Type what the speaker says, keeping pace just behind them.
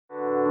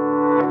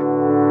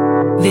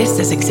This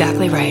is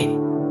exactly right.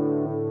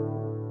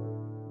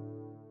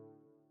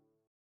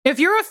 If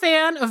you're a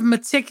fan of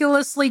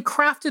meticulously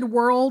crafted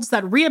worlds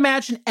that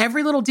reimagine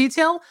every little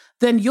detail,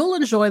 then you'll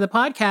enjoy the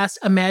podcast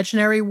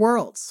Imaginary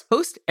Worlds.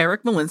 Host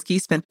Eric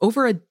Malinsky spent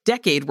over a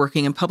decade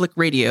working in public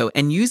radio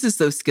and uses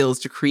those skills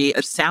to create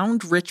a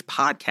sound-rich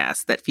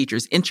podcast that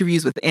features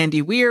interviews with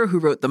Andy Weir, who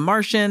wrote The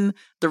Martian,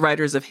 the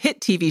writers of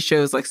hit TV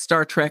shows like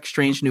Star Trek: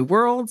 Strange New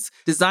Worlds,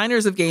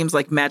 designers of games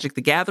like Magic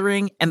the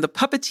Gathering, and the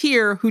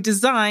puppeteer who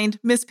designed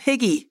Miss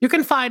Piggy. You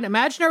can find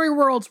Imaginary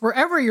Worlds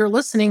wherever you're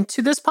listening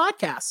to this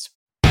podcast.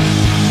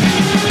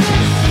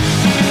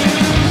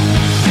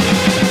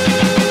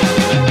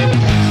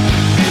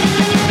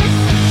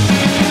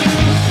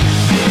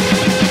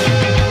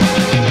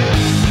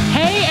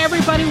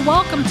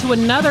 Welcome to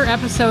another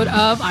episode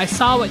of I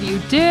Saw What You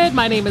Did.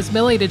 My name is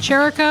Millie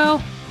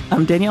DeCherico.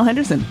 I'm Danielle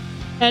Henderson.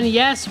 And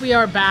yes, we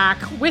are back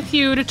with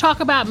you to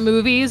talk about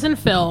movies and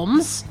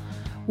films.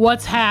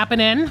 What's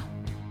happening?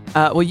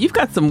 Well, you've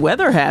got some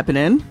weather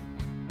happening.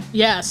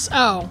 Yes.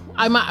 Oh,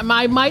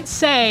 I might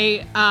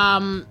say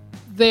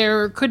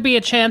there could be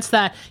a chance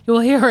that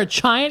you'll hear a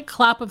giant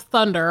clap of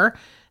thunder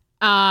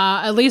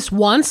at least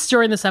once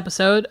during this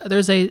episode.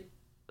 There's a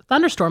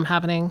thunderstorm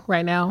happening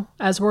right now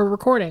as we're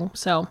recording,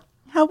 so...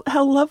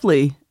 How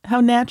lovely.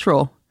 How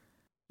natural.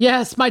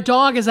 Yes, my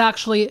dog is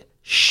actually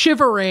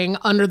shivering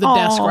under the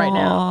desk right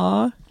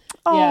now.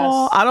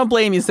 Yes. I don't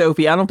blame you,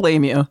 Sophie. I don't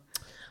blame you.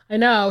 I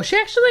know. She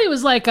actually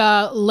was like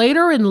a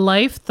later in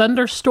life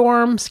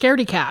thunderstorm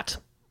scaredy cat.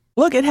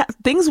 Look,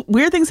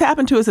 weird things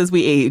happen to us as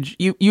we age.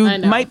 You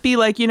might be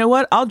like, you know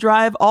what? I'll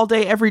drive all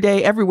day, every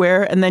day,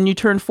 everywhere. And then you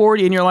turn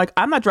 40 and you're like,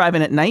 I'm not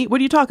driving at night.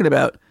 What are you talking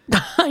about?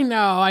 I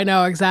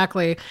know,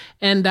 exactly.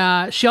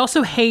 And she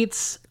also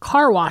hates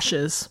car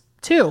washes.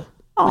 Too, which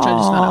I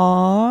just found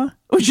out.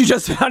 Which you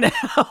just found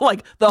out,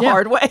 like, the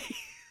hard way?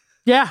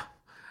 Yeah.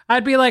 I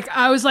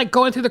was like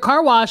going through the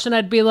car wash and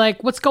I'd be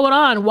like, what's going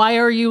on? Why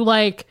are you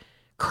like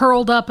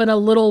curled up in a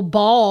little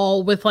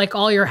ball with like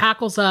all your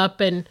hackles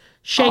up and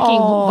shaking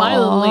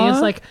violently?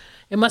 It's like,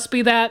 it must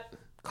be that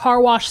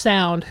car wash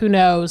sound. Who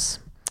knows?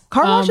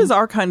 Car washes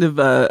are kind of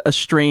a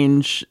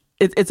strange,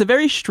 it's a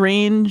very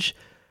strange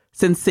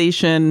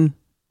sensation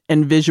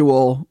and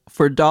visual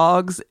for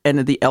dogs and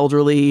the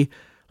elderly.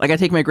 Like, I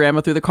take my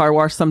grandma through the car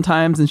wash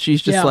sometimes, and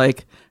she's just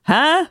like,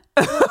 huh?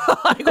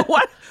 Like,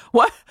 what?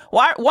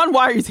 Why? One,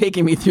 why are you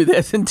taking me through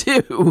this? And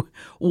two,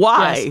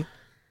 why? Yes.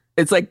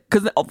 It's like,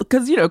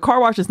 because, you know, car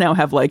washes now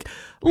have, like,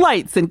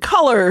 lights and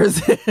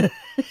colors.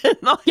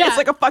 It's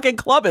like a fucking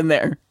club in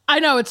there. I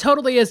know, it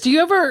totally is. Do you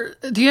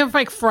have,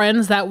 like,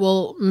 friends that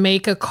will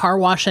make a car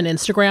wash an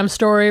Instagram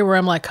story where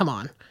I'm like, come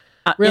on.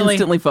 Really?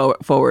 Instantly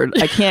forward.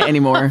 I can't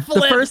anymore.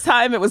 The first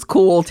time it was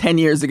cool 10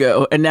 years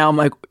ago, and now I'm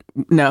like,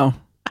 no.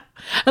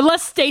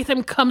 Unless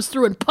Statham comes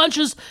through and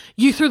punches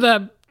you through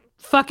the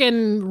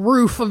fucking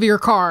roof of your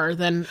car,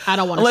 then I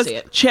don't want to see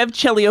it. Chev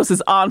Chelios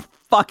is on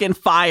fucking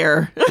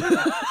fire.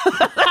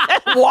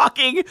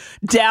 Walking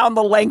down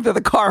the length of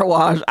the car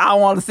wash. I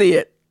don't want to see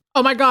it.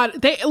 Oh my God.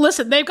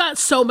 They've got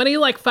so many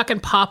like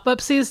fucking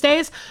pop-ups these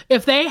days.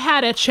 If they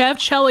had a Chev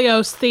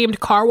Chelios themed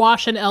car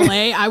wash in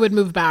LA, I would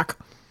move back.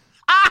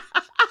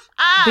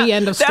 The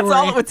end of story. That's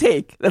all it would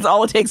take. That's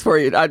all it takes for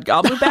you.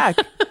 I'll move back.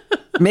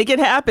 Make it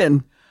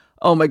happen.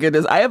 Oh my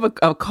goodness. I have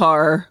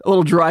a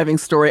little driving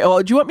story.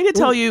 Oh, do you want me to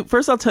tell you?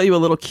 First, I'll tell you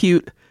a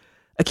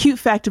cute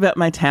fact about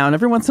my town.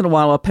 Every once in a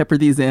while, I'll pepper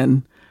these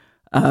in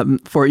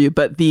for you.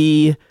 But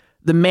the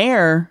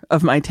mayor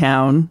of my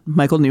town,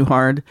 Michael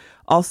Newhard,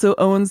 also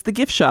owns the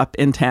gift shop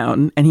in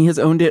town. And he has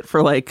owned it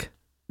for like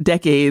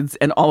decades.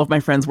 And all of my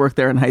friends work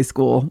there in high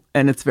school.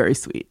 And it's very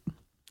sweet.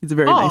 He's a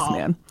very nice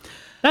man.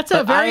 That's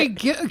a very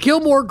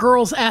Gilmore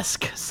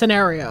Girls-esque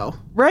scenario.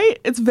 Right?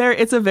 It's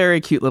a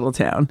very cute little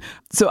town.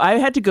 So I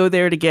had to go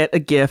there to get a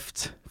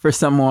gift for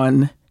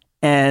someone,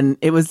 and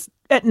it was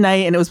at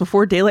night, and it was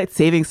before daylight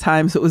savings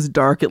time, so it was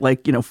dark at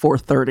like,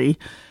 4:30.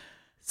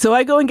 So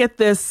I go and get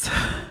this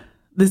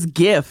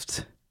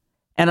gift,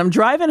 and I'm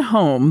driving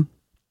home,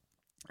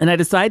 and I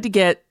decide to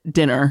get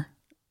dinner,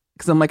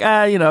 because I'm like,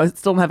 I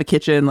still don't have a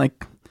kitchen,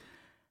 like,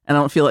 and I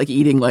don't feel like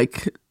eating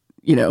like,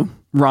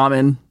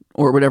 ramen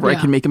or whatever I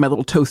can make in my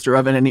little toaster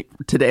oven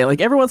today. Like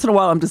every once in a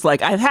while, I'm just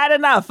like, I've had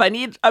enough. I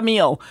need a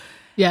meal.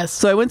 Yes.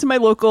 So I went to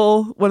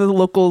one of the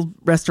local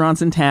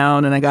restaurants in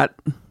town, and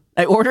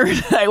I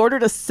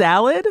ordered a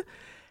salad,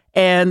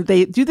 and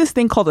they do this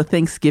thing called a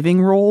Thanksgiving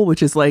roll,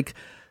 which is like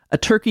a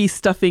turkey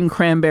stuffing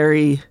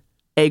cranberry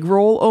egg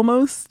roll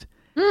almost.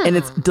 And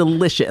it's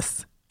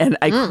delicious. And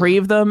I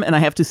crave them, and I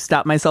have to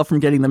stop myself from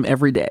getting them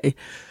every day.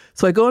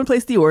 So I go and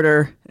place the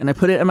order, and I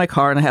put it in my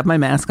car, and I have my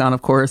mask on,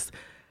 of course.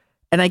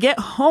 And I get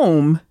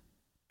home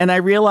and I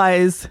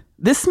realize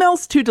this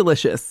smells too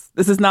delicious.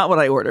 This is not what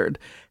I ordered.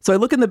 So I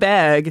look in the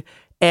bag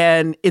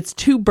and it's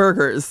 2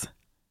 burgers.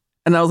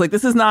 And I was like,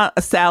 this is not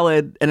a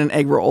salad and an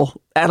egg roll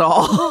at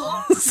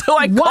all. So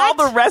I called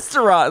the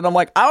restaurant and I'm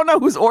like, I don't know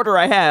whose order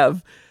I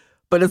have,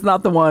 but it's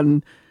not the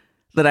one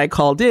that I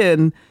called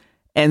in.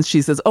 And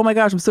she says, oh my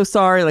gosh, I'm so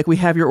sorry. Like, we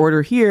have your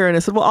order here. And I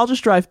said, well, I'll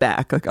just drive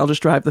back. Like, I'll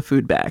just drive the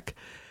food back.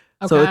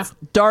 Okay. So it's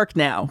dark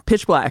now,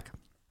 pitch black.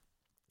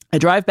 I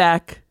drive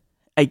back.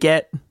 I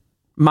get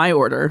my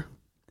order.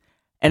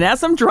 And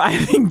as I'm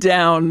driving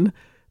down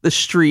the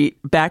street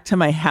back to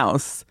my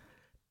house,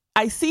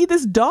 I see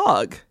this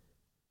dog,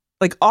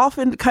 like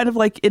often kind of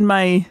like in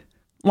my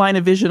line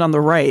of vision on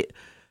the right.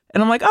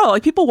 And I'm like, oh,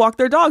 like people walk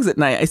their dogs at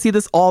night. I see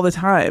this all the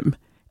time.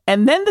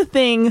 And then the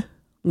thing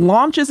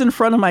launches in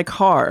front of my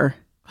car,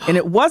 and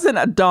it wasn't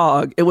a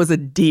dog, it was a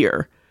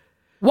deer.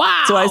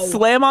 Wow. So I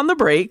slam on the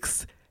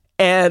brakes,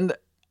 and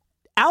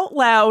out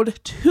loud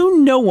to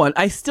no one,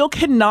 I still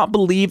cannot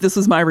believe this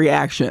was my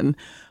reaction,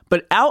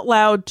 but out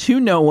loud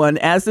to no one,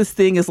 as this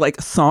thing is like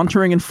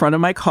sauntering in front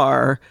of my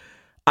car,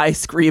 I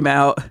scream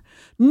out,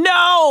 no,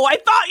 I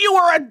thought you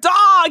were a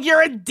dog.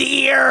 You're a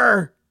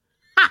deer.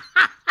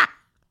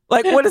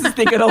 Like, what is this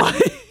thing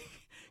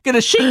gonna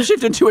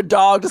shapeshift into a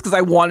dog just because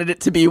I wanted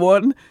it to be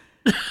one?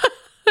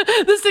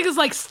 This thing is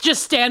like,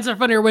 just stands in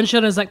front of your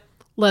windshield and is like,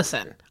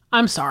 listen,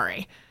 I'm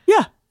sorry.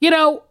 Yeah. You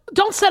know,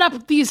 don't set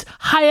up these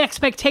high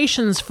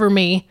expectations for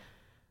me.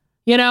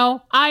 You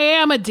know, I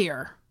am a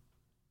deer.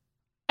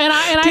 And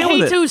I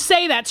hate to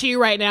say that to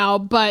you right now,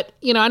 but,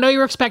 you know, I know you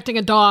were expecting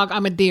a dog.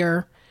 I'm a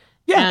deer.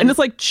 Yeah, and it's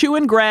like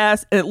chewing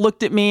grass, and it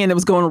looked at me, and it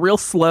was going real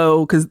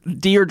slow because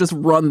deer just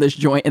run this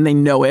joint, and they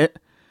know it.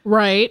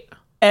 Right.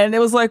 And it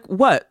was like,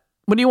 what?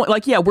 What do you want?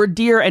 Like, yeah, we're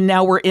deer, and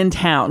now we're in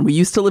town. We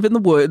used to live in the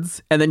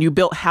woods, and then you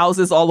built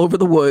houses all over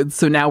the woods,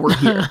 so now we're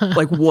here.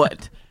 Like,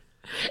 what?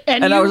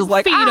 And I was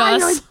like, feed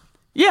us.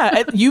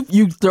 Yeah,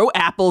 you throw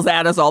apples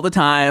at us all the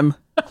time.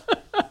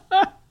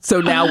 So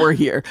now we're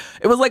here.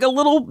 It was like a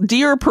little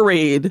deer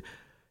parade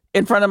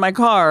in front of my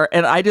car,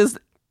 and I just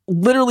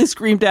literally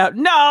screamed out,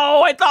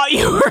 no, I thought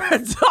you were a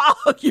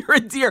dog. You're a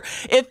deer.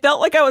 It felt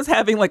like I was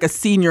having like a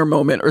senior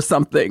moment or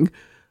something.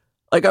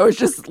 Like I was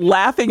just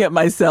laughing at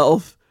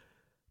myself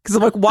because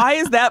I'm like, why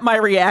is that my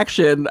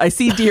reaction? I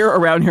see deer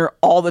around here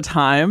all the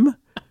time.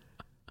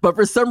 But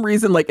for some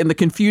reason, like in the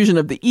confusion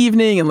of the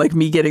evening and like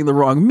me getting the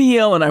wrong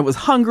meal and I was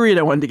hungry and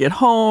I wanted to get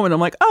home and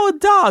I'm like, oh, a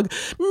dog.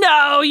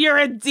 No, you're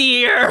a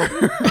deer.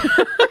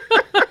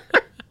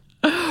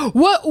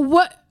 What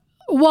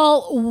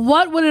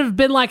would it have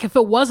been like if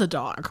it was a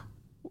dog?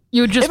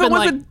 You would just been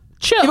like,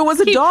 chill. If it was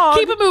a dog.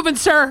 Keep it moving,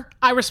 sir.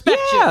 I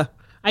respect you.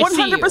 I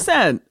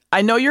 100%.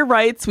 I know your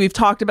rights. We've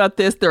talked about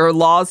this. There are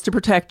laws to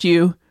protect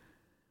you.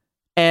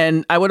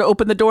 And I would have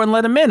opened the door and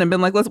let him in and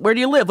been like, where do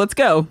you live? Let's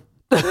go.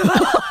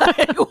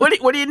 Like,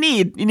 what do you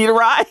need? You need a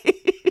ride?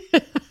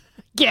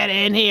 Get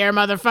in here,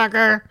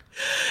 motherfucker.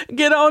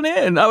 Get on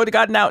in. I would have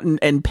gotten out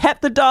and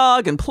pet the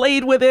dog and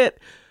played with it.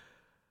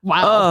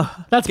 Wow.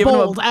 That's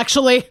bold,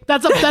 actually.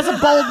 That's a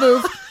bold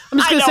move. I'm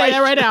just going to say that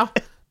right now.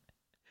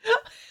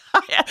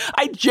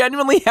 I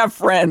genuinely have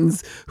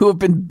friends who have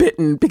been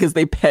bitten because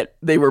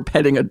they were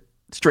petting a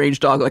strange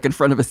dog like in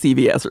front of a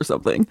CVS or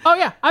something. Oh,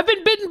 yeah. I've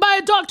been bitten by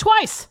a dog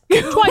twice.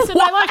 Twice in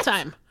my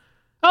lifetime.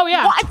 Oh,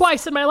 yeah. What?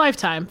 Twice in my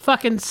lifetime.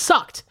 Fucking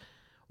sucked.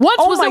 Once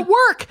was at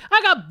work.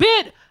 I got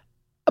bit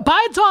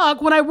by a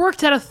dog when I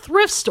worked at a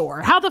thrift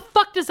store. How the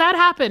fuck does that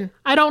happen?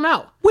 I don't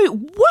know. Wait,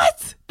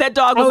 what? That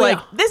dog was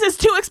this is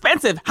too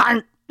expensive.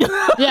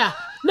 Yeah.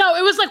 No,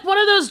 it was like one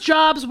of those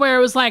jobs where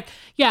it was like,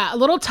 yeah, a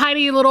little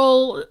tiny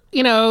little,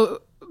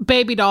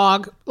 baby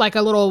dog, like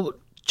a little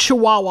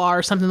chihuahua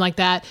or something like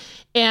that.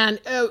 And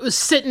it was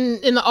sitting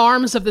in the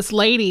arms of this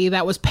lady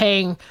that was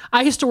paying.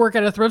 I used to work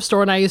at a thrift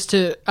store and I used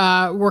to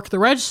work the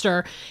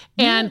register.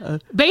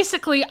 And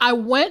basically I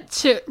went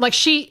to, like,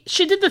 she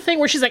did the thing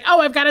where she's like, oh,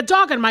 I've got a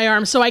dog in my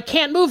arm, so I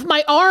can't move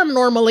my arm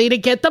normally to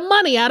get the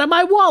money out of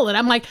my wallet.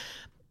 I'm like,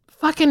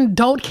 fucking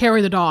don't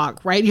carry the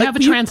dog, right? You have a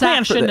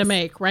transaction to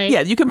make, right?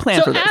 Yeah, you can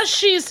plan for this.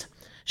 So as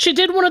she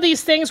did one of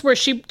these things where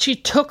she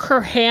took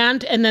her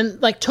hand and then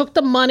like took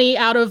the money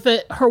out of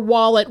her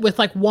wallet with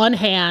like one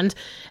hand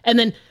and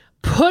then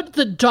put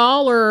the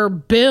dollar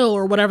bill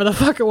or whatever the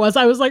fuck it was.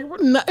 I was like,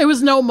 it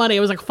was no money. It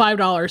was like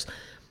 $5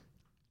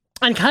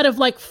 and kind of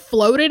like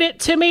floated it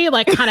to me,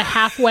 like kind of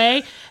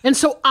halfway. And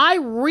so I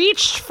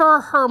reached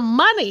for her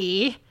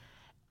money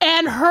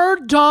and her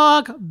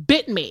dog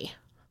bit me.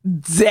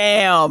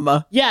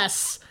 Damn.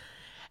 Yes.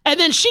 And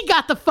then she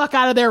got the fuck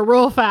out of there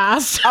real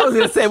fast. I was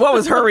going to say, what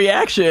was her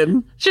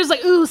reaction? She was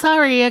like, ooh,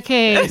 sorry.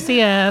 Okay. See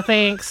ya.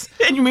 Thanks.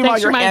 And you meanwhile,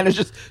 your hand is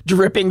just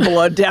dripping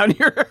blood down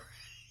your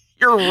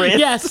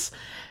wrist.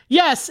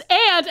 Yes.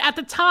 And at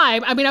the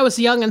time, I mean, I was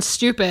young and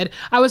stupid.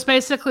 I was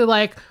basically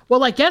like,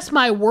 well, I guess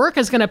my work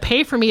is going to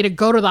pay for me to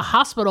go to the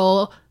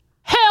hospital.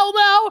 Hell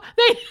no.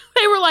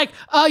 They were like,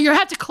 you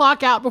have to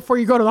clock out before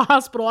you go to the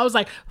hospital. I was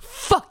like,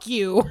 fuck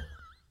you.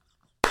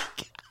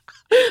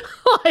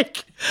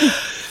 Like,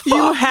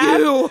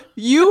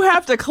 you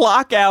have to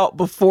clock out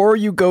before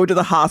you go to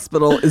the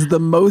hospital is the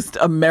most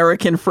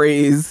American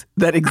phrase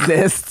that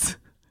exists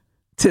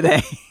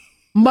today.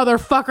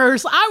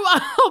 Motherfuckers.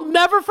 I'll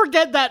never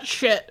forget that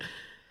shit.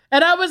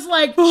 And I was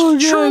like,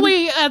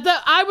 truly,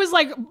 I was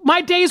like,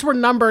 my days were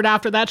numbered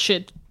after that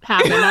shit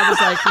happened. I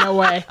was like, no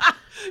way.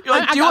 You're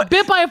like, I got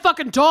bit by a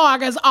fucking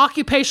dog as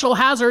occupational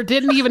hazard.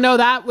 Didn't even know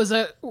that was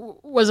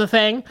a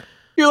thing.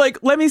 You're like,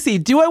 let me see.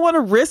 Do I want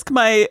to risk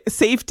my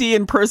safety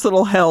and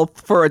personal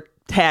health for a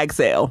tag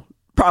sale?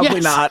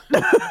 Probably not.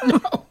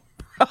 No.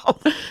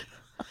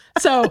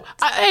 So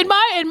in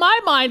my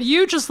mind,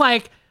 you just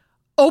like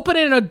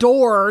opening a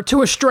door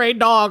to a stray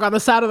dog on the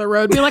side of the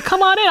road, be like,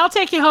 come on in, I'll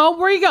take you home.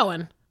 Where are you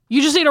going?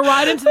 You just need a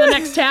ride into the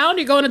next town?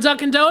 You going to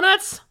Dunkin'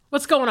 Donuts?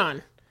 What's going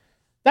on?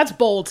 That's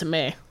bold to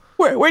me.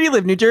 Where do you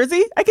live? New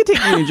Jersey? I could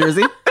take you to New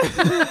Jersey.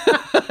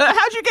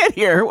 How'd you get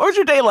here? What was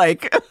your day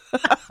like?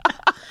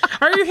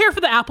 Are you here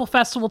for the Apple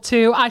Festival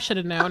too? I should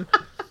have known.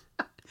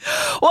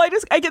 Well,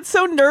 I get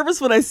so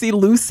nervous when I see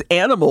loose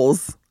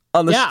animals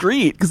on the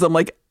street because I'm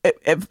like,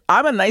 if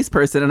I'm a nice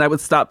person and I would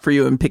stop for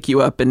you and pick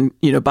you up and,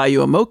 buy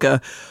you a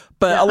mocha.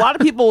 But a lot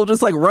of people will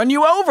just like run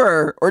you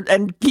over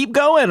and keep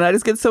going. And I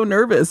just get so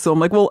nervous. So I'm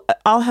like, well,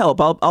 I'll help.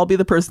 I'll be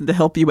the person to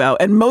help you out.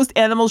 And most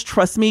animals,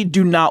 trust me,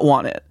 do not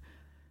want it.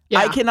 Yeah.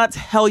 I cannot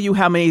tell you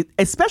how many,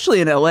 especially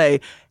in LA,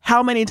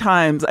 how many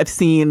times I've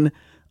seen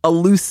a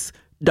loose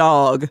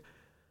dog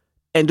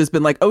and just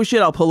been like, oh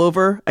shit, I'll pull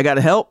over. I got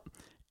to help.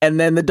 And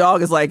then the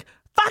dog is like,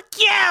 fuck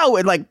you.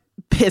 And like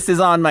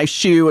pisses on my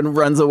shoe and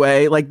runs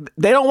away. Like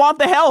they don't want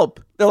the help.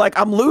 They're like,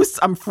 I'm loose.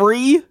 I'm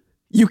free.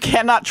 You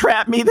cannot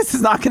trap me. This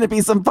is not going to be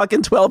some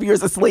fucking 12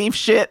 years a slave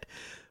shit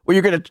where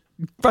you're going to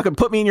fucking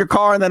put me in your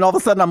car and then all of a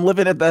sudden I'm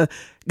living at the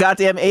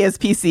goddamn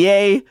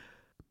ASPCA.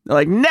 They're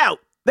like, no.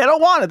 They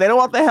don't want it. They don't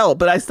want the help.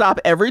 But I stop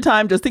every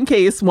time just in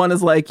case. One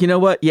is like, you know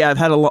what? Yeah, I've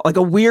had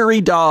a weary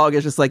dog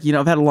is just like,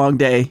 I've had a long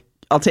day.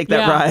 I'll take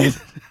that ride.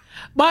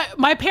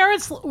 My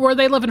parents, where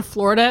they live in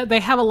Florida, they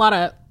have a lot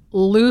of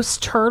loose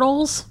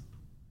turtles.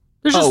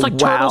 There's just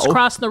turtles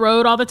crossing the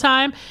road all the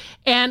time.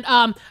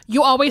 And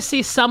you always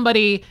see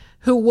somebody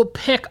who will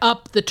pick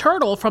up the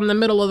turtle from the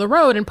middle of the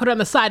road and put it on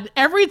the side.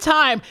 Every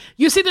time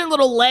you see their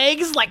little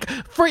legs,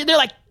 they're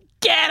like,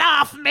 get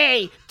off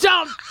me.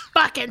 Don't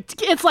fucking,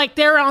 it's like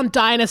they're on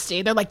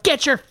Dynasty. They're like,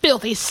 get your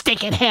filthy,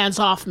 stinking hands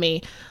off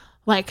me.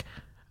 Like,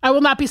 I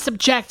will not be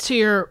subject to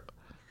your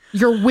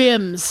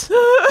whims,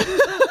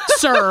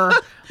 sir.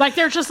 Like,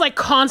 they're just like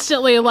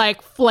constantly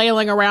like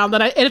flailing around.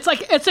 And it's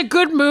like, it's a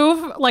good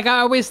move. Like, I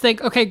always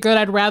think, okay, good.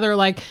 I'd rather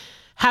like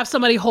have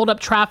somebody hold up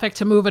traffic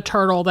to move a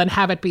turtle than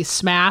have it be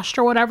smashed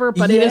or whatever.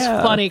 But it is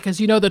funny because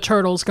the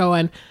turtle's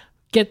going,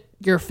 get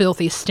your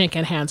filthy,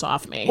 stinking hands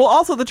off me. Well,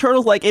 also the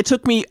turtle's like, it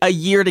took me a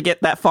year to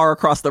get that far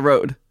across the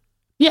road.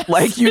 Yes.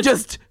 Like you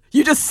just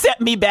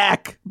set me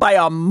back by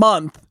a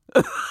month.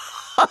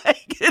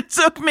 Like it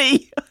took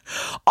me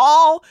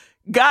all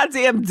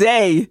goddamn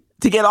day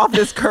to get off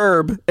this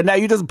curb. And now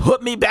you just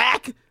put me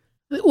back.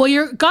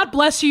 Well, God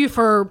bless you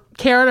for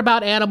caring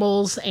about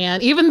animals.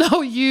 And even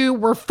though you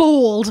were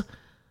fooled,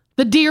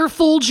 the deer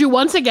fooled you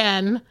once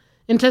again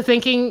into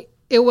thinking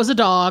it was a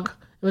dog.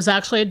 It was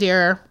actually a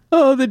deer.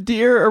 Oh, the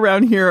deer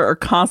around here are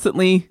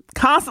constantly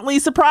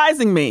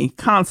surprising me.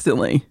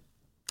 Constantly.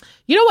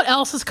 You know what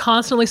else is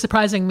constantly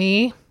surprising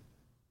me?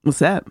 What's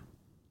that?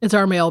 It's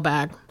our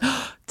mailbag.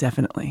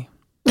 Definitely.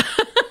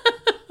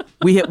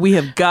 We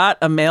have got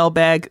a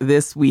mailbag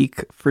this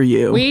week for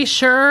you. We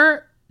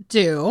sure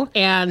do.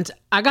 And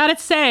I gotta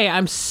say,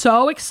 I'm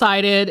so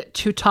excited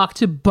to talk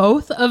to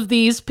both of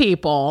these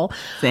people.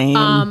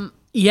 Same.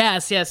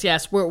 Yes.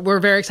 We're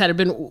very excited. I've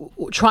been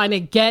trying to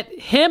get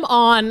him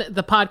on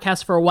the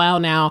podcast for a while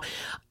now.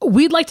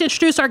 We'd like to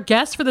introduce our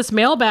guest for this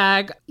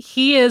mailbag.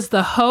 He is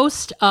the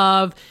host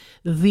of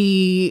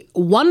the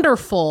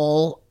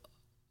wonderful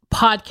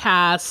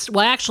podcast.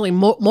 Well, actually,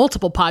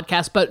 multiple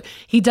podcasts, but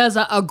he does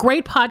a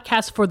great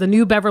podcast for the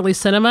New Beverly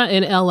Cinema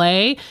in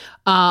LA,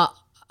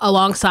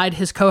 alongside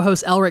his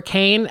co-host Elric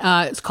Kane.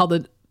 It's called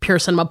the Pure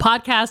Cinema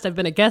Podcast. I've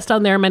been a guest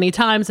on there many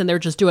times, and they're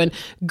just doing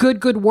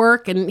good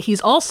work. And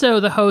he's also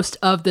the host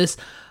of this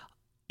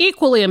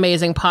equally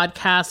amazing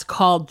podcast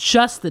called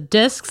Just the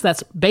Discs.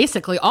 That's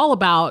basically all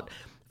about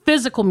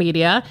physical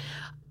media.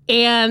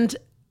 And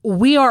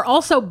we are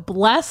also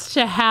blessed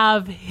to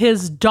have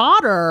his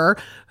daughter,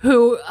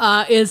 who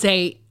is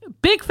a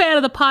big fan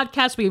of the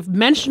podcast. We've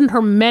mentioned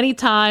her many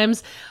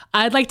times.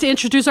 I'd like to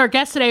introduce our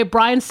guests today,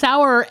 Brian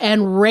Sauer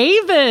and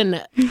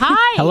Raven.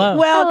 Hi. Hello.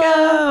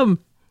 Welcome.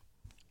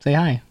 Say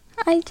hi.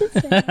 I just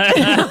said.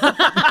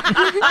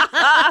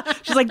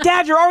 She's like,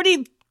 Dad, you're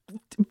already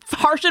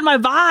harshing my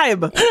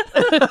vibe.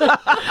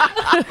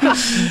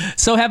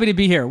 So happy to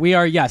be here. We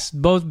are, yes,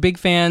 both big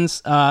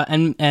fans.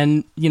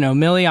 And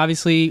Millie,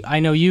 obviously, I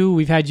know you.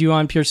 We've had you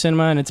on Pure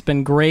Cinema, and it's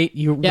been great.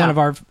 You're one of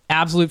our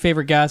absolute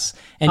favorite guests.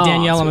 And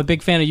Danielle, I'm a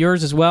big fan of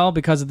yours as well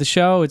because of the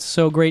show. It's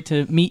so great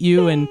to meet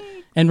you. And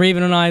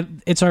Raven and I,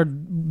 it's our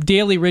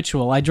daily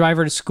ritual. I drive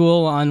her to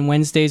school on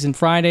Wednesdays and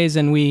Fridays,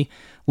 and we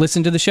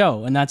listen to the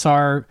show, and that's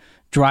our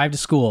drive to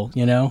school.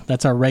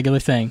 That's our regular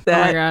thing.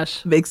 That oh my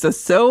gosh, makes us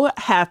so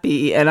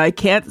happy, and I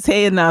can't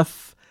say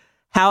enough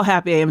how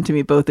happy I am to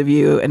meet both of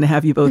you and to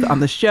have you both on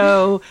the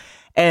show.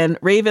 And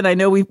Raven, I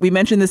know we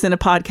mentioned this in a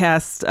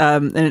podcast,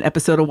 in an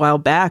episode a while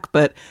back,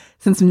 but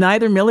since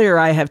neither Millie or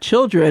I have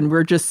children,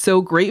 we're just so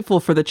grateful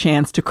for the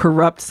chance to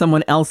corrupt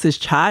someone else's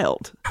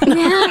child. Like,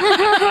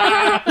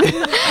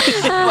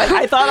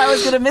 I thought I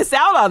was going to miss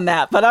out on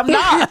that, but I'm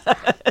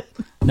not.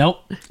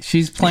 Nope.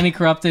 She's plenty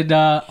corrupted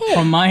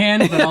from my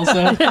hand, but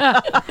also...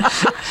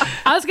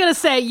 I was going to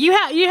say, you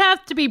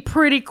have to be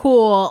pretty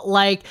cool.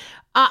 Like,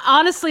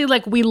 honestly,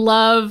 like, we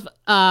love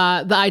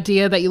the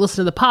idea that you listen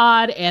to the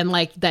pod and,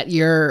 like, that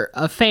you're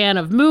a fan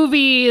of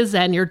movies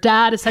and your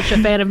dad is such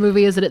a fan of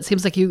movies, and it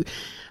seems like you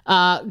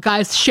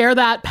guys share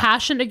that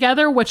passion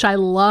together, which I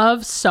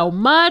love so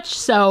much.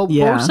 So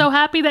we're so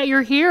happy that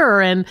you're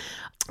here. And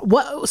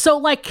so,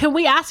 like, can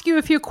we ask you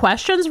a few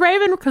questions,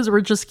 Raven? Because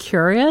we're just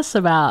curious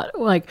about,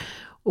 like,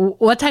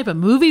 what type of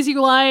movies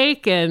you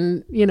like,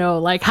 and, you know,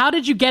 like, how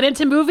did you get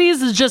into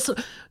movies? Is just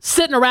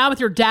sitting around with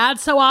your dad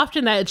so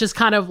often that it just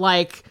kind of,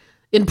 like,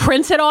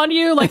 imprinted on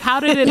you? Like, how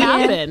did it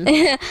happen?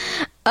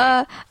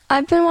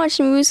 I've been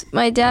watching movies with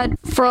my dad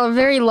for a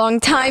very long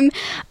time,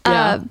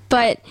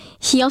 but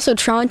he also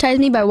traumatized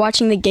me by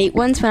watching the Gate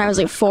ones when I was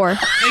like 4.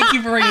 Thank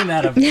you for bringing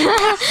that up.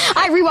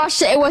 I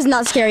rewatched it. It was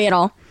not scary at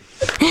all.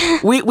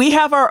 We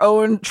have our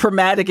own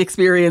traumatic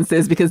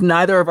experiences because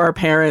neither of our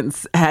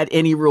parents had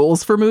any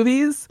rules for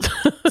movies.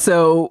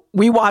 So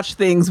we watched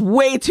things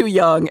way too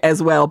young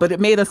as well, but it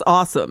made us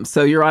awesome.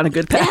 So you're on a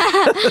good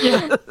path.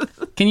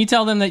 Can you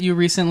tell them that you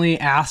recently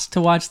asked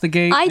to watch The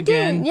Gate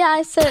again? Did. Yeah,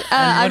 I said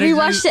I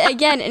rewatched it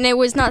again, and it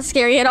was not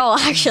scary at all,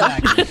 actually.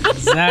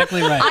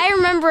 Exactly right. I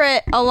remember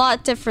it a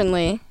lot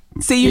differently.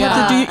 See, you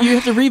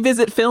have to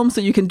revisit films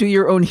so you can do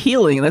your own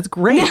healing. That's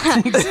great.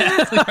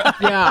 Exactly right.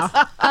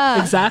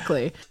 Yeah,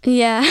 exactly.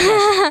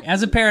 Yeah.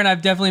 As a parent,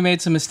 I've definitely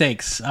made some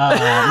mistakes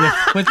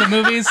with the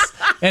movies.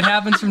 It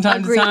happens from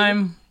time to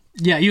time.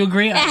 Yeah, you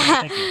agree?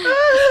 Thank you.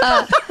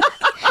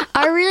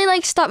 I really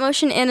like stop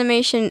motion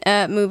animation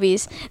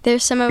movies. They're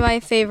some of my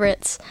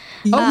favorites.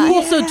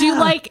 Cool. So do you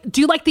like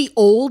the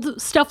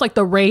old stuff, like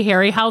the Ray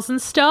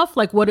Harryhausen stuff?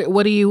 Like, what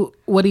do you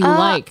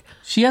like?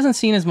 She hasn't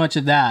seen as much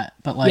of that,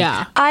 but like,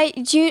 I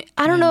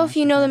don't know if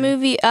you know the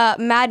movie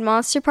Mad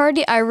Monster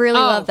Party. I really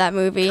love that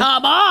movie.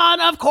 Come on,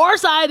 of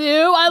course I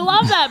do. I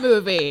love that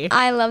movie.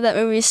 I love that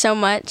movie so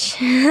much.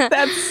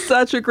 That's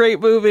such a great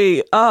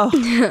movie. Oh,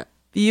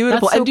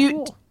 beautiful. That's so and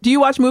cool. Do you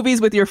watch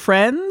movies with your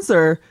friends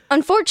or?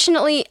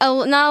 Unfortunately,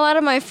 not a lot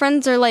of my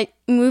friends are like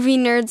movie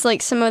nerds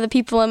like some of the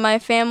people in my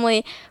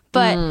family,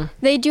 but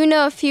they do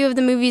know a few of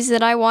the movies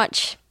that I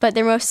watch, but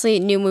they're mostly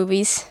new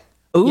movies.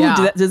 Ooh,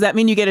 Yeah. does that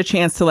mean you get a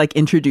chance to like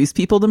introduce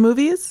people to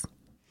movies?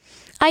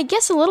 I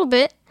guess a little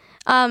bit.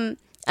 I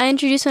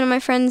introduced one of my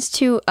friends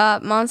to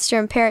Monster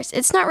in Paris.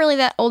 It's not really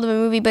that old of a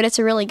movie, but it's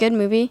a really good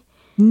movie.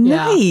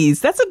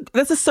 Nice. That's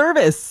a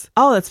service.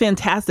 Oh, that's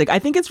fantastic. I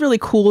think it's really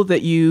cool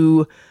that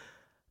you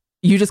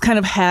just kind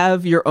of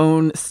have your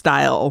own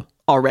style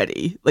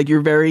already. Like, you're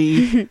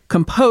very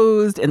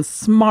composed and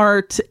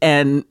smart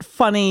and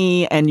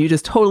funny, and you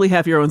just totally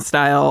have your own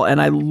style.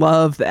 And I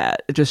love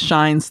that. It just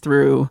shines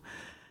through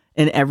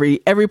in every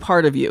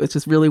part of you. It's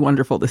just really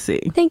wonderful to see.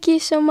 Thank you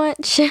so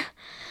much.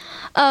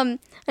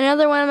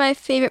 Another one of my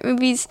favorite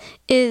movies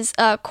is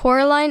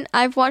Coraline.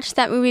 I've watched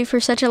that movie for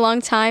such a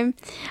long time.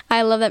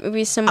 I love that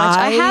movie so much.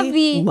 I have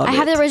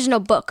the original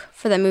book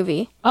for that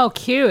movie. Oh,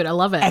 cute. I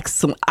love it.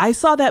 Excellent. I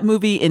saw that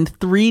movie in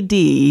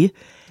 3D.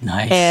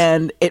 nice.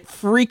 And it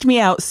freaked me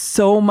out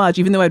so much,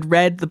 even though I'd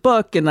read the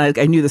book and I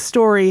knew the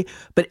story.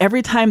 But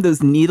every time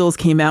those needles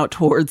came out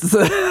towards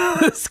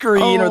the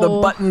screen or the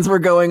buttons were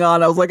going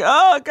on, I was like,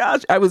 oh,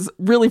 gosh. I was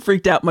really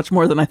freaked out, much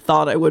more than I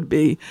thought I would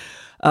be.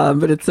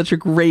 But it's such a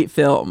great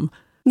film.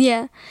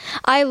 Yeah,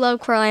 I love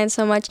Coraline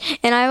so much,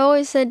 and I've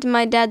always said to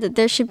my dad that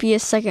there should be a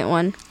second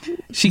one.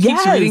 She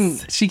keeps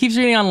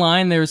reading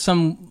online. There's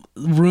some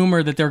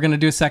rumor that they're going to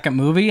do a second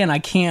movie, and I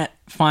can't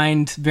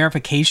find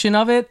verification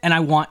of it, and I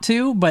want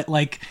to, but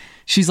like,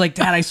 she's like,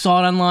 Dad, I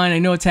saw it online. I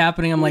know it's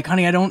happening. I'm like,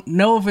 honey, I don't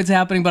know if it's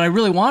happening, but I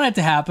really want it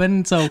to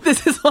happen. So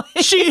This is like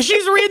She's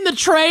reading the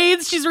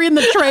trades. She's reading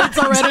the trades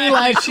already.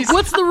 Like,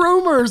 what's the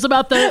rumors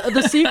about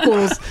the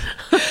sequels?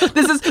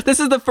 this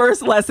is the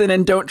first lesson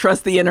in don't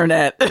trust the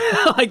internet.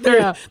 Like,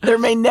 there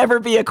may never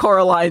be a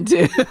Coraline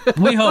 2.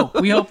 we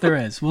hope there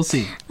is. We'll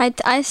see.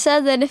 I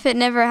said that if it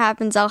never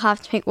happens, I'll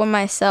have to make one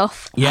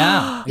myself.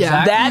 Yeah,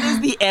 Yeah. exactly. That is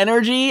the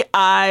energy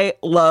I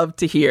love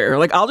to hear.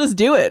 Like, I'll just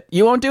do it.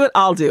 You won't do it,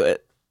 I'll do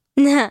it.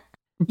 Yeah,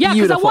 because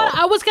Beautiful.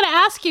 I was going to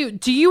ask you,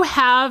 do you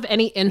have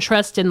any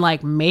interest in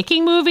like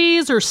making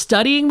movies or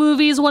studying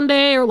movies one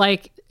day, or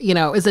like, you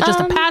know, is it just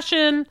a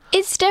passion?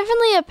 It's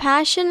definitely a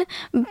passion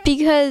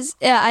because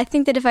I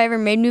think that if I ever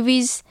made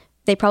movies,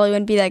 they probably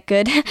wouldn't be that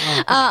good,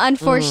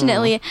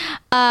 unfortunately.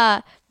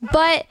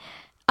 But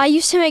I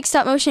used to make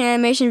stop motion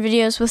animation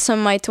videos with some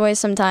of my toys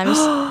sometimes.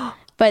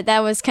 But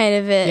that was kind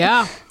of it.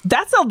 Yeah.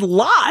 That's a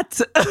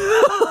lot.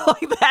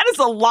 Like, that is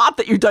a lot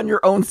that you've done your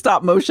own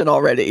stop motion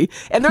already.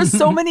 And there's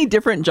so many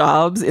different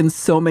jobs in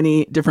so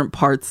many different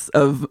parts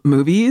of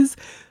movies.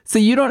 So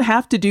you don't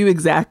have to do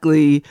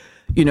exactly,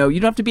 you know, you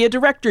don't have to be a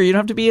director. You don't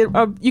have to be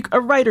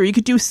a writer. You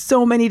could do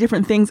so many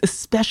different things,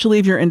 especially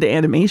if you're into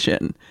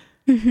animation.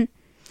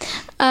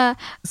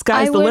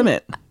 Sky's the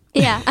limit.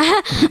 Yeah.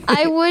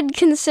 I would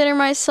consider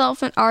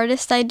myself an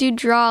artist. I do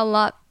draw a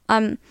lot.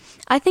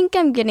 I think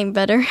I'm getting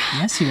better.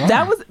 Yes, you are.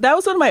 That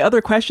was one of my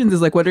other questions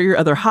is like, what are your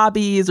other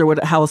hobbies, or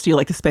how else do you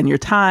like to spend your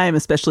time?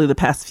 Especially the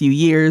past few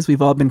years,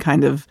 we've all been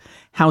kind of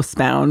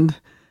housebound.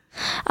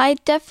 I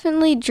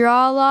definitely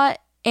draw a lot,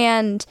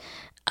 and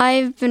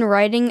I've been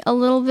writing a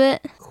little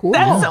bit. Cool.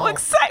 That's so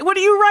exciting. What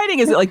are you writing?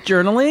 Is it like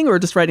journaling or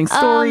just writing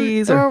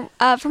stories? For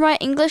my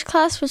English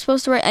class, we're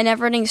supposed to write a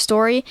never-ending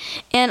story,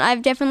 and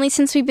I've definitely,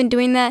 since we've been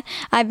doing that,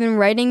 I've been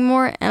writing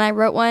more, and I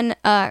wrote one,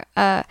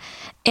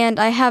 and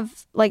I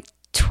have like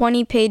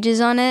 20 pages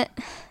on it,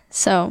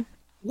 so...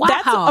 Wow.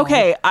 That's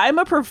okay. I'm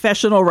a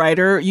professional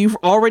writer. You've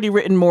already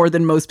written more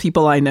than most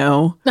people I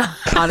know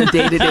on a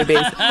day-to-day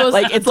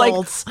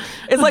basis.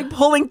 It's like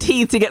pulling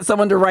teeth to get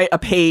someone to write a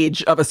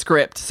page of a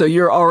script. So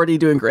you're already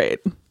doing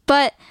great.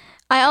 But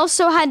I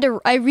also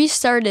I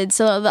restarted.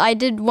 So I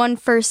did one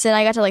first and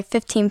I got to like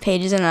 15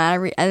 pages and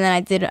then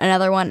I did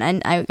another one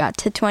and I got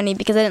to 20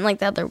 because I didn't like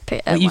the other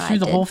page. You threw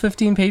the whole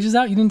 15 pages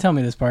out? You didn't tell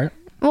me this part.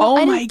 Well,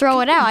 I didn't throw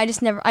it out.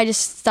 I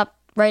just stopped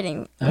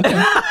writing.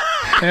 Okay.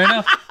 Fair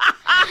enough.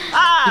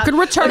 You can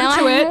return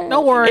to it.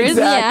 No worries.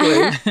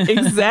 Exactly. Yeah.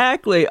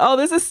 Exactly. Oh,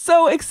 this is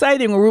so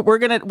exciting. We're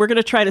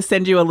gonna try to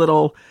send you a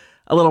little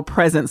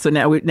present. So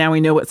now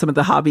we know what some of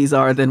the hobbies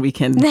are. Then we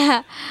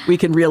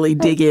can really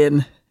dig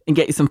in and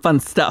get you some fun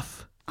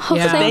stuff. Oh,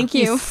 Yeah. thank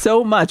you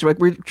so much. Like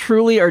we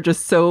truly are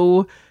just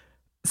so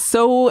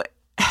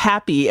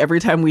happy every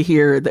time we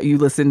hear that you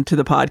listen to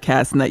the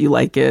podcast and that you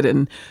like it.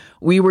 And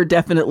we were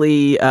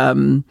definitely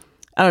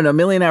I don't know,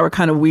 Millie and I were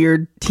kind of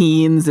weird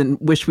teens and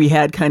wish we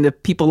had kind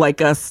of people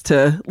like us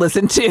to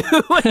listen to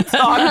and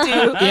talk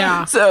to.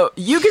 Yeah. So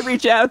you can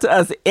reach out to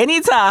us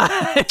anytime.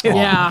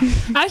 Yeah.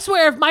 I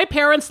swear, if my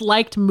parents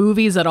liked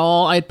movies at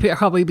all, I'd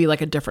probably be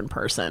like a different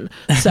person.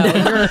 So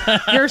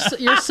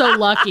you're so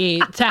lucky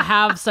to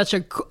have such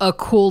a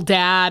cool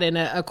dad and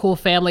a cool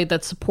family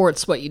that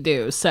supports what you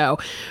do. So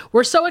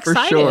we're so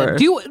excited. Sure.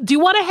 Do you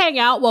want to hang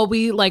out while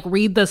we like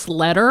read this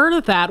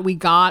letter that we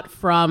got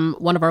from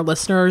one of our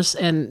listeners,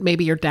 and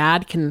maybe your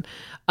dad can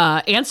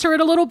answer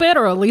it a little bit,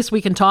 or at least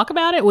we can talk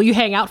about it? Will you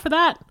hang out for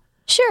that?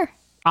 Sure.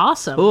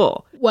 Awesome.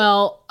 Cool.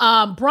 Well,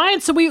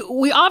 Brian, so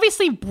we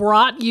obviously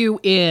brought you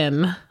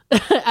in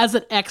as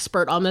an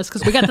expert on this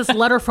because we got this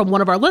letter from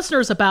one of our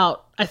listeners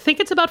about, I think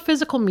it's about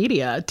physical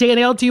media.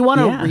 Danielle, do you want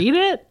to read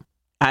it?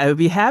 I would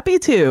be happy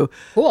to.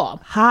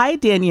 Cool. Hi,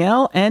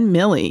 Danielle and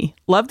Millie.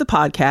 Love the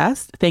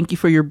podcast. Thank you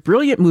for your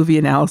brilliant movie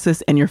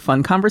analysis and your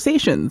fun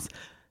conversations.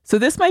 So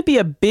this might be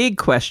a big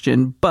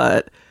question,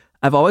 but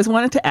I've always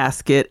wanted to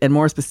ask it, and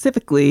more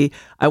specifically,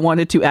 I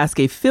wanted to ask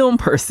a film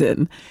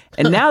person.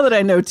 And now that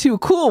I know two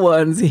cool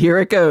ones, here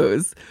it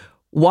goes.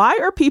 Why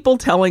are people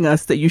telling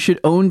us that you should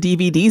own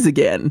DVDs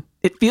again?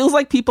 It feels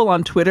like people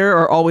on Twitter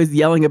are always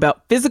yelling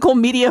about physical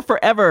media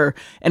forever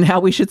and how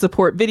we should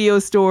support video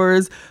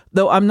stores,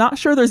 though I'm not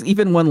sure there's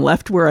even one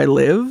left where I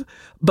live.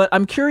 But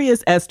I'm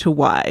curious as to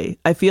why.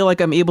 I feel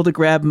like I'm able to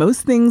grab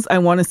most things I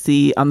want to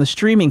see on the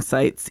streaming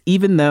sites,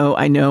 even though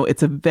I know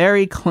it's a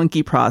very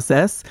clunky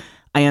process.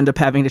 I end up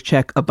having to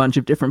check a bunch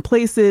of different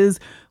places,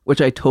 which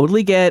I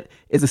totally get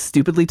is a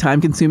stupidly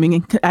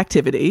time-consuming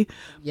activity.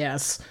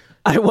 Yes.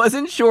 I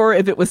wasn't sure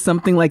if it was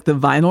something like the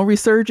vinyl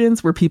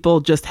resurgence where people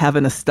just have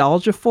a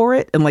nostalgia for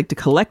it and like to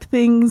collect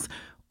things,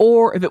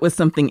 or if it was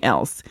something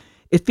else.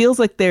 It feels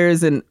like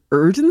there's an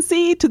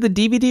urgency to the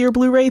DVD or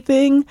Blu-ray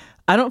thing.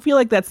 I don't feel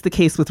like that's the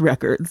case with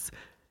records.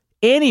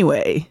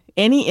 Anyway,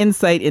 any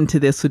insight into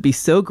this would be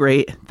so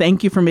great.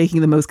 Thank you for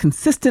making the most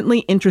consistently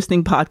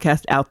interesting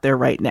podcast out there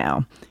right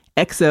now.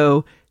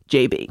 XO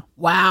JB.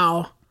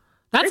 Wow.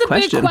 That's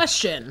Great big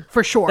question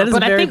for sure. That is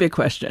but a very big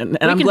question.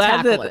 And I'm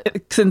glad that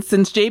it. since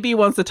JB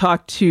wants to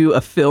talk to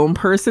a film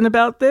person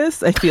about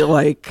this, I feel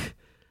like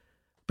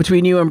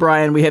between you and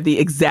Brian, we have the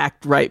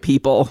exact right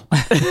people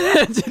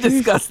to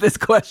discuss this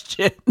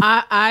question.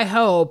 I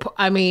hope.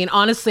 I mean,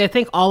 honestly, I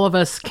think all of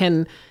us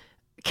can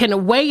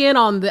weigh in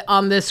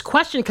on this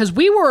question because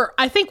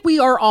I think we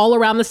are all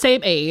around the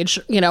same age,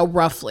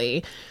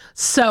 roughly.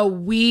 So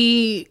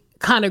we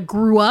kind of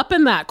grew up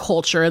in that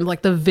culture and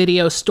like the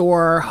video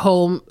store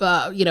home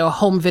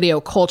video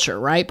culture,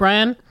 right,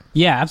 Brian?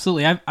 Yeah,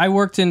 absolutely. I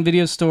worked in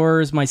video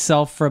stores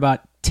myself for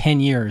about 10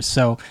 years.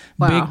 So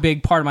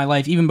big part of my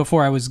life, even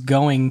before I was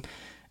going,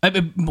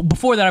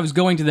 before that I was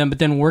going to them, but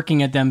then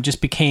working at them just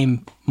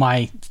became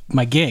my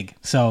gig.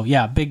 So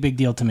yeah, big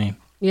deal to me.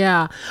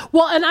 Yeah.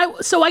 Well, and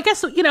I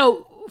guess,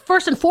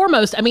 first and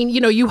foremost, I mean,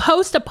 you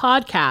host a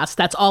podcast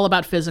that's all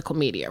about physical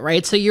media,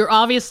 right? So you're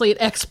obviously an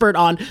expert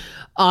on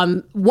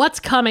what's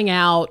coming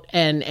out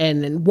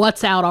and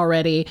what's out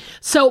already.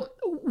 So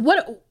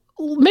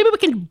maybe we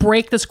can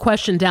break this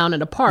question down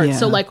into parts. Yeah.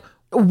 So like,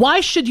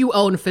 why should you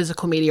own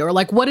physical media? Or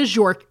like, what is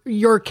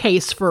your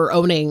case for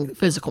owning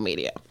physical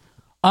media?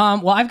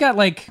 Well, I've got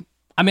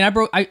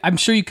I'm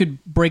sure you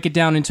could break it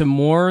down into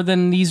more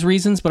than these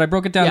reasons, but I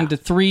broke it down into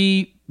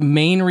three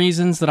main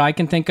reasons that I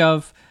can think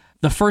of.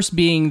 The first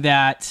being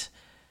that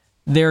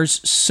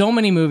there's so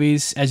many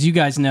movies, as you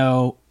guys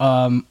know,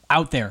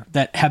 out there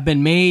that have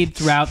been made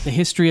throughout the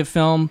history of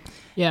film.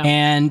 Yeah.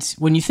 And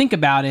when you think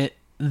about it,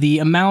 the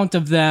amount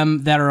of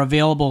them that are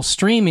available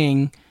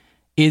streaming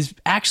is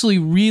actually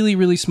really,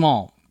 really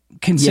small,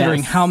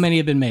 considering how many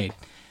have been made.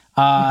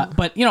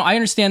 But, I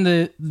understand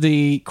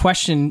the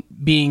question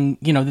being,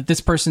 that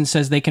this person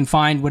says they can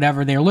find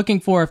whatever they're looking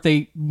for if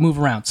they move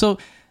around. So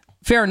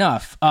fair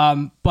enough.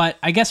 But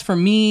I guess for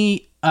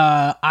me,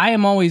 I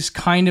am always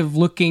kind of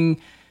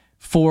looking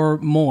for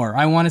more.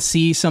 I want to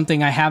see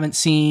something I haven't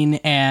seen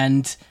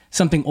and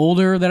something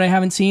older that I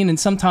haven't seen. And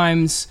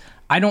sometimes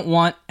I don't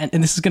want,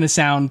 and this is going to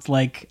sound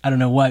like, I don't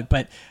know what,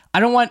 but I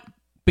don't want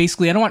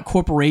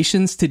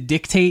corporations to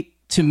dictate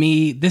to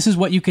me, this is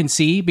what you can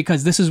see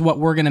because this is what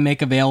we're going to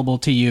make available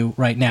to you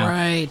right now.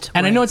 Right.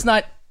 And I know it's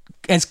not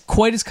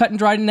quite as cut and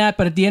dried in that,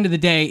 but at the end of the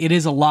day, it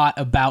is a lot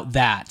about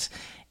that.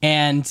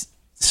 And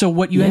so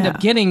what you end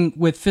up getting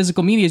with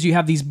physical media is you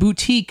have these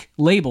boutique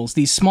labels,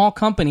 these small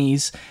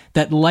companies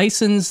that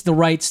license the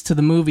rights to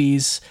the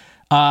movies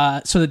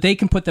so that they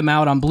can put them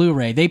out on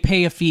Blu-ray. They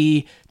pay a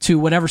fee to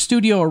whatever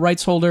studio or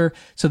rights holder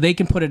so they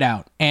can put it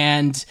out.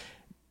 And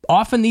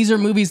often these are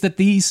movies that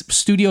these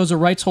studios or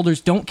rights holders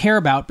don't care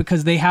about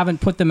because they haven't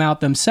put them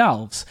out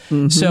themselves.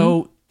 Mm-hmm.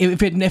 So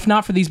if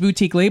not for these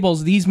boutique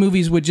labels, these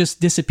movies would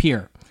just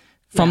disappear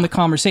from the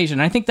conversation.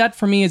 And I think that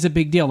for me is a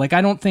big deal. Like,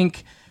 I don't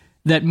think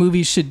that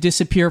movies should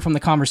disappear from the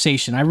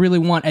conversation. I really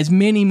want as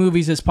many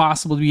movies as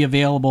possible to be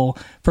available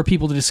for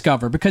people to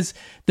discover because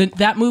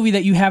that movie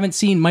that you haven't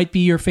seen might be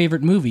your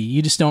favorite movie.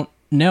 You just don't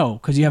know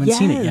because you haven't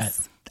seen it yet.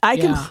 I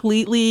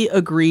completely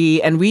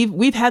agree. And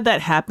we've had that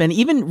happen.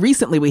 Even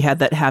recently we had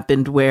that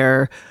happen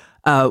where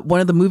one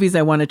of the movies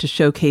I wanted to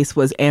showcase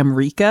was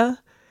Amrika,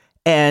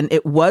 and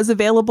it was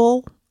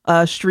available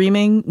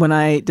streaming when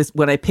I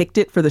picked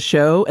it for the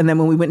show, and then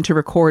when we went to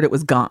record, it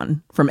was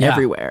gone from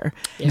everywhere.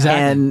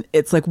 Exactly. And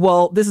it's like,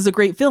 well, this is a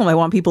great film. I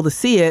want people to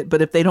see it, but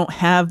if they don't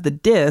have the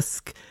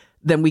disc,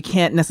 then we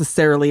can't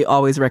necessarily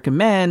always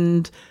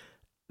recommend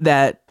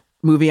that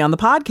movie on the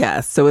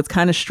podcast. So it's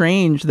kind of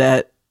strange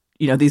that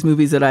these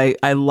movies that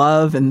I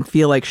love and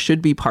feel like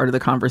should be part of the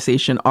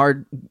conversation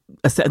are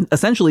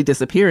essentially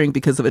disappearing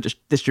because of a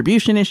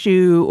distribution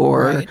issue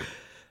or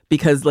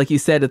because, like you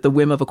said, at the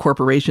whim of a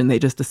corporation, they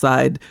just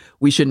decide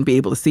we shouldn't be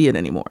able to see it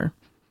anymore.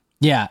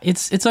 Yeah,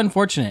 it's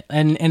unfortunate.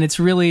 And it's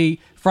really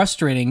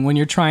frustrating when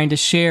you're trying to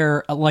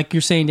share, like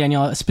you're saying,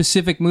 Danielle, a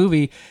specific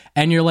movie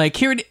and you're like,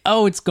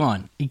 it's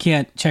gone. You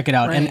can't check it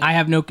out. Right.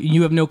 And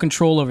you have no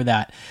control over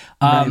that.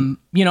 And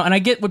I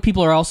get what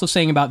people are also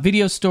saying about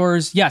video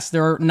stores. Yes,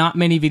 there are not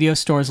many video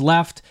stores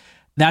left.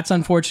 That's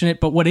unfortunate.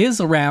 But what is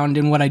around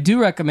and what I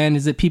do recommend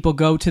is that people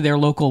go to their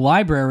local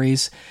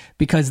libraries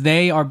because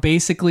they are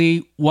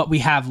basically what we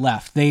have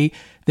left. They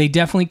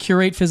definitely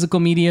curate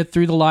physical media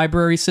through the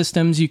library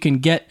systems. You can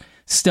get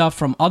stuff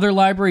from other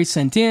libraries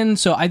sent in.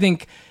 So I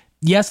think,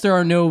 yes, there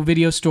are no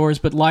video stores,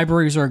 but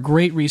libraries are a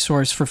great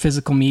resource for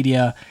physical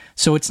media.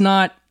 So it's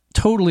not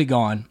totally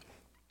gone.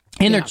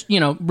 And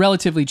they're,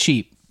 relatively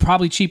cheap,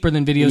 probably cheaper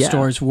than video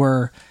stores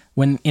were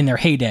when in their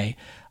heyday.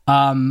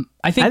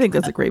 I think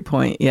that's a great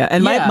point. Yeah.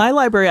 And my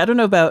library, I don't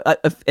know about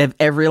if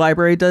every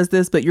library does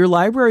this, but your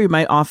library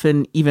might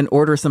often even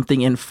order something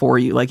in for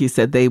you. Like you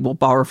said, they will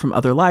borrow from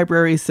other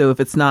libraries. So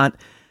if it's not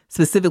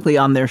specifically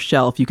on their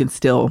shelf, you can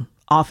still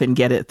often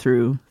get it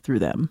through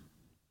them.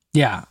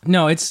 Yeah.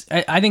 No, I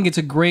think it's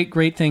a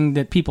great thing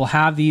that people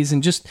have these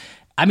and just,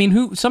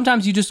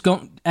 sometimes you just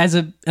go as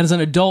an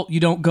adult, you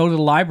don't go to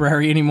the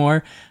library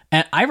anymore.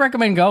 And I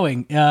recommend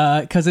going,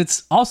 cause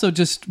it's also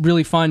just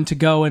really fun to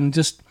go and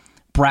just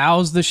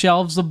browse the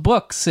shelves of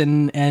books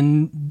and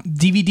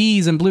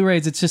DVDs and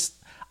Blu-rays. It's just,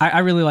 I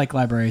really like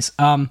libraries.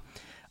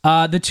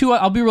 I'll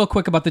be real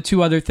quick about the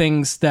two other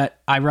things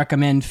that I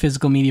recommend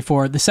physical media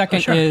for. The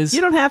second is...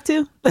 You don't have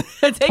to.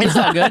 It's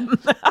all good.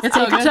 It's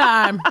all good.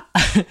 Time.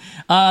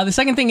 The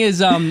second thing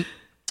is,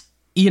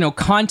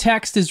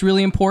 context is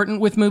really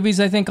important with movies,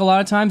 I think, a lot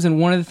of times. And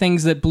one of the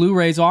things that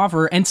Blu-rays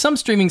offer, and some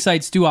streaming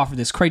sites do offer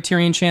this,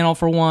 Criterion Channel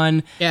for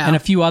one, and a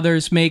few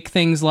others make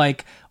things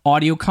like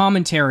audio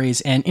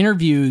commentaries and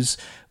interviews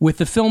with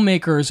the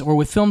filmmakers or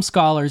with film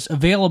scholars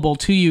available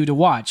to you to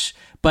watch.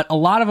 But a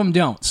lot of them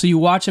don't. So you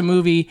watch a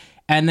movie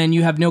and then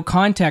you have no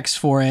context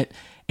for it.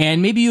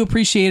 And maybe you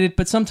appreciate it,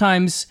 but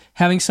sometimes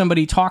having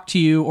somebody talk to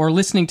you or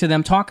listening to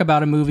them talk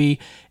about a movie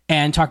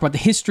and talk about the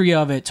history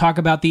of it, talk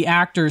about the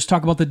actors,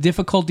 talk about the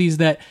difficulties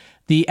that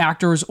the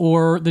actors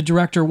or the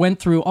director went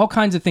through, all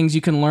kinds of things you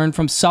can learn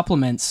from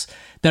supplements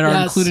that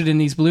are included in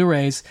these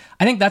Blu-rays.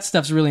 I think that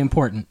stuff's really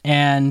important.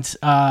 And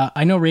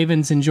I know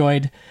Raven's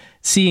enjoyed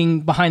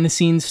seeing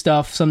behind-the-scenes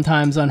stuff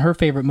sometimes on her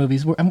favorite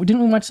movies.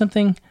 Didn't we watch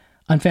something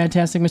on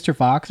Fantastic Mr.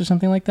 Fox or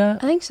something like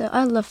that? I think so.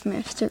 I love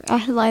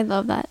I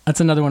love that.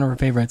 That's another one of her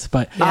favorites.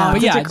 But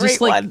it's a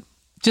great one.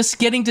 just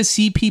getting to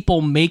see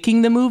people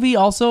making the movie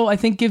also, I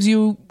think, gives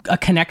you a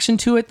connection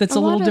to it that's a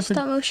little different.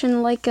 Stop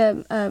motion, like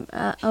a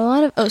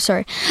lot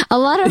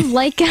of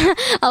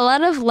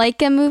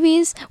Leica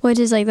movies, which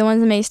is like the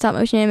ones that make stop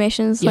motion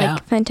animations,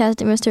 like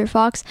Fantastic Mr.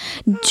 Fox,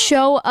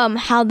 show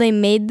how they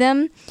made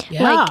them.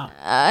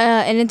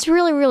 And it's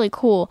really, really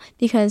cool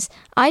because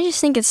I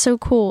just think it's so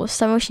cool.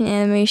 Stop motion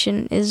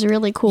animation is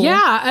really cool.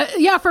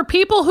 Yeah, for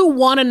people who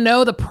want to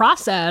know the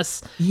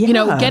process,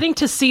 getting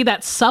to see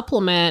that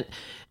supplement,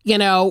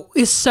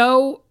 is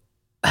so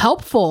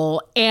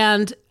helpful.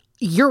 And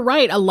you're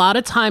right. A lot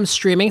of times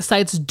streaming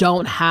sites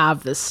don't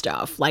have this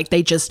stuff. Like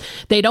they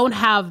don't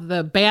have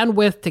the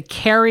bandwidth to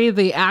carry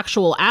the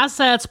actual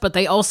assets, but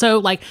they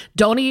also a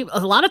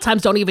lot of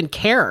times don't even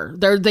care.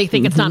 They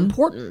think it's not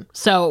important.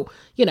 So,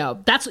 you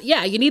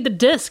need the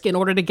disc in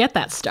order to get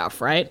that stuff,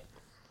 right?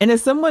 And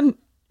as someone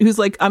who's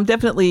like, I'm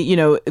definitely,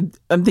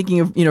 I'm thinking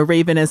of,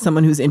 Raven as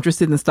someone who's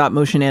interested in stop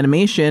motion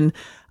animation.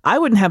 I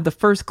wouldn't have the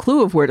first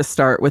clue of where to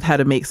start with how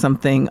to make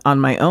something on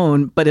my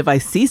own. But if I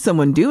see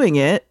someone doing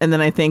it and then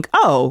I think,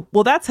 oh,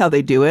 well, that's how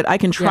they do it, I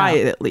can try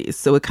it at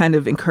least. So it kind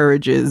of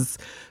encourages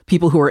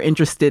people who are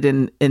interested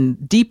in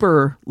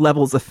deeper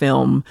levels of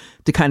film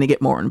to kind of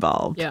get more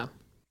involved. Yeah.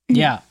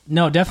 Yeah.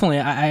 No, definitely.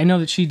 I know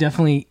that she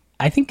definitely,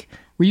 I think,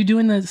 were you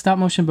doing the stop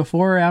motion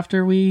before or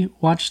after we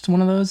watched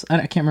one of those? I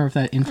can't remember if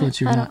that influenced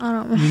you or not. I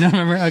don't remember. You don't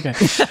remember?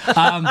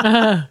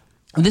 Okay.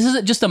 This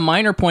is just a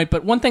minor point,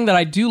 but one thing that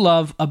I do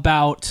love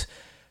about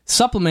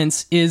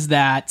supplements is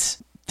that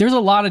there's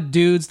a lot of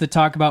dudes that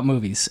talk about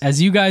movies.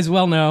 As you guys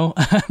well know,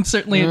 I'm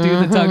certainly a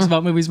dude that talks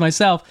about movies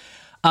myself.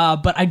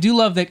 But I do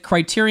love that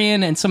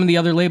Criterion and some of the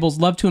other labels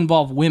love to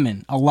involve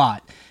women a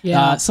lot.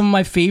 Yeah. Some of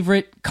my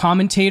favorite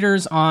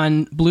commentators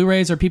on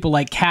Blu-rays are people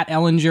like Kat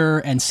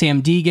Ellinger and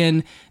Sam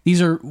Deegan.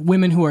 These are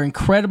women who are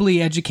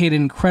incredibly educated,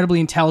 incredibly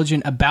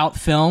intelligent about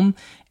film.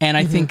 And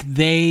I think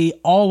they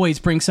always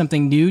bring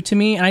something new to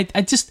me. And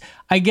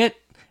I get,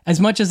 as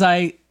much as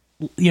I,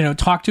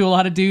 talk to a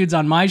lot of dudes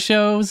on my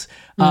shows,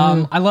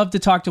 I love to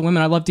talk to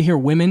women. I love to hear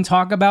women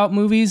talk about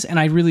movies. And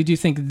I really do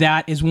think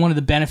that is one of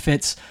the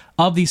benefits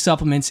of these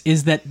supplements,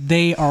 is that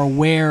they are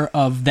aware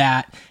of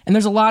that. And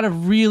there's a lot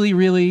of really,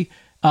 really,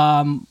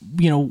 well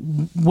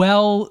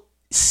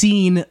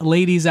seen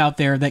ladies out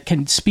there that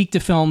can speak to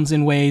films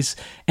in ways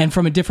and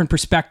from a different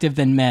perspective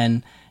than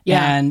men.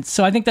 Yeah. And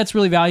so I think that's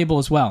really valuable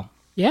as well.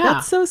 Yeah.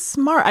 That's so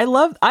smart. I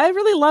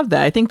really love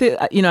that. I think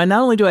that, not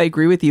only do I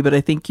agree with you, but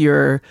I think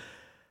you're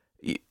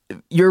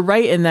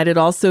right in that it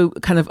also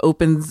kind of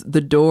opens the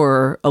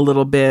door a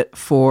little bit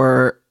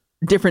for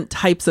different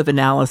types of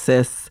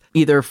analysis,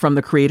 either from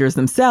the creators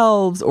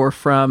themselves or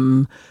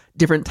from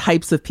different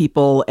types of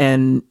people.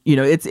 And,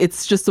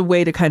 it's just a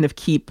way to kind of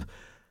keep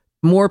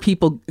more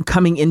people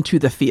coming into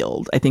the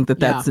field. I think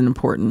that's an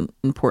important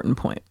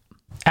point.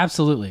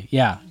 Absolutely.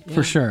 Yeah,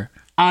 for sure.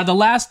 The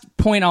last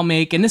point I'll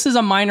make, and this is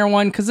a minor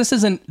one because this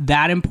isn't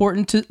that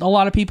important to a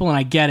lot of people, and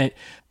I get it.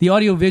 The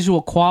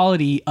audiovisual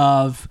quality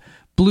of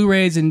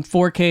Blu-rays and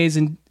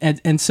 4Ks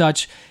and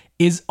such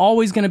is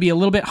always going to be a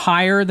little bit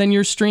higher than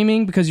your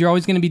streaming, because you're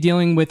always going to be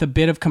dealing with a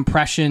bit of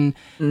compression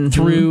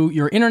through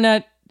your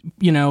internet,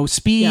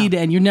 speed,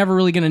 and you're never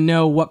really going to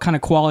know what kind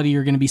of quality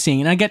you're going to be seeing.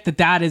 And I get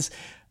that is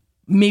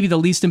maybe the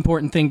least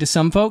important thing to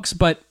some folks,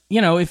 but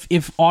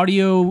if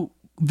audio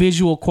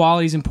visual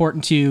quality is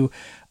important to you,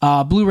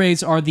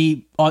 Blu-rays are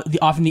the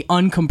often the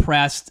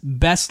uncompressed,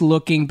 best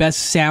looking,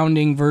 best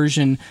sounding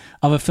version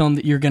of a film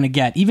that you're going to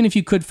get. Even if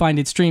you could find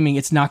it streaming,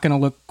 it's not going to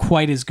look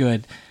quite as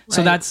good. Right.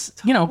 So that's,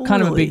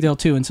 kind of a big deal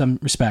too in some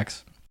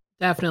respects.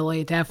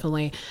 Definitely.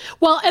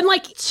 Well, and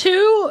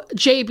to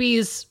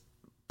JB's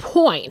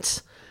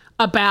point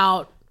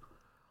about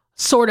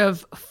sort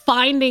of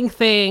finding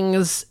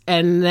things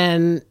and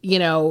then,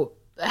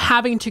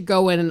 having to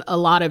go in a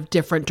lot of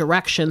different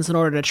directions in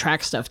order to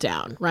track stuff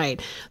down,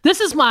 right?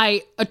 This is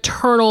my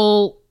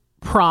eternal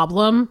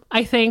problem,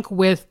 I think,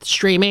 with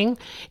streaming,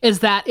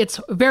 is that it's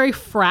very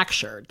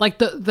fractured. Like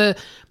the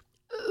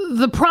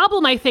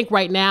problem, I think,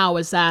 right now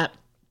is that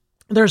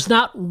there's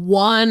not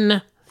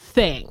one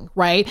thing,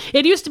 right?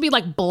 It used to be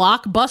like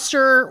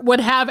Blockbuster would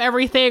have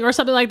everything or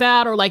something like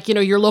that, or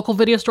your local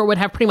video store would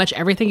have pretty much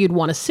everything you'd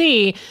want to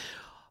see.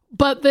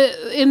 But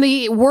in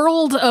the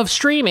world of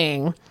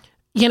streaming,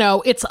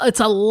 it's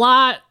a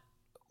lot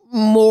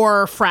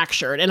more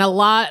fractured and a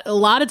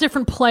lot of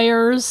different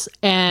players,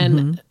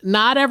 and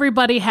not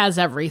everybody has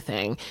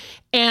everything.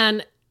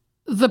 And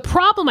the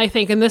problem, I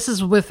think, and this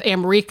is with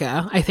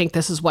America, I think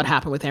this is what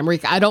happened with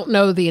America. I don't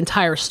know the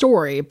entire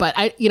story, but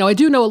I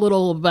do know a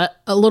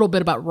little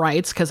bit about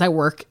rights, because I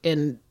work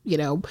in,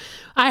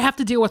 I have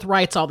to deal with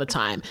rights all the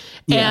time.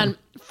 Yeah. And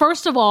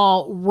first of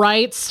all,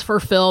 rights for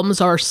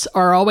films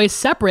are always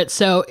separate.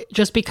 So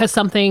just because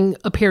something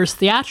appears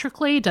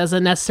theatrically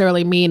doesn't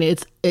necessarily mean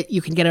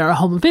you can get it on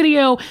home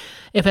video.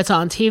 If it's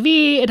on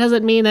TV, it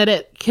doesn't mean that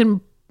it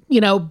can,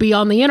 be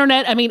on the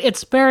internet. I mean,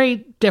 it's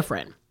very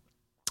different.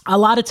 A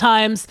lot of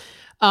times,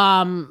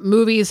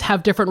 movies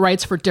have different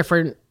rights for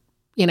different,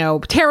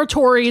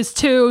 territories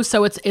too.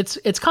 So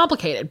it's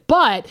complicated.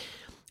 But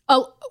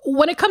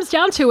when it comes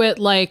down to it,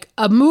 like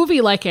a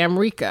movie like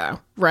Amrika,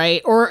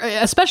 right? Or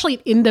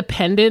especially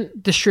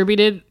independent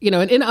distributed,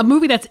 in a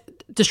movie that's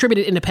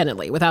distributed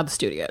independently without the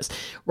studios,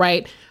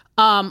 right?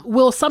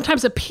 Will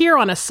sometimes appear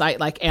on a site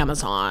like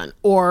Amazon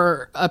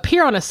or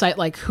appear on a site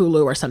like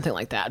Hulu or something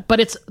like that.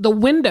 But the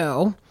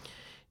window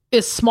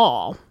is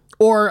small,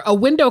 or a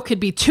window could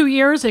be 2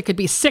 years, it could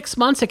be 6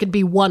 months, it could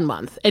be 1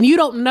 month. And you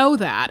don't know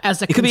that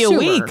as a consumer. It could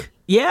be a week.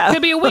 Yeah. It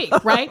could be a week,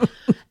 right?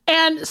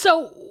 And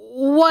so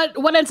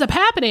what ends up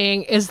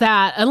happening is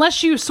that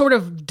unless you sort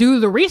of do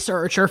the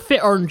research or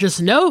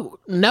just know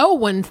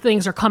when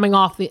things are coming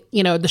off the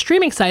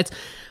streaming sites,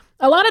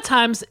 a lot of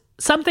times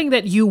something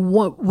that you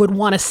would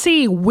want to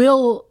see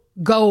will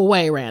go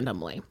away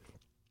randomly.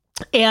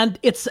 And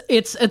it's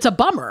a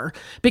bummer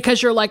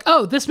because you're like,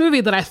 oh, this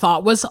movie that I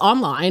thought was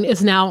online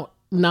is now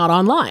not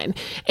online.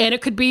 And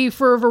it could be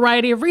for a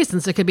variety of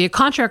reasons. It could be a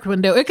contract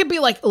window. It could be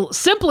like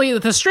simply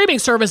that the streaming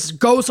service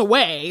goes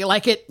away,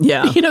 like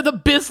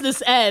the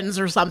business ends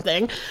or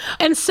something.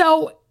 And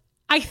so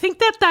I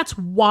think that's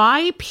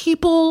why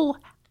people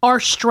are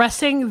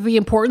stressing the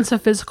importance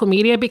of physical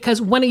media,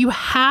 because when you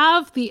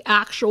have the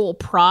actual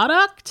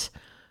product,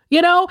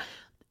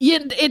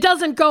 it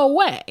doesn't go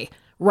away.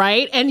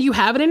 Right. And you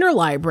have it in your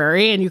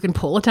library and you can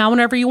pull it down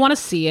whenever you want to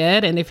see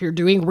it. And if you're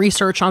doing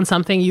research on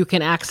something, you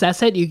can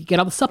access it. You can get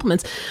all the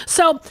supplements.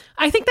 So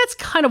I think that's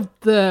kind of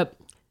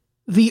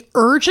the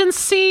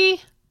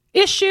urgency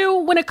issue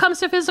when it comes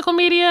to physical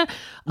media.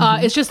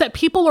 It's just that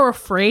people are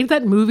afraid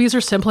that movies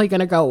are simply going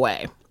to go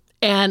away.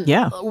 And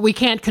we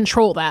can't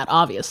control that,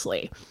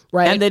 obviously.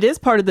 Right. And that is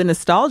part of the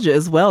nostalgia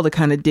as well, to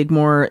kind of dig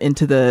more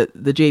into the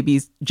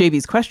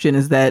JB's question,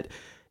 is that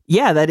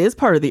that is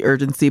part of the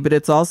urgency, but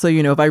it's also,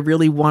 if I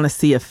really want to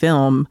see a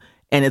film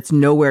and it's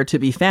nowhere to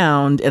be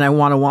found and I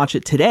want to watch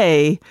it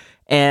today,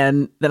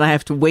 and then I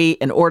have to wait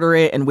and order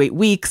it and wait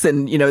weeks.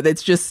 And,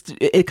 that's just,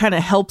 it kind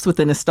of helps with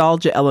the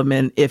nostalgia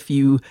element if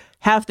you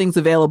have things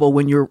available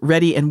when you're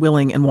ready and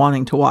willing and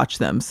wanting to watch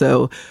them.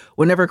 So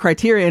whenever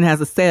Criterion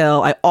has a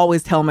sale, I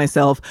always tell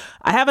myself,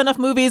 I have enough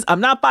movies, I'm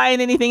not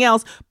buying anything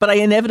else, but I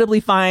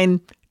inevitably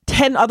find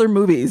 10 other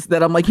movies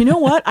that I'm like, you know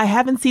what? I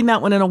haven't seen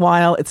that one in a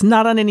while. It's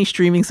not on any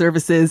streaming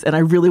services and I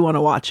really want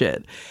to watch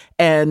it.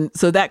 And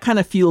so that kind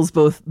of fuels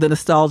both the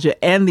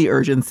nostalgia and the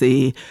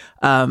urgency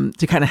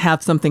to kind of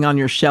have something on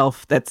your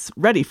shelf that's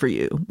ready for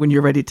you when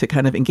you're ready to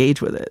kind of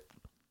engage with it.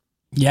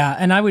 Yeah.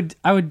 And I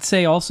would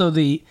say also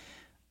the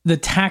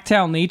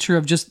tactile nature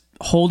of just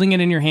holding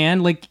it in your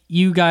hand. Like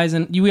you guys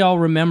and we all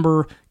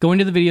remember going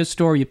to the video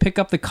store, you pick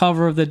up the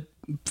cover of the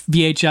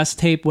VHS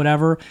tape,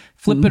 whatever,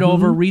 flip it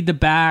over, read the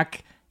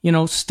back,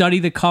 study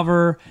the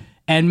cover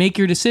and make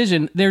your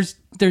decision. There's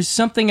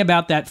something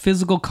about that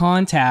physical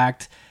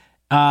contact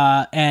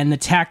and the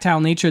tactile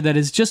nature that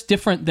is just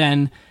different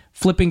than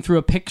flipping through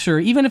a picture,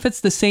 even if it's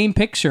the same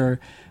picture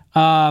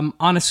on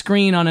a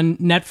screen on a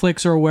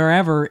Netflix or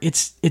wherever.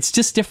 It's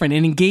just different.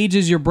 It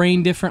engages your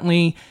brain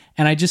differently,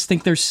 and I just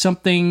think there's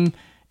something.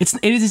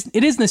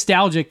 It is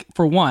nostalgic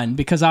for one,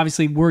 because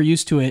obviously we're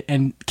used to it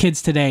and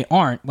kids today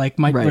aren't. Like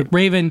like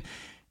Raven,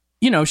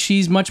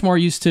 she's much more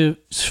used to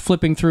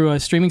flipping through a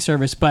streaming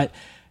service, but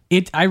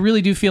I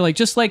really do feel like,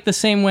 just like the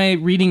same way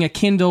reading a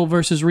Kindle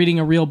versus reading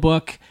a real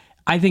book,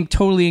 I think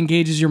totally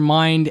engages your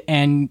mind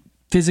and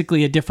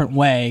physically a different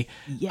way.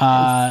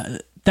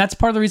 Yes. That's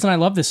part of the reason I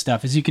love this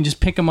stuff, is you can just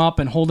pick them up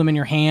and hold them in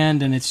your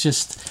hand, and it's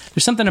just,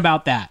 there's something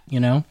about that,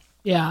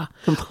 Yeah.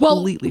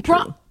 Completely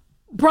true.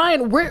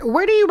 Brian,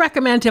 where do you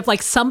recommend, if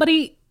like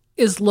somebody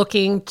is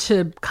looking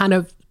to kind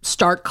of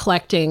start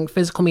collecting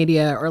physical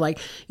media, or like,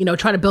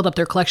 trying to build up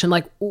their collection,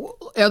 like,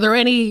 are there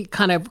any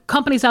kind of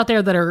companies out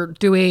there that are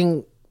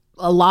doing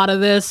a lot of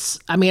this?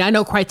 I mean, I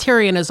know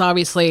Criterion is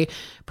obviously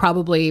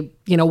probably,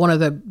 one of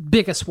the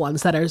biggest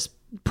ones that is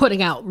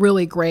putting out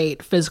really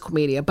great physical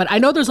media, but I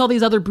know there's all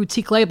these other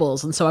boutique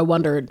labels. And so I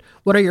wondered,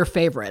 what are your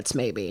favorites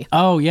maybe?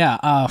 Oh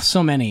yeah.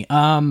 So many.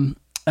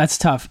 That's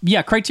tough.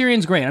 Yeah.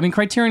 Criterion's great. I mean,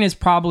 Criterion is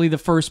probably the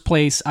first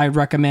place I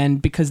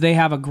recommend, because they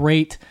have a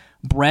great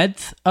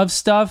breadth of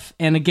stuff.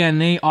 And again,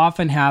 they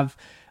often have,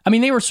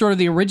 they were sort of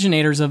the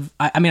originators of,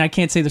 I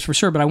can't say this for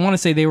sure, but I want to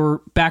say they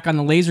were back on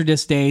the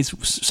Laserdisc days.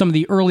 Some of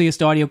the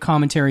earliest audio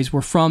commentaries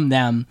were from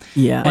them.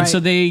 Yeah. And so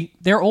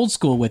they're old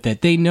school with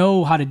it. They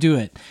know how to do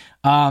it.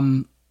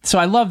 So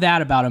I love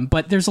that about them.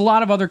 But there's a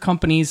lot of other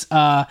companies,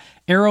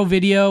 Arrow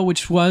Video,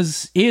 which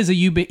is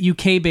a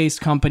UK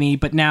based company,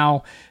 but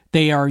now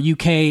they are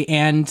UK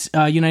and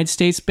United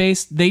States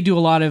based. They do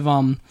a lot of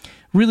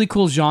really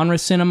cool genre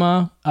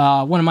cinema.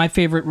 One of my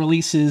favorite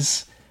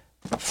releases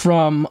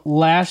from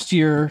last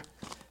year,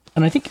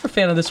 and I think you're a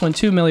fan of this one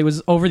too, Millie,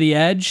 was Over the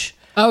Edge.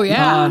 Oh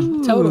yeah,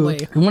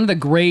 totally. One of the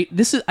great.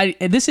 This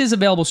is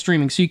available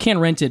streaming, so you can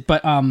rent it.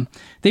 But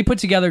they put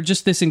together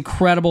just this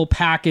incredible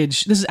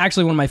package. This is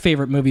actually one of my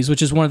favorite movies,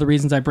 which is one of the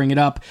reasons I bring it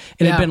up.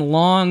 It had been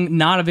long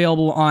not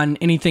available on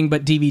anything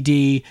but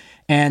DVD,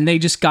 and they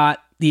just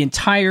got the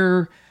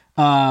entire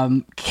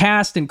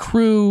cast and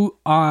crew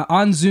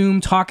on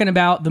Zoom talking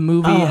about the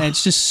movie, and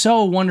it's just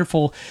so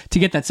wonderful to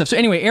get that stuff. So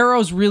anyway,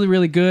 Arrow's really,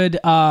 really good.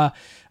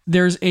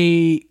 There's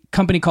a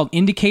company called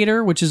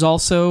Indicator, which is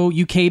also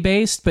UK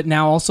based, but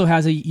now also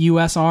has a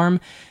US arm.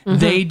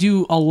 They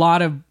do a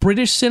lot of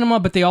British cinema,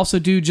 but they also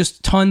do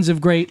just tons of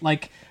great,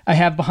 like I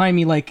have behind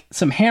me, like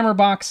some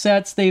Hammerbox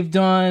sets they've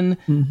done.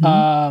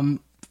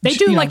 They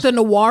do like the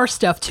noir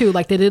stuff too.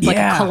 Like they did like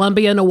a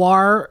Columbia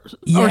noir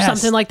or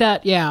something like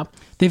that. Yeah.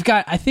 They've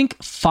got, I think,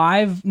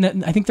 I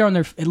think they're on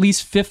their at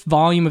least 5th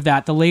volume of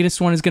that. The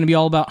latest one is going to be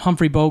all about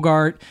Humphrey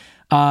Bogart.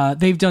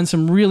 They've done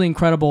some really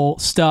incredible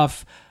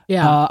stuff.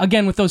 Yeah.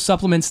 Again, with those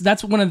supplements,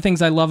 that's one of the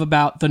things I love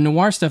about the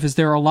noir stuff is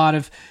there are a lot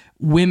of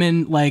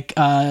women like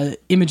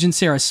Imogen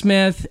Sarah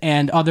Smith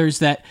and others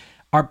that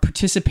are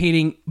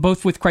participating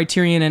both with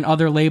Criterion and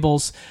other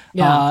labels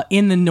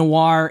in the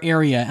noir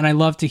area. And I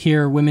love to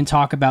hear women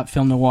talk about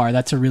film noir.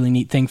 That's a really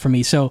neat thing for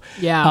me. So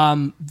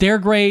they're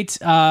great.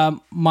 I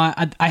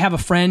have a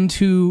friend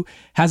who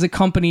has a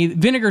company.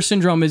 Vinegar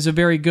Syndrome is a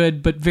very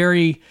good, but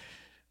very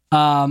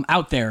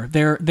out there.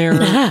 They're their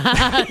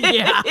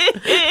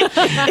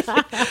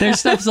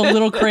stuff's a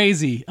little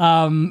crazy.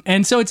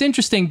 And so it's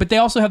interesting, but they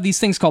also have these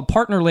things called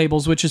partner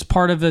labels, which is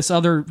part of this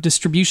other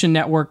distribution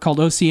network called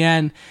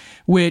OCN,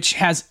 which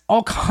has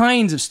all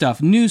kinds of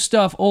stuff, new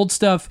stuff, old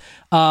stuff.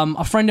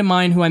 A friend of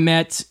mine who I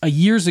met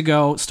years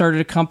ago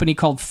started a company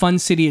called Fun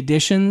City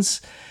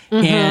Editions,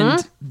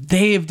 and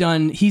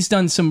he's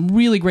done some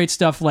really great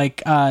stuff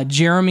like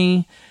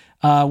Jeremy,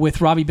 with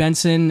Robbie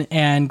Benson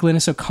and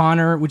Glynis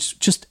O'Connor, which is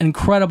just an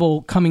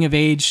incredible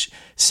coming-of-age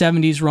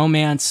 70s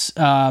romance.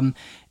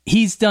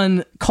 He's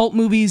done cult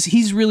movies.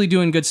 He's really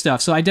doing good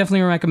stuff. So I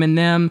definitely recommend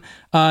them.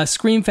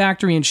 Scream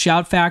Factory and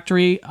Shout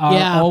Factory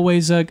are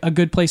always a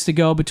good place to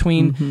go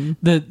between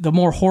the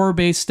more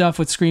horror-based stuff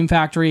with Scream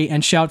Factory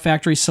and Shout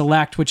Factory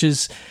Select, which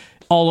is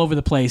all over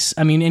the place.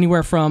 I mean,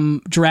 anywhere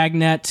from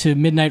Dragnet to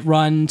Midnight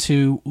Run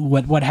to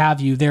what have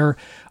you. They're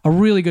a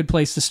really good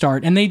place to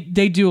start. And they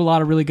do a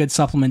lot of really good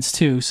supplements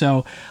too.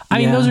 So, I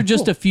mean, those are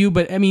just a few.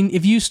 But, I mean,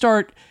 if you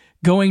start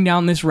going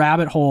down this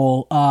rabbit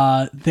hole,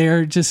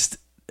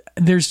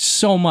 there's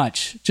so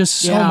much,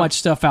 much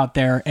stuff out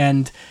there.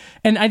 And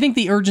I think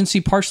the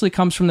urgency partially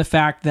comes from the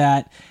fact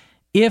that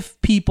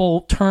if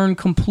people turn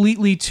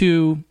completely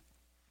to,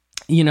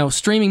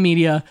 streaming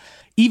media,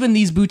 even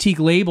these boutique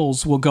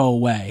labels will go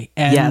away,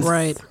 and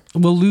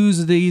we'll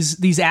lose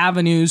these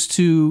avenues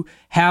to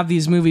have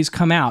these movies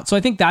come out. So I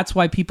think that's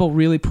why people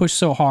really push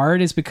so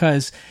hard, is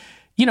because,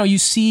 you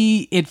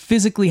see it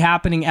physically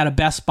happening at a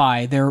Best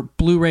Buy. Their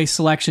Blu-ray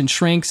selection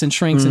shrinks and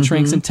shrinks and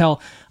shrinks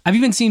until I've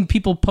even seen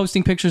people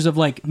posting pictures of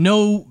like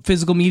no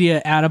physical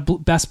media at a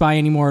Best Buy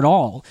anymore at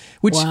all,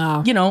 which,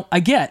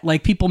 I get,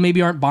 like people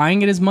maybe aren't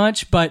buying it as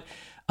much, but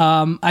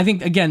I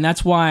think, again,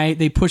 that's why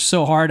they push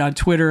so hard on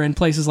Twitter and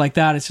places like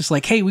that. It's just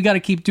like, hey, we got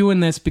to keep doing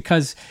this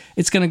because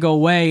it's going to go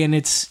away, and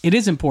it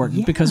is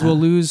important because we'll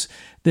lose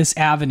this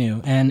avenue,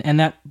 and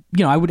that,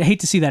 I would hate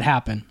to see that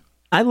happen.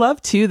 I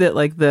love too that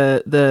like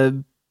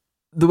the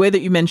way that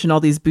you mentioned all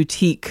these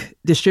boutique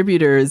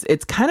distributors,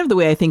 it's kind of the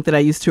way I think that I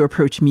used to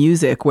approach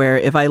music, where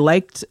if I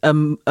liked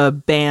a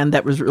band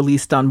that was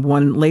released on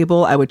one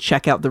label, I would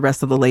check out the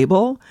rest of the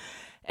label.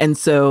 And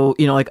so,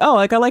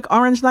 I like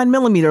Orange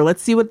 9mm.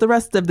 Let's see what the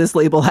rest of this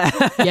label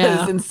has.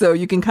 Yeah. And so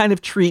you can kind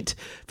of treat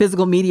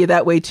physical media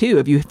that way too.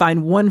 If you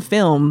find one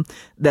film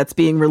that's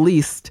being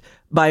released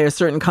by a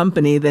certain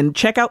company, then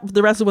check out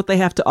the rest of what they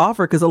have to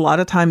offer, because a lot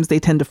of times they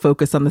tend to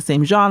focus on the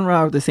same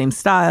genre or the same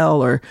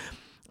style, or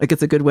like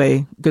it's a good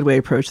way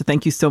approach. So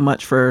thank you so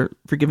much for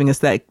giving us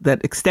that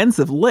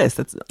extensive list.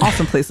 That's an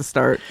awesome place to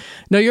start.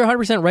 No, you're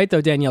 100% right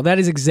though, Danielle. That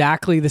is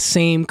exactly the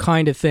same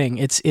kind of thing.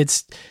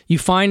 It's you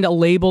find a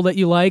label that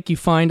you like, you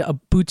find a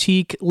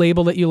boutique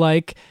label that you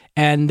like,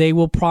 and they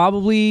will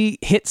probably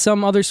hit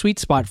some other sweet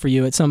spot for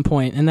you at some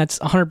point. And that's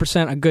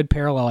 100% a good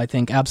parallel, I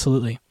think.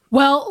 Absolutely.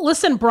 Well,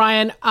 listen,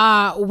 Brian,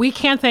 we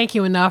can't thank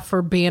you enough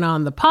for being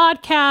on the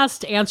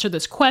podcast to answer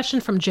this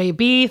question from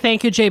JB.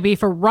 Thank you, JB,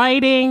 for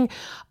writing.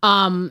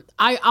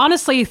 I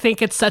honestly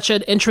think it's such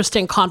an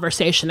interesting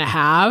conversation to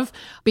have,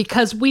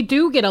 because we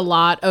do get a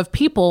lot of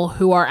people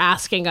who are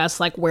asking us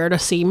like where to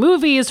see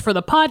movies for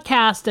the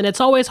podcast. And it's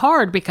always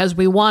hard because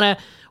we want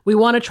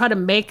to try to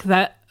make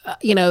that,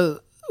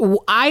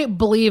 I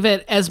believe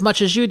it as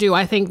much as you do.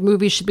 I think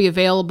movies should be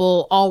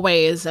available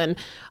always. And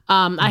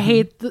I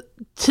hate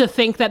to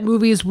think that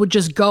movies would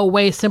just go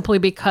away simply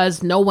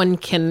because no one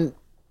can,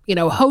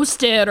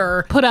 host it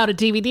or put out a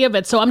DVD of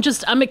it. So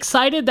I'm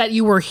excited that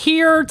you were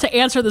here to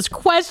answer this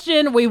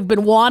question. We've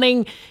been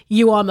wanting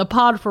you on the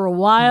pod for a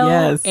while.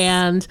 Yes.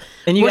 And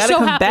you got to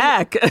come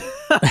back.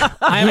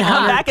 I'm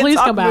honored. Back and Please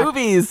talk come back.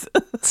 movies.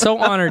 So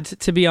honored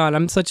to be on.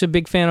 I'm such a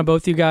big fan of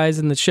both you guys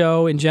and the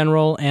show in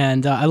general.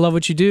 And I love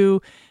what you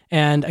do.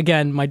 And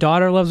again, my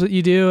daughter loves what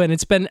you do. And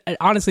it's been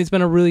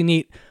a really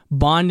neat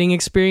bonding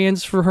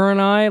experience for her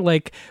and I.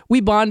 Like, we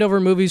bond over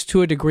movies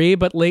to a degree,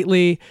 but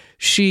lately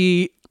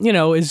she,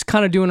 is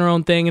kind of doing her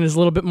own thing and is a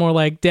little bit more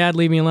like, Dad,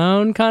 leave me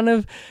alone, kind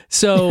of.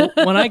 So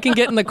when I can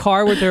get in the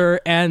car with her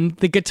and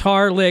the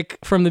guitar lick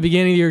from the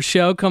beginning of your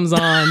show comes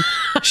on,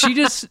 she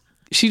just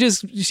she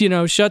just,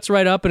 shuts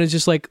right up and is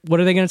just like, what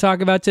are they going to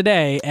talk about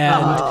today?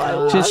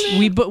 And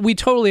we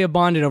totally have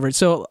bonded over it.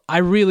 So I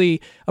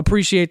really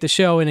appreciate the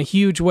show in a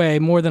huge way,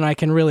 more than I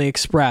can really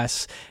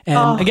express.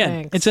 And again,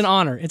 thanks. it's an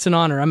honor. It's an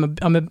honor.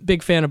 I'm a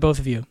big fan of both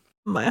of you.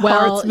 My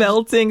heart's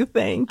melting.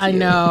 Thank you. I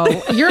know.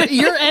 You're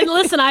and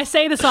listen, I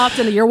say this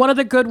often. You're one of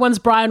the good ones,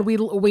 Brian.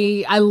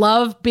 I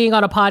love being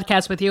on a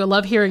podcast with you. I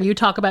love hearing you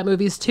talk about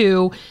movies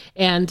too.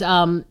 And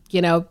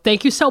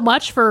thank you so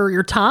much for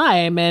your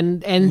time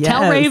and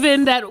tell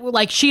Raven that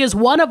like she is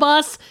one of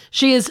us.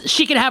 She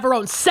can have her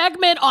own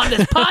segment on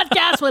this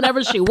podcast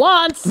whenever she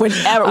wants.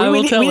 Whenever.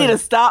 We need a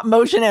stop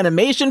motion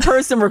animation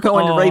person. We're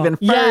going to Raven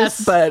first.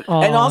 Yes. But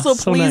and also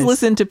so please nice.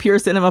 listen to Pure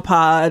Cinema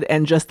Pod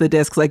and Just the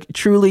Discs. Like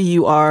truly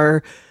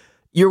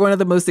you're one of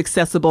the most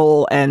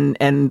accessible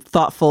and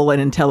thoughtful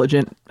and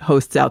intelligent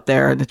hosts out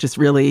there. And it just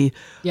really,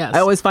 I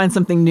always find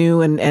something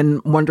new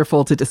and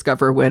wonderful to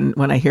discover when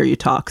I hear you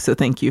talk. So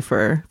thank you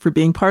for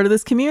being part of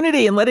this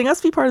community and letting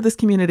us be part of this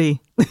community.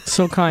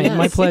 So kind. Yes.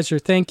 My pleasure.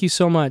 Thank you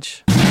so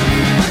much.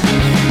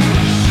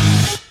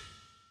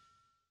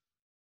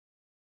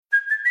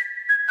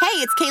 Hey,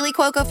 it's Kaylee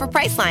Cuoco for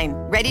Priceline.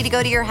 Ready to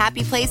go to your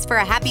happy place for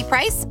a happy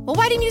price? Well,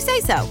 why didn't you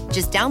say so?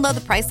 Just download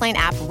the Priceline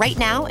app right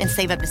now and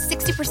save up to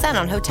 60%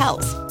 on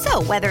hotels.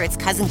 So whether it's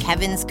Cousin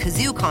Kevin's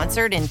Kazoo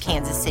Concert in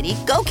Kansas City,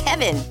 go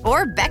Kevin,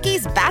 or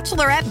Becky's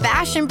Bachelorette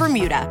Bash in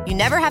Bermuda, you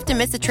never have to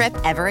miss a trip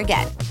ever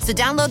again. So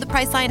download the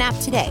Priceline app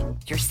today.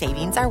 Your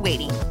savings are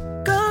waiting.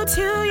 Go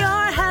to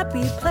your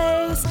happy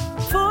place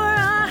for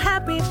a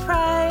happy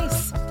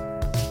price.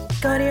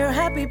 Go to your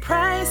happy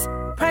price,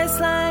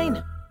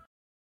 Priceline.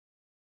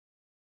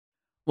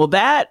 Well,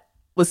 that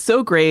was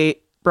so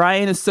great.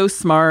 Brian is so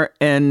smart,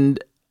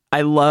 and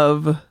I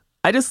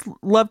just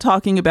love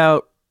talking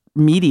about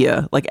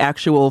media, like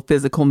actual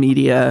physical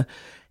media.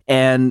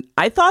 And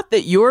I thought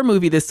that your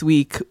movie this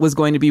week was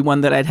going to be one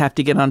that I'd have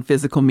to get on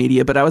physical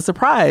media, but I was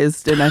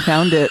surprised, and I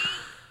found it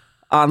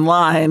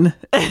online.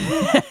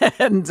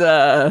 And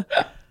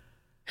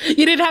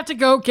You didn't have to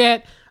go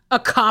get a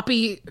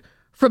copy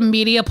from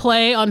Media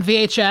Play on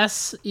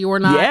VHS. You were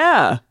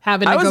not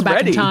having to go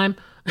back in time.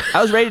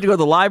 I was ready to go to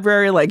the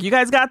library, like, you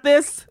guys got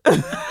this?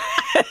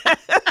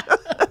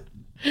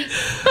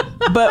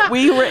 But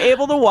we were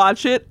able to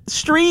watch it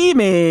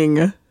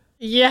streaming.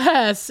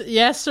 Yes,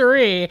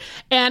 sirree.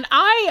 And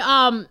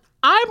I'm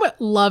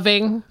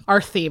loving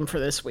our theme for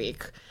this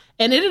week.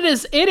 And it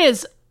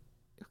is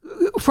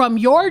from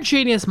your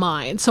genius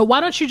mind. So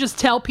why don't you just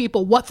tell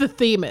people what the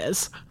theme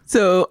is?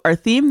 So our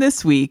theme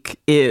this week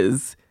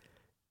is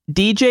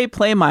DJ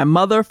Play My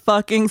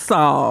Motherfucking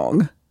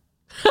Song.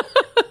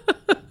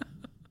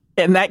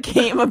 And that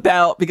came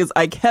about because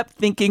I kept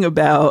thinking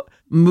about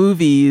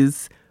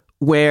movies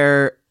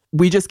where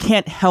we just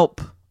can't help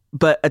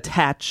but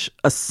attach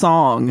a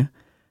song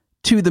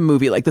to the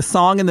movie. Like the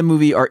song and the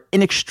movie are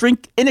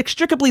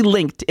inextricably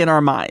linked in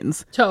our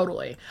minds.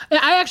 Totally.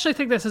 I actually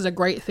think this is a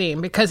great theme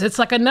because it's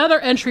like another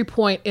entry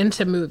point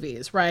into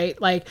movies,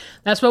 right? Like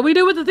that's what we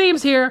do with the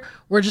themes here.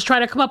 We're just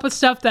trying to come up with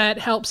stuff that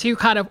helps you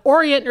kind of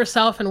orient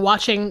yourself in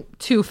watching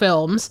two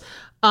films.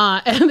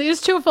 And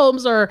these two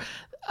films are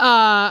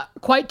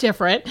quite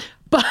different,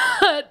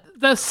 but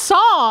the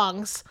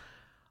songs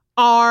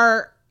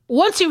are,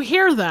 once you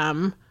hear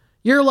them,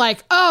 you're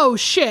like, oh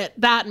shit,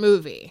 that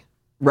movie.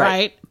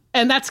 Right?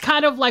 And that's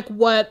kind of like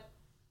what,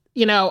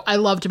 I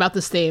loved about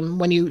this theme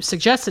when you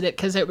suggested it,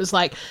 because it was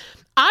like,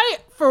 I,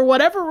 for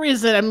whatever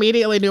reason,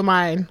 immediately knew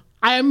mine.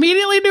 And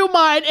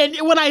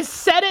when I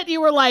said it, you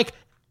were like,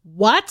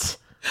 what?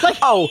 Like,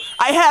 oh,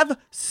 I have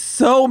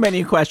so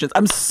many questions.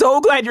 I'm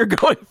so glad you're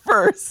going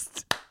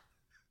first.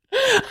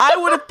 I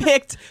would have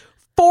picked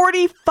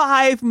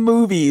 45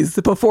 movies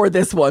before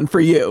this one for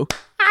you.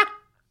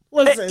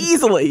 listen.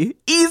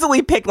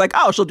 Easily picked like,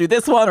 oh, she'll do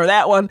this one or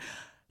that one.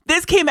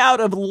 This came out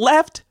of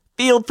left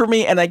field for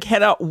me, and I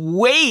cannot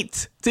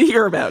wait to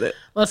hear about it.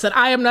 Listen,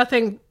 I am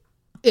nothing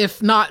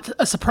if not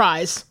a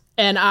surprise,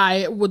 and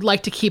I would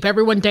like to keep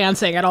everyone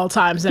dancing at all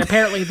times, and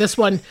apparently this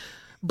one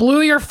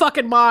blew your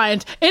fucking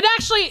mind. It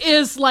actually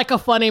is like a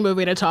funny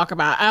movie to talk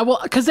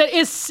about. Because it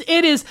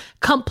is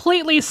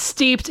completely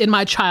steeped in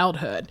my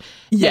childhood.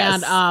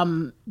 Yes.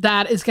 And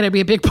that is going to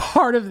be a big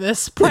part of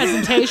this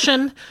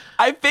presentation.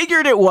 I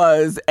figured it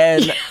was.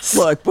 And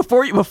look,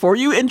 before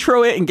you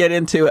intro it and get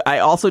into it, I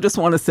also just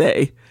want to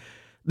say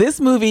this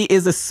movie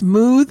is a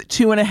smooth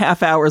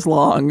 2.5 hours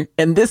long,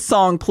 and this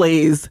song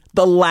plays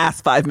the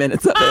last 5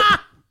 minutes of it.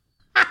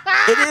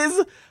 It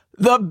is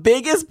the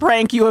biggest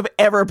prank you have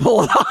ever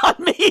pulled on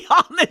me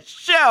on this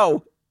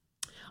show.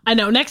 I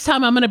know. Next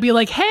time I'm going to be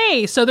like,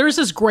 hey, so there's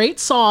this great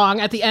song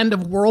at the end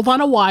of World on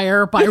a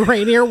Wire by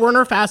Rainier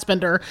Werner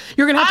Fassbender.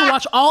 You're going to have to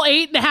watch all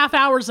 8.5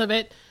 hours of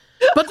it.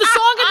 But the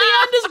song at the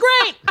end is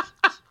great.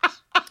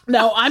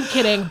 No, I'm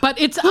kidding.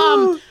 But it's,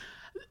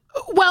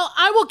 well,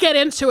 I will get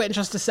into it in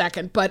just a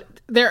second. But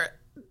there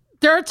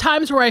are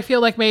times where I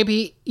feel like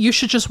maybe you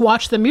should just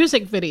watch the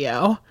music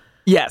video.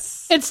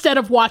 Yes. Instead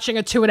of watching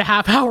a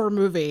 2.5 hour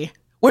movie.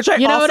 Which I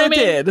know also what I mean?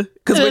 did.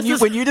 Because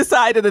when you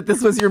decided that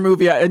this was your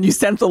movie and you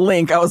sent the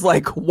link, I was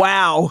like,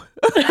 wow.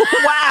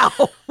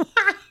 Wow.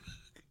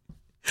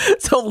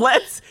 So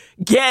let's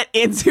get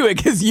into it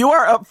because you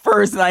are up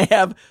first and I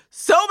have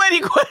so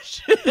many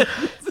questions.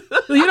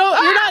 You're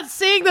not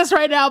seeing this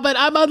right now, but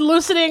I'm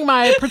unloosening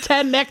my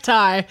pretend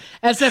necktie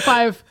as if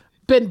I've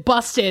been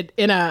busted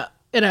in a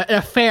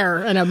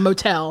fair in a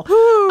motel.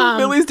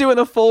 Millie's doing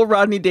a full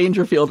Rodney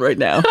Dangerfield right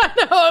now. I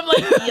know, I'm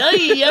like,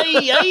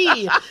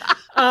 yay.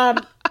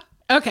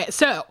 Okay,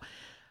 so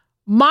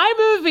my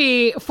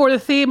movie for the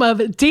theme of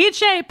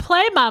DJ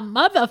Play My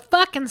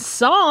Motherfucking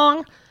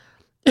Song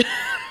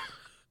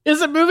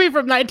is a movie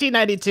from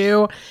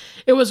 1992.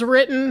 It was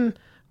written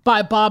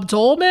by Bob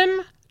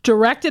Dolman,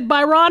 directed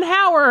by Ron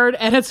Howard,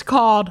 and it's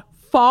called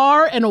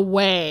Far and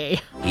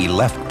Away. He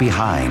left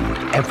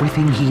behind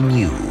everything he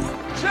knew.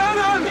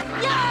 Shannon!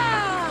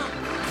 Yeah!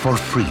 For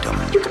freedom.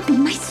 You could be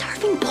my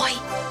serving boy.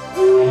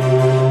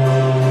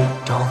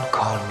 Don't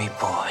call me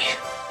boy.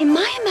 In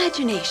my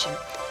imagination,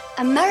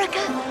 America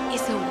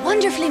is a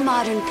wonderfully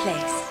modern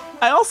place.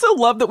 I also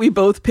love that we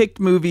both picked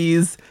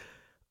movies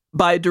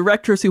by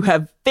directors who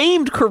have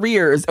famed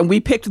careers, and we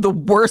picked the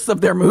worst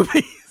of their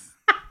movies.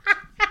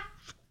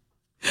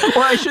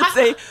 Or I should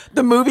say,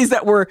 the movies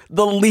that were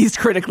the least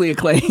critically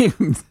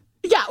acclaimed.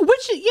 Yeah,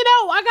 which,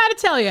 I got to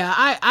tell you,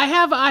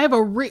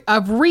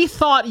 I've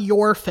rethought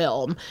your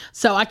film,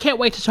 so I can't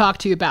wait to talk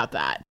to you about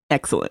that.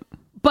 Excellent.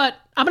 But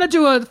I'm going to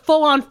do a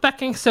full-on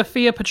fucking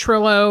Sophia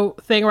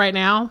Petrillo thing right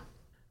now.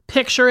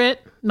 Picture it,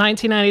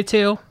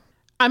 1992.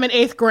 I'm in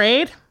 8th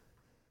grade,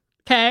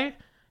 okay?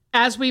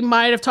 As we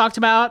might have talked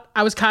about,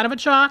 I was kind of a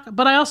jock,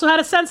 but I also had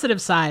a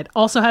sensitive side.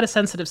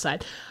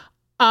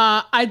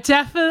 I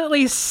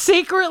definitely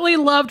secretly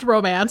loved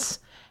romance.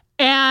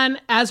 And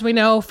as we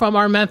know from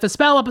our Memphis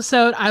Belle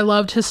episode, I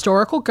loved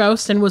historical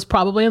ghosts and was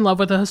probably in love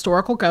with a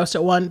historical ghost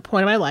at one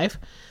point in my life.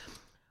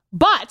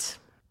 But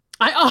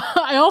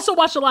I also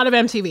watched a lot of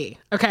MTV,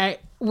 okay?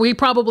 We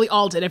probably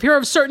all did. If you're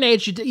of a certain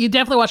age, you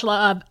definitely watch a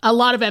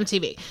lot of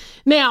MTV.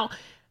 Now,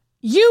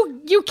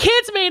 you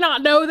kids may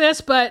not know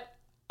this, but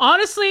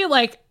honestly,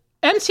 like,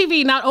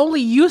 MTV not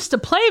only used to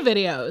play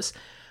videos,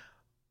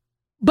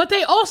 but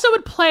they also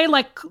would play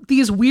like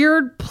these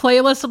weird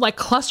playlists of like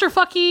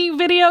clusterfucky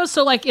videos.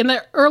 So like in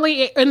the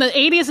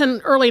 80s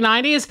and early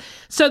 90s.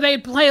 So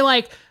they'd play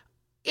like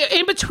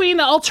in between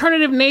the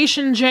Alternative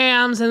Nation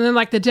jams and then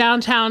like the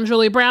Downtown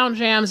Julie Brown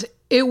jams.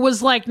 It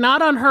was like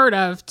not unheard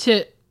of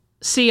to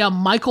see a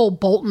Michael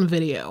Bolton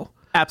video.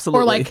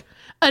 Absolutely. Or like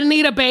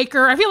Anita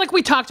Baker. I feel like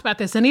we talked about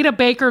this. Anita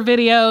Baker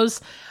videos.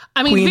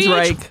 I mean,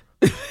 Queensryche.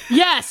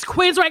 Yes,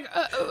 Queensryche.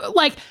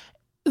 Like,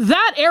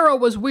 that era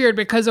was weird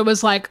because it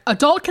was like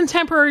adult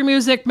contemporary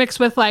music mixed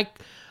with like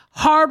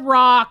hard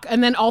rock,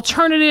 and then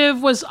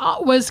alternative was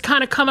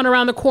kind of coming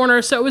around the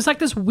corner. So it was like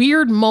this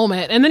weird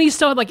moment. And then you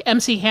still had like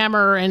MC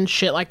Hammer and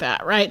shit like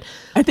that, right?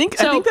 I think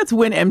that's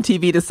when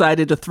MTV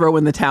decided to throw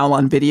in the towel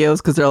on videos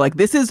because they're like,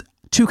 this is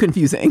too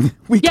confusing.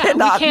 We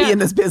cannot be in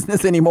this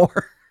business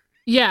anymore.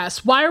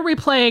 Yes. Why are we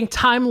playing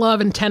Time, Love,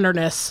 and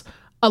Tenderness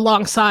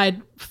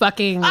alongside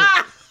fucking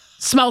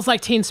Smells Like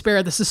Teen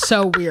Spirit? This is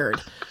so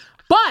weird.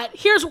 But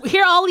here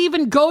I'll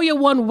even go you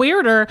one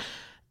weirder.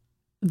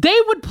 They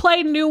would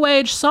play new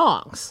age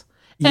songs.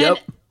 Yep.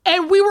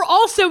 And we were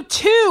also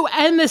too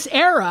in this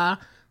era,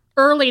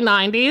 early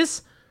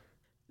 90s.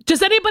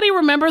 Does anybody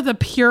remember the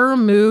Pure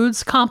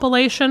Moods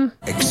compilation?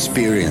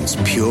 Experience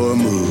Pure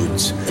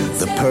Moods,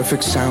 the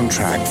perfect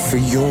soundtrack for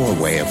your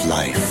way of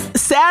life.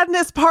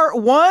 Sadness Part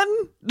 1,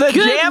 the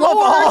Good jam Lord.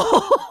 of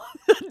all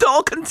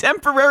adult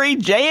contemporary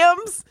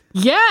jams.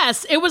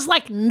 Yes, it was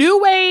like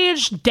new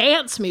age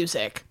dance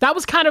music. That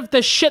was kind of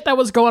the shit that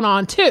was going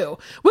on too,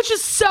 which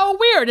is so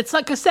weird. It's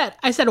like I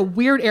said a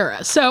weird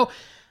era. So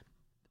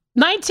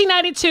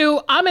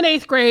 1992, I'm in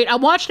 8th grade. I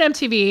watched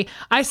MTV.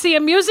 I see a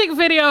music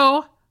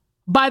video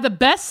by the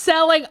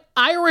best-selling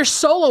Irish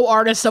solo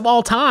artist of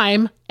all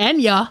time,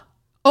 Enya,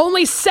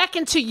 only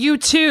second to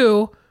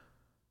U2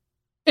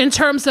 in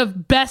terms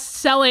of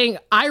best-selling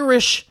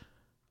Irish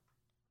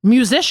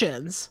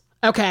musicians.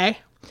 Okay.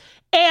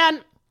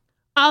 And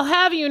I'll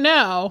have you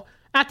know,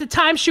 at the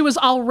time she was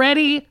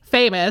already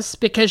famous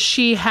because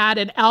she had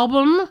an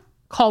album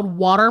called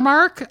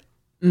Watermark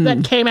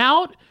that came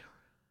out.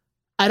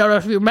 I don't know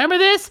if you remember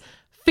this,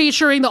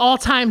 featuring the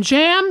all-time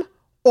jam,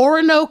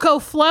 Orinoco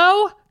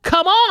Flow.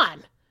 Come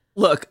on.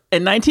 Look,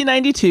 in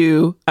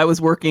 1992, I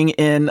was working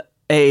in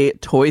a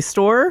toy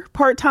store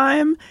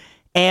part-time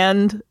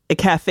and a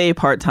cafe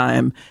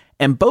part-time,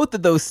 and both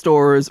of those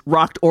stores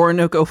rocked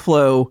Orinoco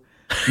Flow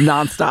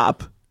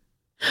nonstop.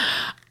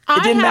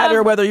 It didn't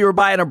matter whether you were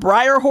buying a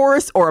Briar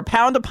Horse or a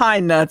pound of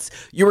pine nuts,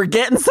 you were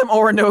getting some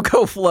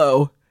Orinoco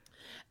Flow.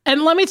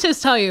 And let me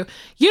just tell you,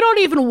 you don't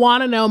even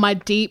want to know my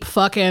deep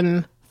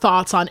fucking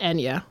thoughts on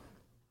Enya.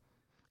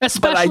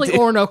 Especially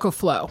Orinoco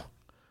Flow.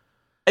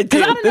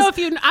 Because I don't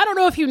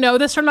know if you know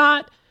this or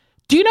not.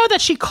 Do you know that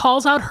she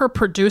calls out her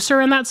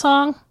producer in that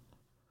song?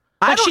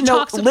 I don't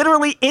know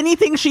literally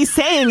anything she's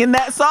saying in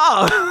that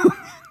song.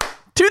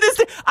 To this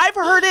day, I've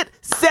heard it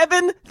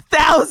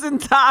 7,000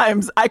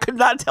 times. I could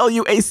not tell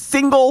you a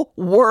single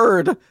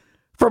word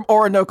from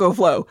Orinoco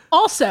Flow.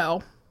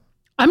 Also,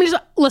 I'm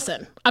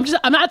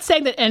not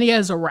saying that Enya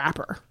is a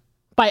rapper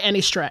by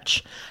any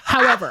stretch.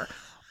 However,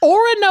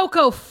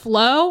 Orinoco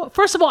Flow,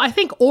 first of all, I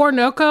think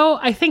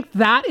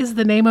that is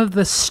the name of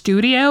the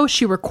studio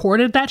she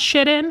recorded that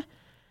shit in.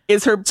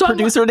 Is her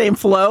producer named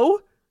Flo?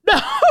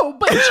 No,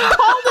 but she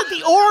called it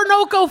the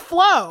Orinoco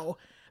Flow.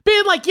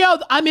 Being like, yo,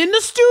 I'm in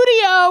the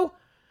studio.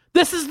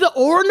 This is the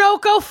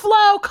Orinoco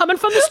Flow coming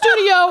from the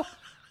studio.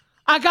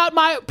 I got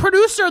my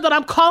producer that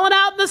I'm calling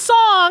out in the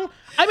song.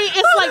 I mean,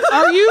 it's like,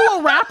 are you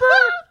a rapper?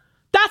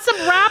 That's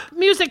some rap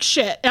music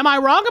shit. Am I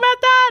wrong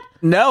about that?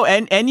 No,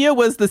 and Enya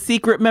was the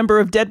secret member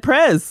of Dead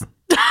Prez.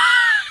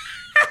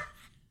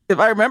 If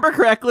I remember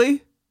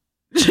correctly.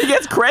 She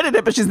gets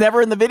credited, but she's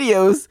never in the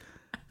videos.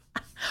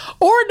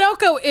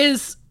 Orinoco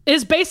is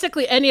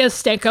basically Enya's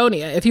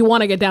Stankonia, if you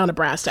want to get down to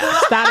brass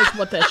tacks. That is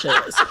what this shit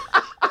is.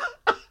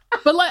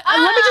 But let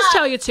me just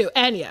tell you too,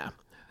 Enya,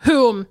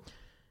 whom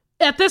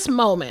at this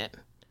moment,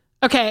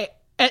 okay,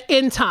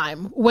 in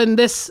time, when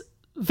this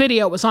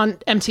video was on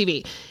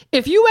MTV,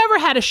 if you ever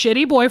had a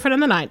shitty boyfriend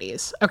in the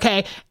 90s,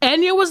 okay,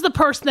 Enya was the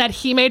person that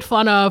he made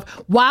fun of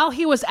while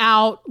he was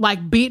out,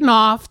 like, beating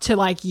off to,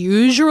 like,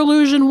 Use Your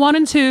Illusion 1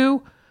 and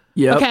 2.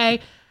 Yep. Okay.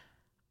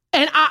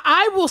 And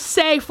I will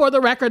say for the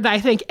record that I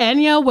think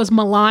Enya was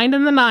maligned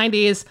in the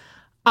 90s.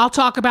 I'll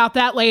talk about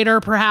that later,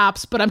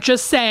 perhaps, but I'm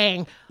just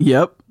saying.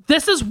 Yep.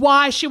 This is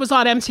why she was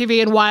on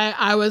MTV and why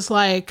I was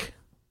like,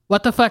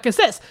 what the fuck is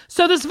this?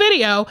 So this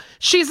video,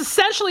 she's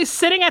essentially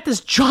sitting at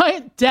this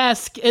giant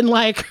desk in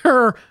like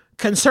her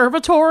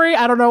conservatory.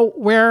 I don't know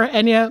where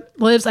Enya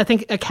lives. I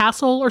think a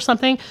castle or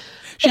something.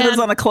 She lives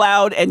on a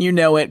cloud and you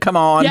know it. Come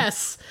on.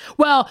 Yes.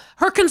 Well,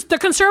 the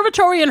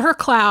conservatory in her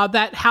cloud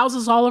that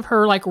houses all of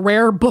her like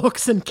rare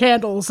books and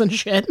candles and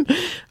shit.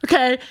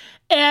 Okay.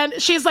 And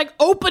she's like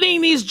opening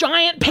these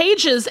giant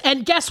pages.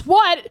 And guess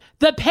what?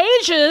 The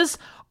pages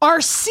are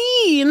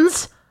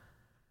scenes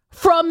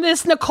from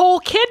this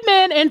Nicole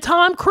Kidman and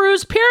Tom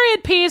Cruise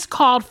period piece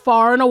called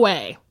Far and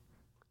Away.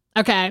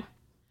 Okay.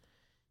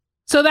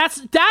 So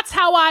that's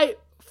how I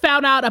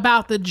found out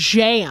about the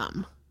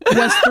jam,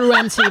 was through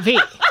MTV.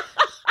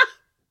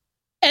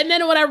 And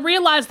then when I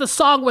realized the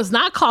song was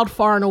not called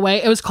Far and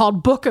Away, it was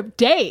called Book of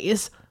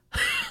Days,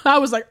 I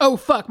was like, oh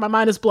fuck, my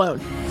mind is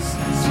blown.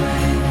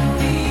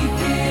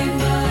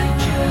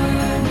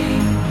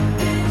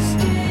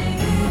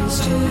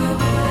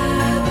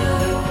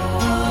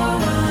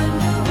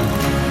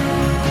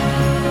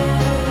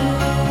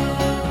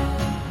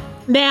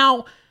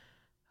 Now,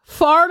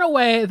 Far and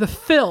Away, the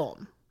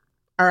film.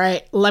 All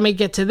right, let me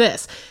get to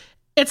this.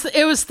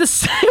 It was the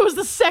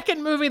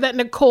second movie that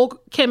Nicole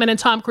Kidman and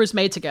Tom Cruise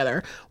made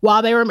together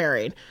while they were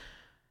married.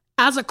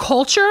 As a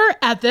culture,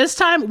 at this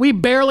time, we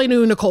barely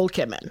knew Nicole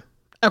Kidman.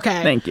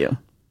 Okay. Thank you.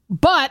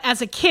 But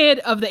as a kid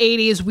of the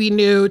 80s, we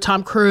knew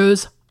Tom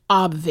Cruise,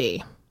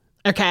 obvi.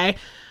 Okay.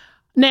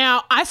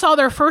 Now, I saw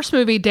their first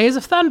movie, Days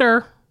of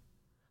Thunder.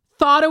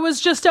 Thought it was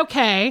just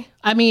okay.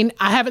 I mean,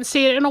 I haven't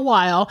seen it in a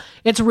while.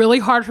 It's really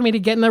hard for me to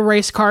get in the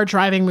race car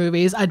driving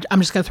movies. I'm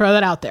just going to throw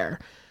that out there.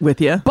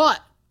 With you.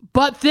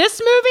 But this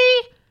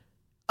movie,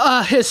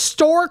 a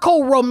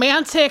historical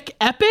romantic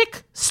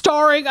epic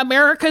starring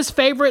America's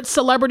favorite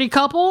celebrity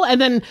couple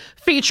and then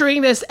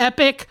featuring this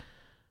epic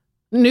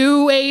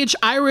new age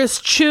Irish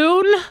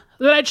tune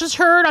that I just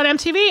heard on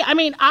MTV. I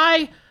mean,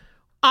 I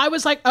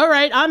was like, all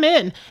right, I'm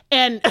in.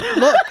 And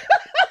look,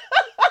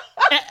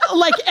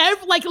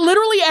 like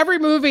literally every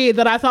movie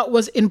that I thought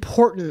was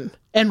important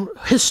and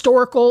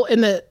historical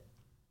in the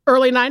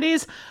early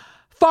 90s,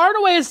 Far and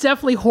Away is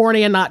definitely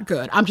horny and not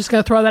good. I'm just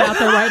going to throw that out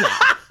there right now.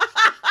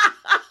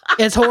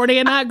 It's horny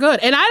and not good.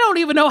 And I don't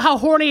even know how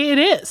horny it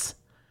is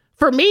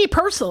for me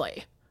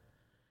personally.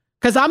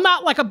 Because I'm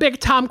not like a big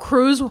Tom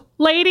Cruise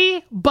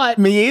lady, but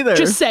me either.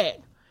 Just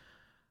saying.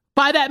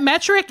 By that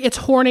metric, it's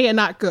horny and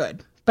not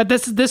good. But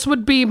this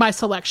would be my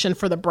selection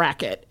for the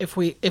bracket if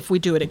we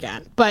do it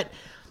again. But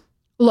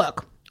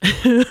look,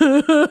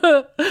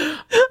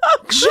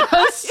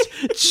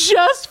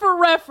 just for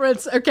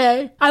reference,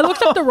 okay? I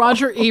looked up the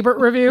Roger Ebert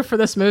review for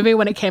this movie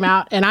when it came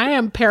out, and I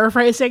am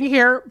paraphrasing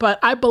here, but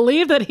I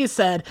believe that he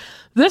said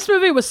this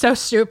movie was so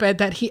stupid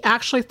that he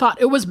actually thought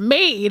it was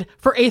made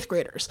for 8th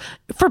graders,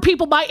 for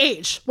people my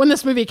age when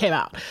this movie came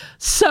out.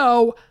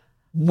 So,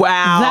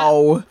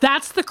 wow.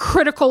 That's the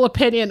critical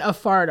opinion of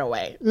Far and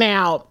Away.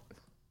 Now,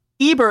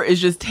 Ebert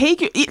is just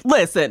taking...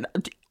 Listen,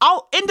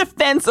 I'll in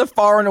defense of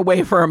Far and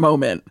Away for a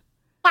moment.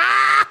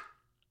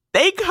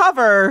 They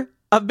cover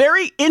a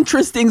very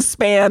interesting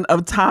span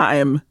of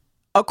time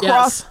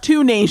across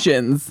two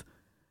nations.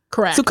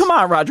 Correct. So come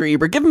on, Roger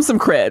Ebert, give him some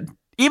cred.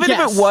 Even if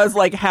it was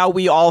like how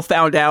we all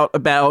found out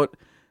about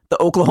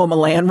the Oklahoma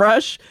land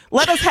rush,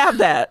 let us have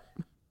that.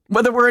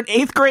 Whether we're in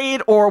 8th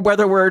grade or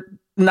whether we're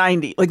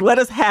 90, like let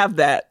us have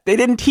that. They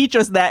didn't teach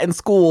us that in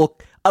school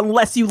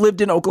unless you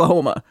lived in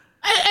Oklahoma.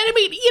 And I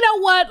mean, you know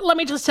what? Let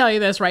me just tell you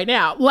this right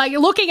now. Like,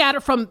 looking at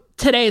it from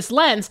today's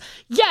lens,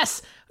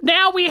 yes,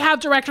 now we have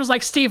directors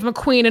like Steve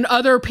McQueen and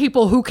other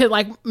people who can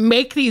like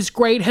make these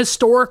great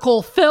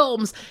historical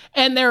films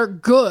and they're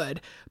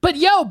good. But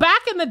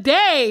back in the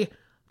day,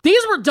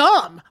 these were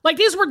dumb. Like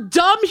these were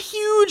dumb,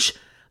 huge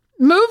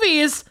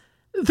movies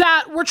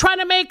that were trying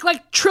to make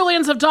like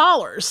trillions of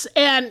dollars.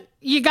 And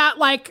you got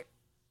like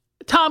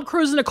Tom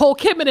Cruise and Nicole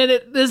Kidman in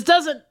it. This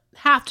doesn't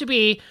have to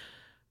be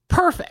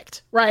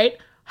perfect, right?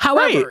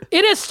 However,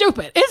 It is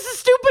stupid. It's a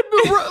stupid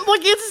movie.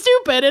 Like it's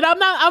stupid, and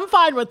I'm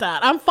fine with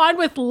that. I'm fine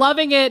with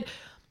loving it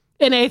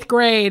in 8th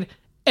grade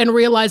and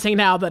realizing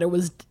now that it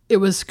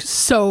was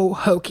so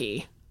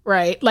hokey,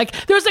 right?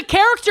 Like there's a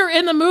character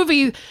in the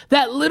movie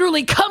that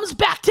literally comes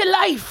back to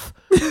life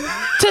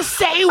to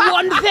say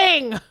one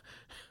thing.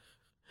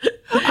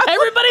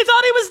 Everybody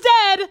thought he was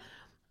dead.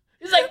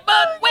 He's like,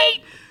 but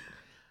wait,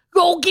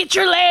 go get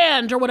your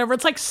land or whatever.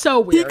 It's like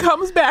so weird. He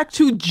comes back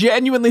to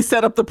genuinely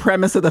set up the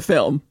premise of the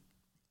film.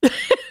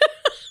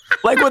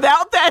 Like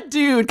without that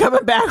dude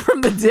coming back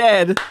from the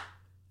dead,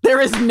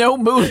 there is no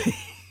movie.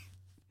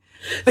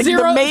 Like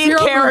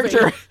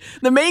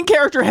the main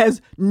character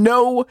has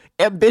no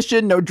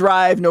ambition, no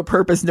drive, no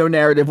purpose, no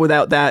narrative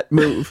without that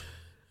move.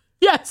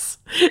 Yes.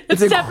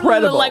 It's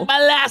incredible. Like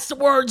my last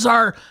words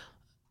are,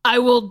 I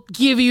will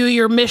give you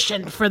your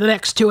mission for the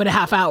next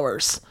 2.5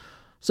 hours.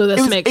 So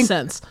this makes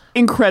sense.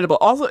 Incredible.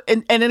 Also,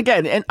 and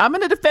again, and I'm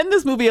going to defend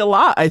this movie a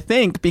lot, I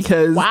think,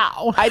 because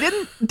I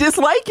didn't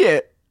dislike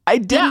it. I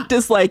didn't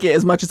dislike it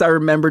as much as I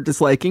remember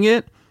disliking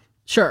it.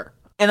 Sure.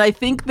 And I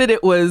think that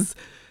it was,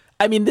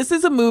 I mean, this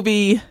is a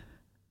movie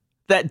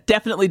that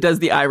definitely does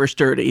the Irish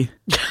dirty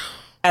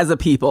as a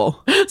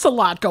people. It's a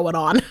lot going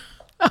on.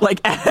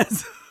 Like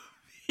as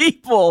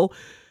people,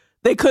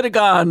 they could have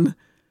gone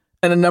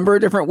in a number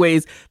of different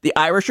ways. The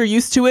Irish are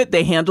used to it.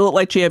 They handle it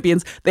like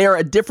champions. They are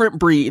a different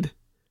breed.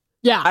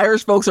 Yeah.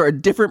 Irish folks are a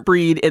different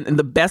breed in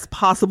the best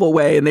possible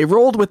way. And they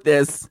rolled with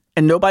this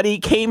and nobody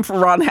came for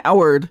Ron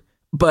Howard,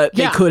 but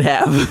they could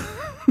have.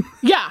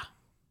 Yeah.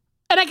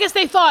 And I guess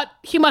they thought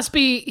he must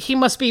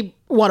be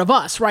one of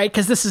us, right?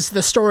 Because this is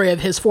the story of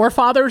his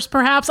forefathers,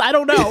 perhaps. I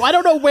don't know. I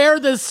don't know where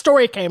this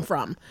story came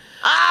from.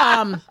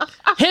 Him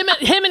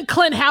and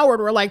Clint Howard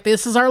were like,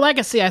 this is our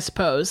legacy, I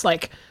suppose.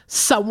 Like,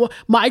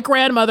 my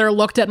grandmother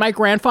looked at my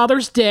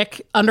grandfather's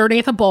dick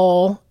underneath a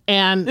bowl,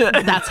 and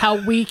that's how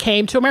we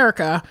came to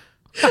America.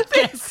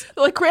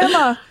 Like,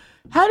 Grandma,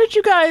 how did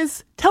you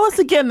guys tell us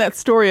again that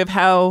story of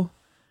how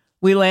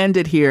we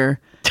landed here?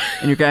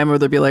 And your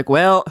grandmother would be like,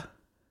 well,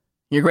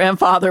 your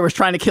grandfather was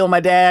trying to kill my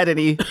dad, and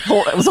he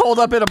was holed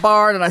up in a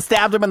barn, and I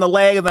stabbed him in the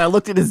leg, and then I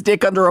looked at his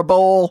dick under a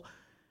bowl.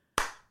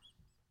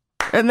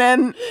 And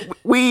then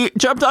we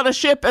jumped on a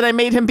ship, and I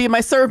made him be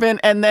my servant,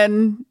 and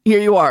then here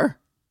you are.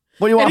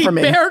 What do you want from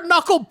me? He bare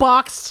knuckle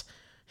boxed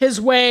his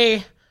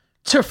way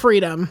to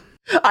freedom.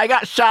 I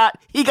got shot.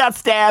 He got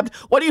stabbed.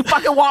 What do you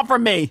fucking want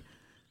from me?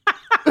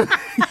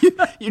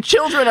 You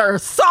children are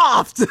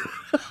soft.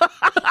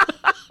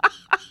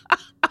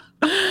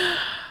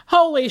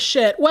 Holy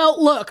shit.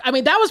 Well, look, I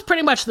mean, that was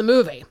pretty much the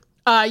movie.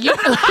 You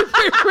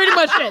pretty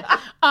much it.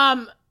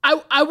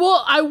 I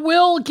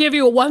will give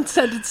you a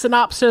 1-sentence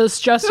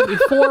synopsis just to be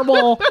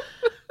formal.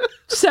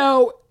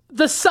 So,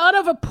 the son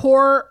of a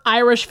poor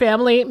Irish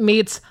family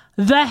meets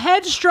the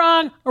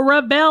headstrong,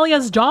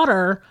 rebellious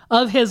daughter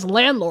of his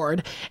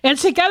landlord, and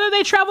together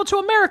they travel to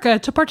America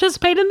to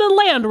participate in the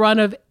land run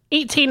of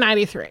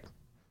 1893.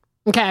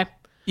 Okay.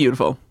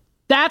 Beautiful.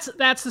 That's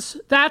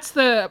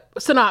the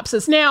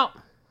synopsis. Now,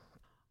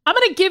 I'm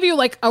going to give you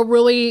like a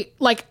really,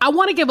 like, I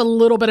want to give a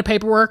little bit of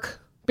paperwork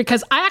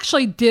because I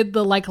actually did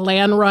the like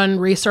land run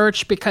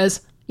research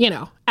because, you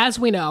know, as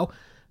we know,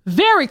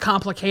 very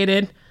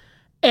complicated.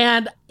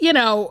 And, you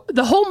know,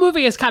 the whole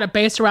movie is kind of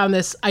based around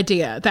this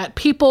idea that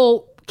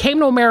people came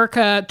to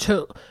America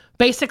to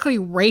basically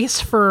race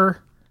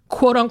for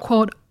quote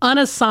unquote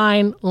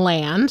unassigned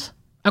land.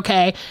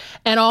 Okay.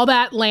 And all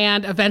that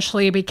land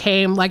eventually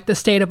became like the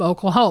state of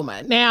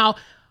Oklahoma. Now,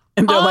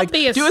 and they're like,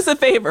 do us a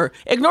favor.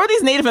 Ignore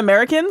these Native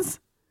Americans.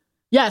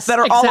 Yes. That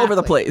are all over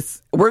the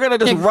place. We're going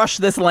to just rush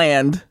this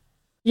land.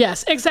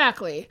 Yes,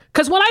 exactly.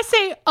 Because when I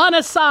say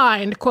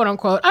unassigned, quote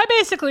unquote, I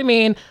basically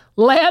mean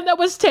land that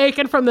was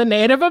taken from the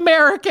Native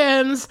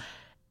Americans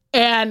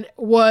and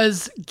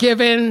was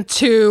given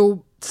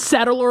to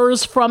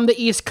settlers from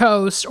the East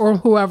Coast or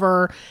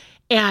whoever.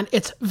 And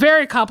it's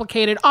very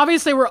complicated.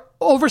 Obviously, we're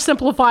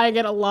oversimplifying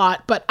it a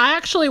lot, but I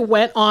actually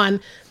went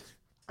on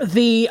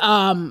the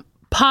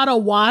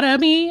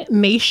Potawatomi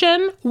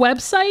Nation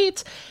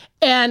website,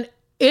 and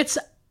it's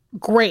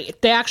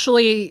great. They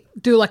actually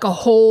do like a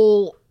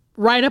whole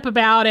write-up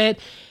about it.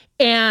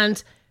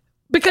 And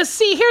because,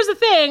 see, here's the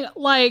thing,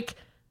 like,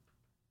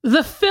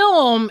 the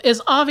film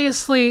is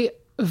obviously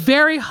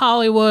very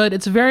Hollywood.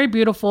 It's very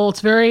beautiful.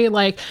 It's very,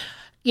 like,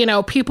 you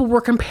know, people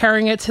were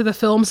comparing it to the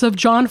films of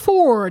John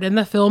Ford and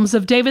the films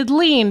of David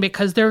Lean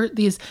because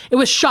it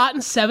was shot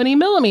in 70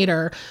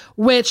 millimeter,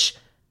 which,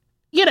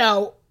 you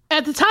know,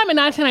 at the time in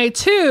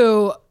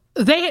 1992,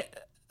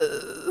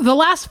 the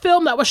last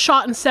film that was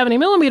shot in 70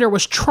 millimeter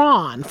was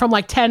Tron from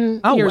like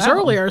 10 years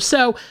earlier.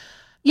 So,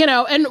 you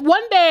know, and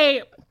one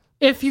day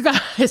if you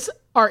guys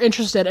are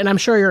interested, and I'm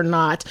sure you're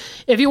not,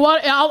 if you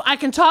want, I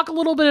can talk a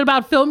little bit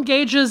about film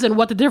gauges and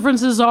what the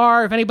differences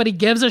are, if anybody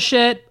gives a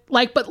shit.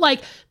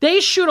 But they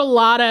shoot a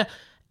lot of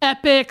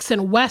epics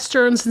and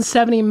westerns in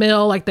 70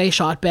 mil. Like they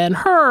shot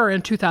Ben-Hur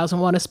in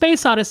 2001: A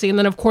Space Odyssey. And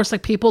then of course,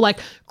 like people like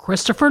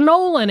Christopher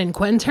Nolan and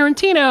Quentin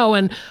Tarantino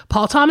and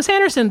Paul Thomas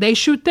Anderson, they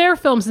shoot their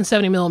films in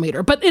 70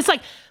 millimeter. But it's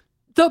like,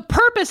 the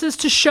purpose is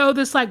to show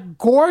this like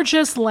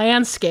gorgeous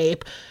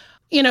landscape,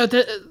 you know,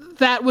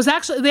 that was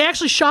actually, they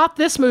actually shot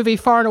this movie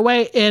far and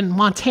away in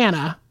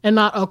Montana and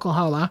not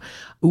Oklahoma.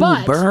 Ooh,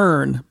 but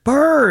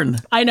burn.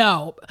 I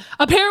know.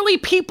 Apparently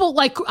people,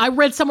 like, I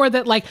read somewhere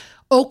that like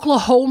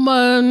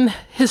Oklahoman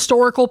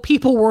historical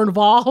people were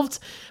involved,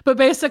 but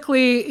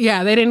basically,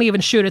 yeah, they didn't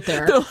even shoot it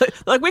there.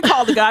 Like, we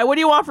called the guy, what do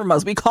you want from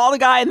us? We called the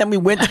guy and then we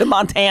went to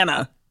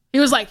Montana. He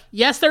was like,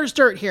 yes, there's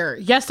dirt here.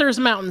 Yes, there's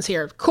mountains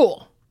here.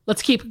 Cool.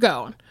 Let's keep it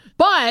going.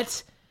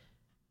 But,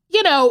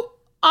 you know,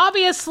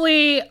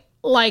 obviously,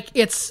 like,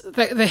 it's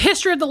the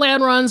history of the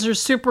land runs are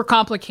super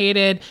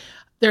complicated.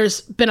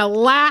 There's been a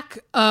lack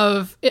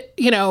of,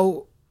 you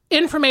know,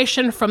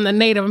 information from the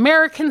Native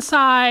American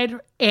side,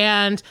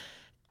 and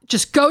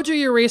just go do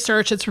your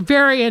research. It's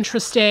very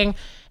interesting,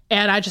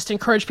 and I just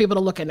encourage people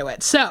to look into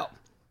it. So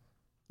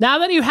now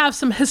that you have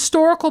some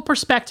historical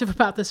perspective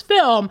about this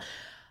film,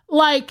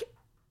 like,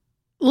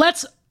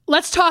 let's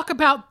talk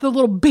about the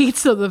little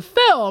beats of the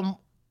film,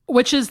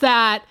 which is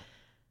that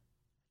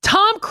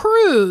Tom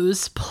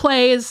Cruise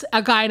plays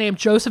a guy named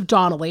Joseph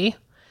Donnelly.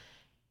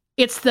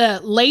 It's the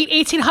late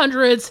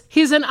 1800s.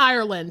 He's in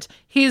Ireland.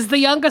 He's the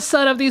youngest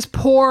son of these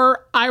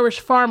poor Irish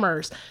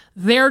farmers.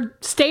 They're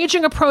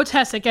staging a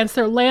protest against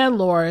their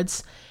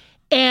landlords.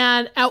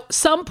 And at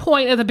some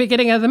point at the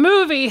beginning of the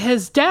movie,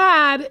 his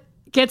dad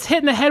gets hit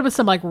in the head with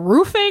some like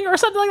roofing or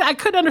something like that. I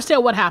couldn't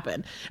understand what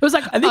happened. It was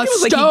like a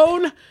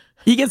stone. Like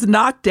he gets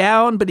knocked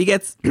down, but he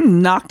gets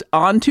knocked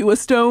onto a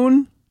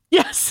stone.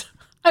 Yes.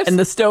 And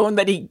the stone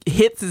that he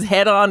hits his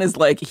head on is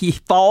like he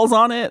falls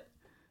on it.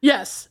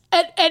 Yes.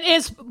 And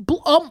is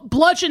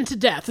bludgeoned to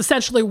death,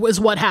 essentially, was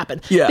what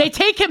happened. Yeah. They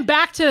take him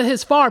back to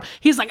his farm.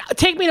 He's like,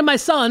 take me to my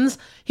sons.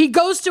 He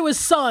goes to his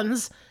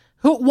sons,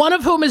 one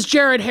of whom is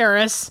Jared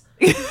Harris,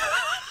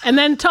 and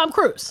then Tom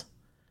Cruise.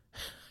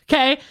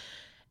 Okay?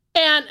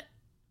 And,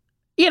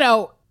 you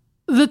know,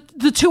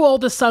 the two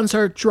oldest sons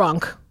are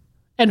drunk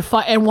and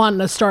wanting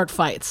to start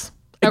fights.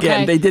 Okay?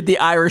 Again, they did the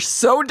Irish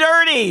so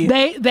dirty.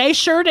 They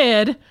sure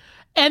did.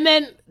 And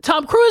then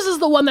Tom Cruise is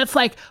the one that's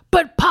like,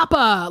 but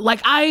Papa, like,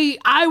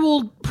 I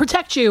will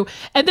protect you.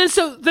 And then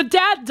so the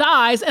dad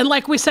dies, and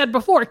like we said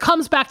before, it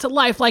comes back to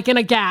life like in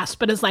a gasp,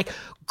 but it's like,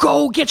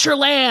 go get your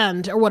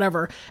land or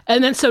whatever.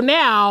 And then so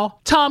now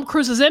Tom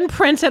Cruise is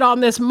imprinted on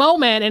this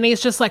moment, and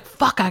he's just like,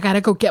 fuck, I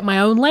gotta go get my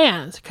own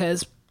land,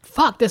 because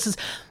fuck, this is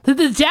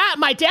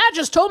my dad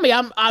just told me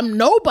I'm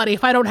nobody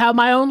if I don't have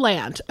my own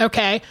land.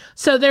 Okay,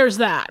 so there's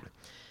that.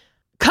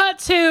 Cut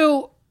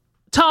to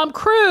Tom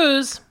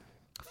Cruise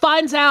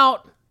finds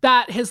out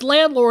that his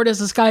landlord is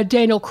this guy,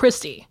 Daniel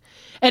Christie.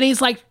 And he's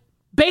like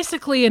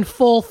basically in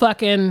full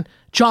fucking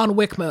John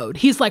Wick mode.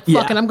 He's like,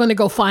 fucking, I'm going to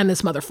go find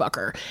this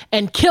motherfucker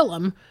and kill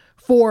him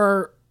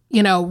for,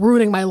 you know,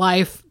 ruining my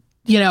life.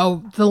 You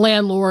know, the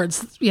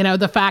landlords, you know,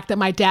 the fact that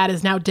my dad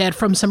is now dead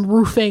from some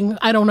roofing.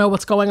 I don't know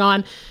what's going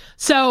on.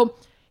 So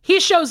he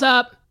shows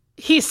up.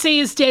 He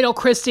sees Daniel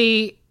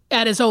Christie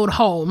at his own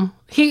home.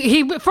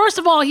 He first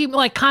of all, he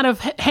like kind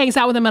of hangs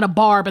out with him at a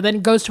bar, but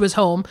then goes to his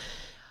home.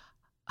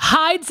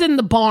 Hides in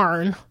the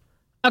barn,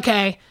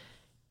 okay,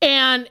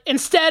 and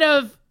instead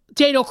of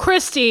Daniel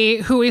Christie,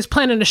 who he's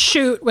planning to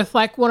shoot with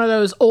like one of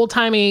those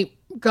old-timey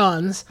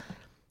guns,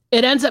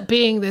 it ends up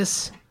being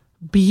this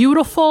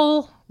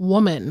beautiful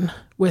woman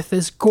with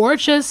this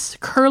gorgeous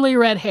curly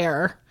red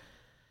hair,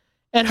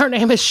 and her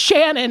name is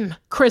Shannon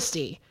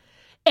Christie,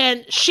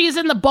 and she's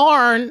in the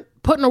barn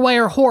putting away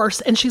her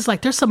horse, and she's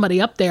like, there's somebody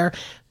up there.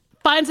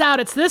 Finds out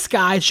it's this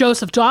guy,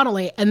 Joseph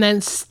Donnelly, and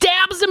then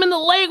stabs him in the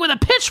leg with a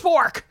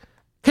pitchfork.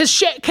 Because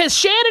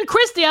Shannon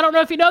Christie, I don't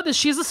know if you know this,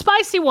 she's a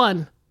spicy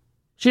one.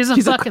 She's a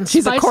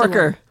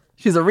corker. One.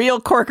 She's a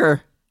real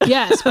corker.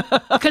 Yes.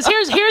 Because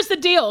here's the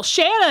deal.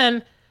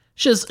 Shannon,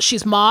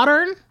 she's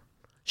modern.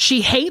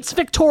 She hates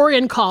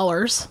Victorian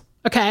collars.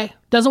 Okay.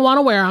 Doesn't want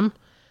to wear them.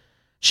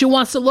 She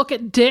wants to look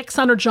at dicks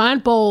under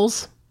giant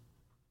bowls.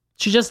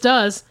 She just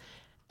does.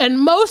 And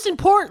most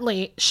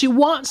importantly, she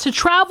wants to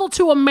travel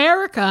to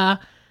America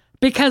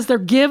because they're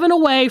giving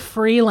away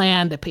free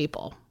land to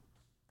people.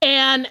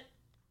 And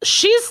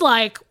she's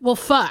like, well,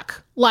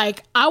 fuck.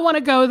 Like, I want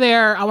to go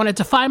there. I want to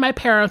defy my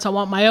parents. I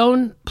want my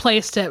own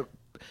place to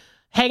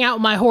hang out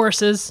with my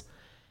horses.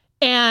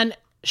 And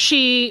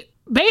she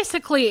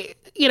basically,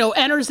 you know,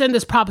 enters in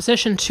this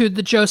proposition to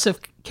the Joseph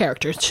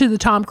character, to the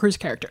Tom Cruise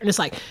character. And it's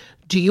like,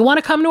 do you want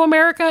to come to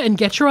America and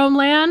get your own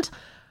land?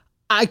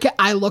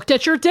 I looked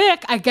at your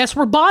dick. I guess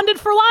we're bonded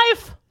for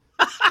life.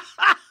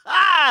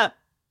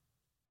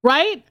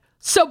 Right?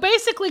 So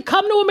basically,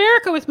 come to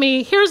America with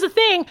me. Here's the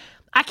thing.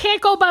 I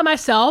can't go by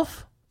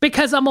myself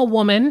because I'm a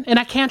woman and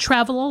I can't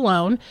travel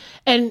alone.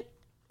 And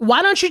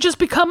why don't you just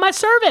become my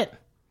servant?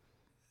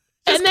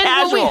 Just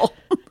casual.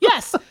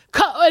 Yes.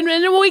 And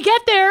then when we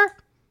get there,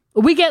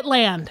 we get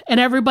land and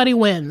everybody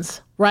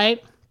wins,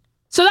 right?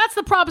 So that's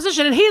the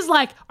proposition. And he's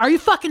like, are you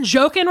fucking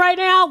joking right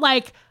now?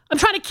 Like, I'm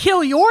trying to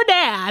kill your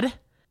dad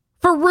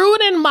for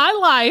ruining my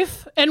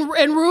life and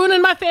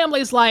ruining my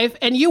family's life,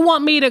 and you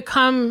want me to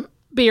come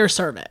be your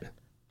servant.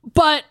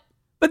 But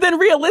then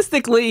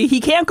realistically, he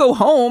can't go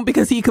home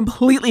because he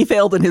completely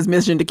failed in his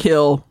mission to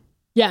kill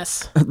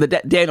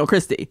Daniel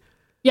Christie.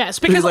 Yes,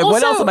 because he's like, also,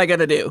 what else am I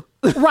going to do?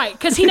 Right,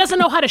 because he doesn't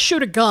know how to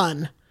shoot a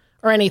gun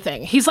or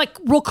anything. He's like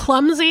real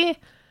clumsy.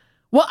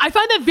 Well, I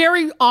find that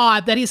very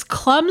odd that he's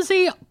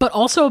clumsy, but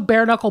also a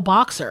bare knuckle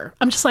boxer.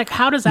 I'm just like,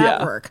 how does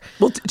that work?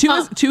 Well,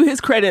 to his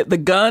credit, the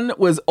gun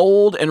was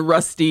old and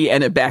rusty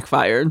and it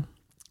backfired.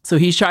 So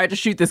he tried to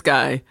shoot this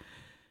guy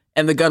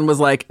and the gun was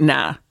like,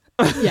 nah.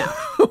 Yeah.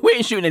 We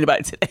ain't shooting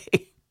anybody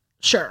today.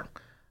 Sure.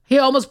 He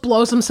almost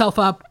blows himself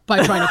up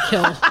by trying to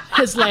kill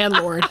his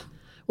landlord,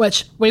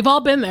 which we've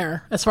all been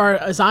there as far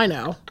as I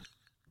know.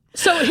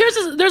 So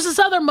there's this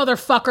other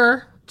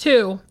motherfucker,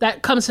 too,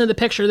 that comes into the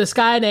picture. This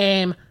guy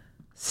named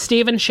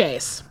Stephen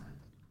Chase.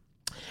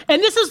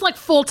 And this is like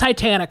full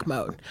Titanic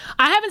mode.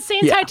 I haven't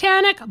seen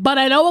Titanic, but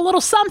I know a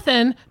little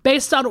something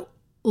based on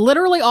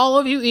literally all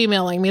of you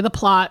emailing me the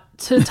plot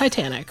to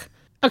Titanic.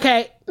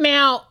 Okay,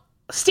 now,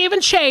 Stephen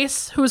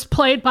Chase, who is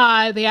played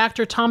by the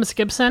actor Thomas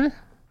Gibson,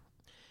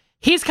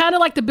 he's kind of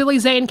like the Billy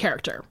Zane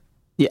character.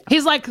 Yeah.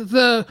 He's like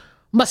the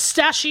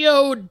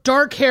mustachioed,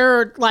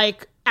 dark-haired,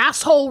 like,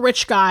 asshole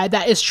rich guy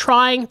that is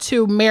trying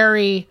to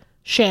marry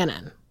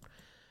Shannon.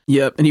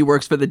 Yep, and he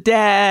works for the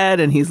dad,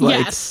 and he's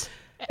like... Yes,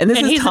 and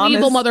he's an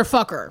evil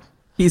motherfucker.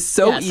 He's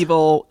so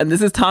evil, and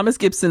this is Thomas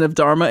Gibson of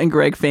Dharma and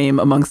Greg fame,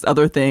 amongst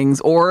other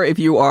things, or if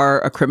you are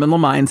a Criminal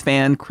Minds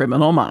fan,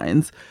 Criminal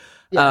Minds.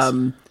 Yes.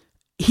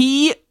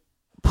 He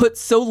put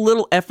so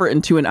little effort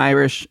into an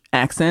Irish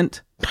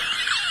accent.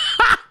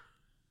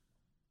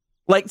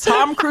 Like,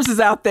 Tom Cruise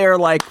is out there,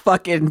 like,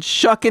 fucking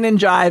shucking and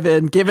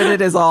jiving, giving it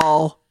his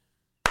all.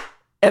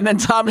 And then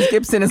Thomas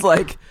Gibson is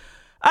like...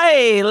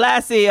 Hey,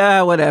 lassie,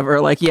 whatever.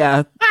 Like,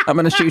 yeah, I'm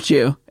going to shoot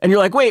you. And you're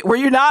like, wait, were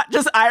you not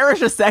just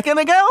Irish a second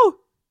ago?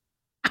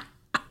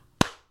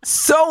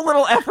 So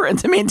little effort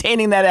into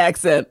maintaining that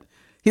accent.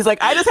 He's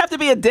like, I just have to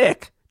be a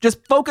dick.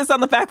 Just focus on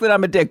the fact that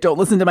I'm a dick. Don't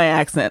listen to my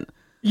accent.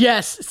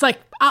 Yes. It's like,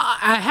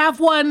 I have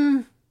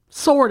one,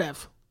 sort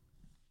of.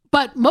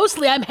 But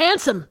mostly I'm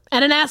handsome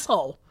and an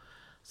asshole.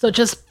 So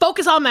just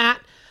focus on that.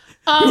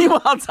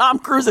 Meanwhile, Tom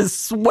Cruise is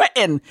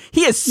sweating.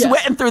 He is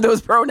sweating through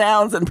those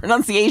pronouns and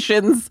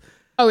pronunciations.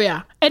 Oh,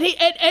 yeah. And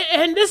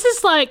this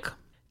is like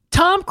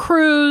Tom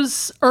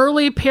Cruise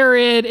early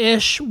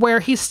period-ish where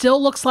he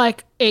still looks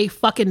like a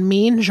fucking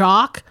mean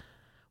jock.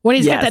 When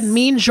he's got that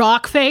mean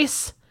jock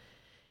face.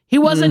 He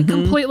wasn't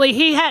completely...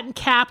 He hadn't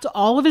capped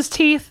all of his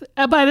teeth.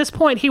 By this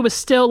point, he was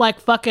still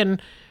like fucking...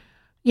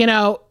 You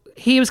know,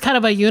 he was kind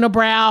of a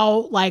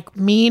unibrow, like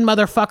mean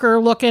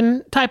motherfucker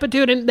looking type of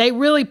dude. And they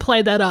really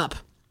played that up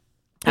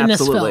in this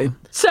film.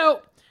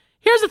 So,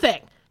 here's the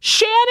thing.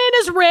 Shannon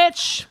is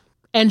rich...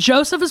 and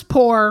Joseph is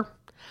poor.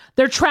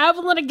 They're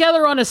traveling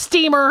together on a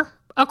steamer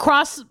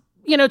across,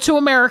 to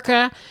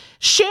America.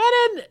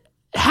 Shannon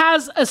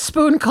has a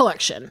spoon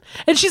collection.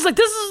 And she's like,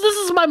 this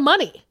is my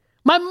money.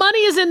 My money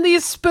is in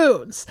these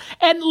spoons.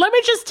 And let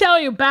me just tell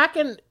you, back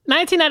in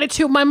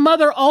 1992, my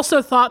mother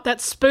also thought that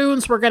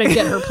spoons were going to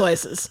get her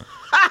places.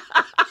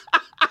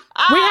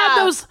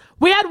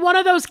 We had one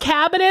of those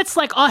cabinets,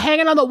 like, all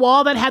hanging on the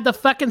wall that had the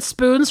fucking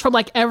spoons from,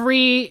 like,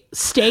 every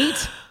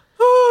state.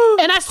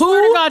 And I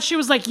swear to God, she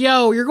was like,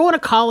 yo, you're going to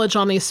college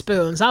on these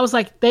spoons. I was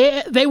like,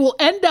 they will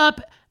end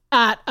up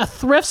at a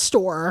thrift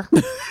store.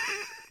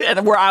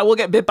 And where I will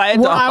get bit by a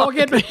dog.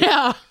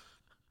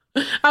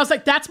 I was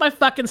like, that's my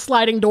fucking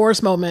sliding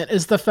doors moment,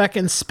 is the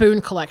fucking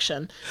spoon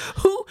collection.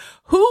 Who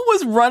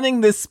was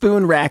running this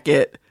spoon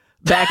racket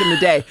back in the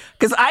day?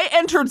 Because I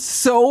entered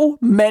so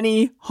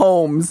many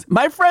homes.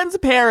 My friends'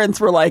 parents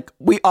were like,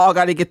 we all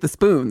got to get the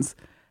spoons.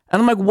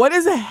 And I'm like, what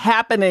is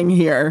happening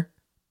here?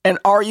 And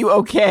are you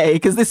okay?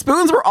 Because the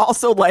spoons were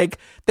also like,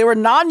 they were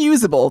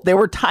non-usable. They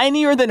were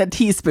tinier than a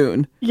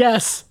teaspoon.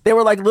 Yes. They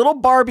were like little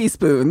Barbie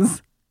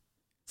spoons.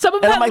 Some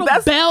of them had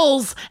little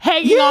bells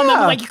hanging on them.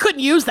 Like, you couldn't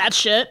use that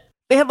shit.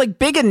 They had like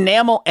big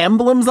enamel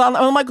emblems on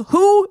them. I'm like,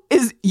 who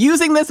is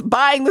using this,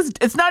 buying this?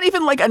 It's not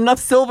even like enough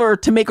silver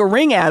to make a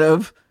ring out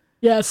of.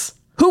 Yes.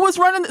 Who was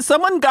running?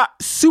 Someone got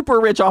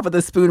super rich off of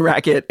the spoon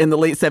racket in the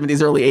late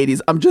 70s, early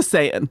 80s. I'm just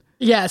saying.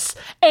 Yes.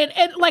 And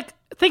like,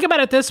 think about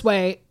it this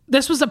way.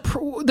 This was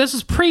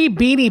pre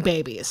Beanie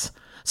Babies.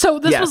 So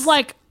this was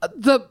like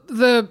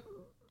the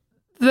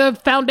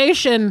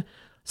foundation.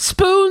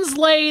 Spoons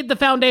laid the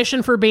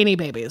foundation for Beanie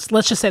Babies.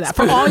 Let's just say that.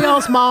 For all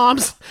y'all's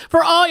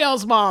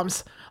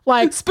moms.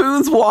 Like,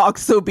 spoons walked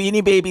so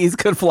Beanie Babies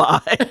could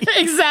fly.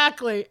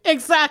 Exactly.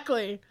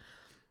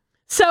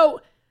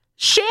 So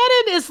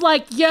Shannon is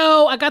like,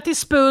 yo, I got these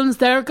spoons.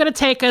 They're going to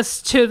take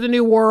us to the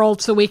new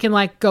world so we can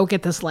like go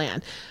get this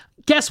land.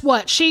 guess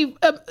what? She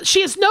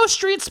has no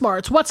street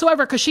smarts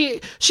whatsoever because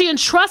she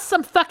entrusts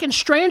some fucking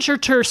stranger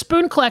to her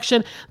spoon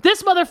collection.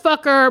 This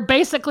motherfucker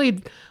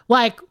basically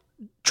like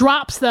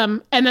drops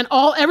them, and then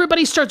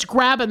everybody starts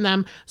grabbing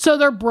them, so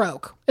they're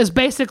broke. Is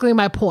basically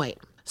my point.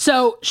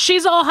 So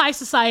she's all high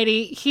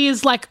society.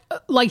 He's like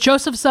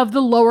Joseph's of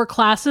the lower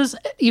classes,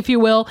 if you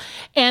will,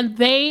 and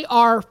they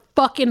are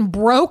fucking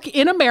broke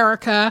in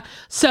America.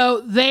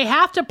 So they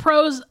have to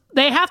pose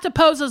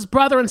as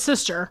brother and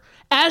sister,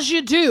 as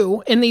you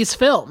do in these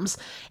films.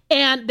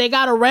 And they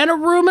got to rent a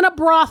room in a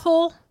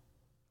brothel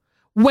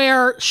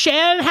where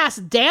Shannon has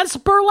to dance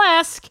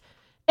burlesque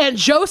and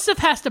Joseph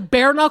has to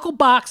bare knuckle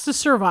box to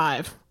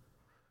survive.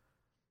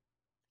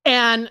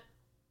 And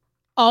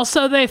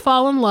also they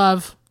fall in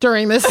love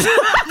during this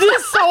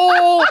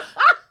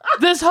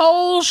this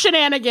whole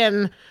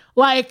shenanigan.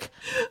 Like,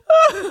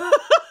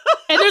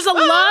 and there's a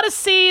lot of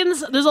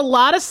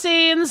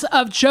scenes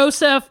of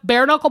Joseph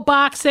bare knuckle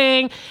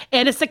boxing,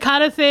 and it's the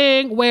kind of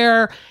thing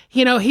where,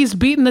 you know, he's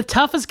beating the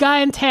toughest guy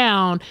in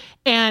town,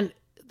 and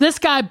this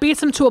guy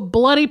beats him to a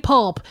bloody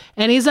pulp,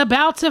 and he's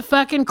about to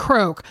fucking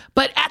croak,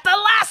 but at the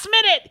last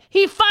minute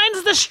he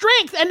finds the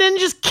strength and then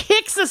just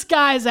kicks this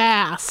guy's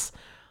ass.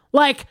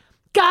 Like,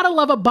 gotta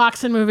love a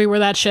boxing movie where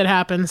that shit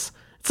happens.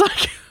 It's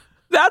like,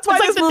 that's why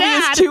this movie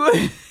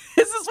is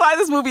this is why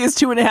this movie is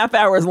 2.5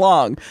 hours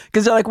long,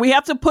 because they're like, we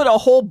have to put a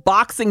whole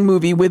boxing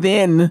movie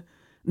within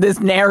this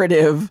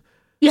narrative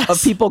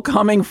of people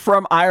coming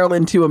from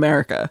Ireland to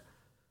America.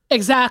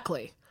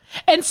 Exactly.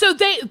 And so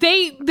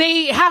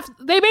they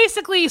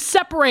basically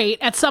separate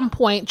at some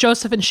point,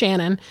 Joseph and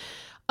Shannon,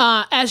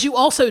 as you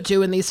also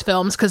do in these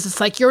films, because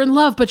it's like you're in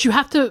love, but you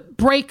have to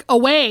break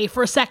away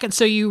for a second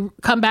so you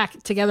come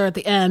back together at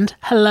the end.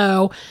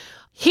 Hello.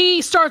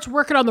 He starts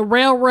working on the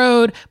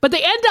railroad, but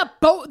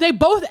they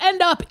both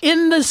end up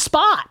in the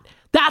spot.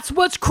 That's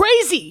what's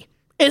crazy,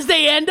 is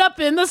they end up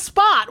in the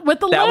spot with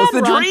the land run. That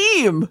was the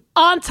dream.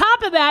 On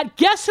top of that,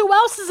 guess who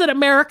else is in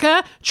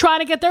America trying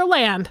to get their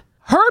land?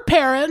 Her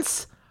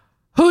parents,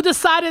 who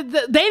decided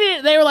that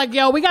they were like,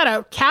 yo, we got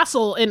a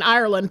castle in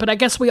Ireland, but I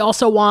guess we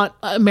also want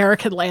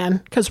American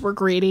land because we're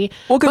greedy.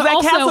 Well, because that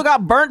castle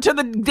got burnt to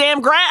the damn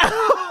ground.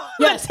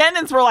 Yes. The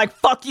tenants were like,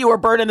 fuck you, we're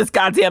burning this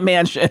goddamn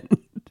mansion.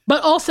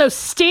 But also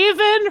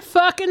Stephen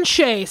fucking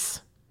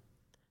Chase.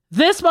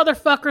 This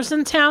motherfucker's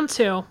in town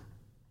too.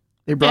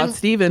 They brought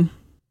Stephen.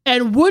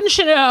 And wouldn't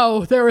you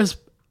know, there was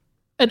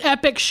an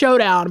epic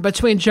showdown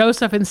between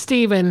Joseph and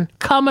Stephen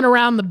coming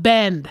around the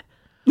bend.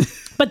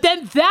 But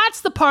then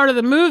that's the part of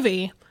the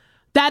movie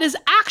that is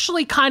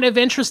actually kind of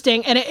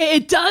interesting. And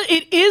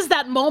it is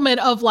that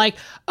moment of like,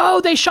 oh,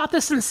 they shot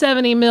this in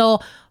 70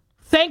 mil.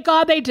 Thank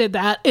God they did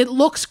that. It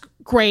looks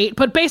great.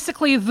 But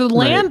basically the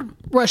land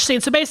rush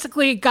scene. So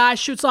basically, guy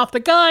shoots off the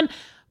gun.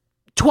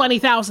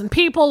 20,000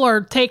 people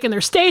are taking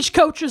their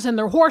stagecoaches and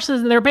their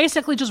horses, and they're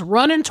basically just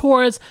running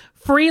towards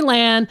free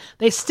land.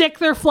 They stick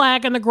their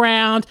flag in the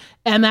ground,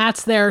 and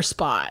that's their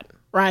spot,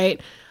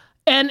 right?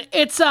 And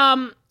it's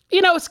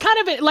it's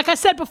kind of, like I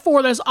said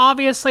before, there's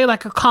obviously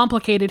like a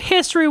complicated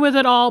history with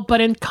it all,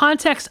 but in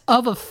context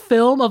of a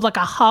film, of like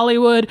a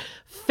Hollywood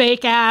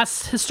fake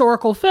ass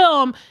historical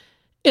film,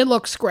 it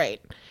looks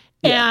great.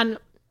 Yeah. And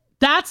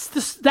that's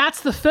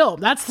the film.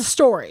 That's the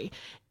story.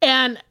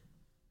 And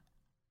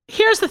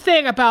here's the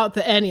thing about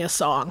the Enya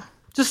song,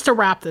 just to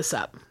wrap this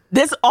up.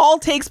 This all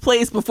takes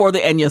place before the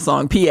Enya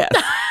song, P.S.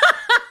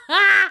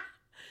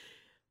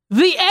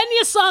 The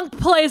Enya song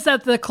plays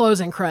at the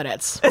closing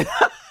credits.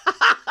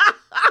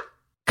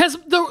 Because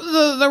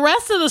the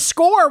rest of the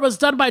score was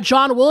done by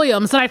John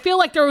Williams, and I feel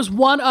like there was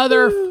one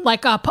other,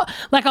 like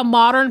a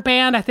modern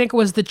band. I think it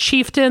was the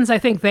Chieftains. I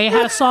think they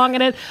had a song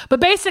in it. But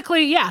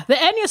basically, yeah, the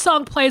Enya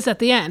song plays at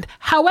the end.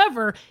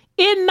 However,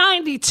 in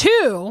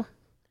 '92,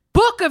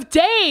 Book of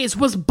Days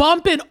was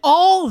bumping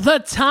all the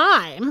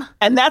time.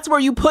 And that's where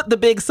you put the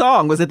big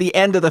song, was at the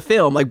end of the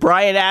film. Like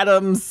Bryan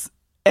Adams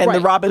and the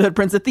Robin Hood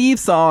Prince of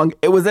Thieves song,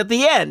 it was at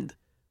the end.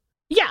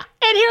 Yeah,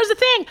 and here's the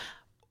thing.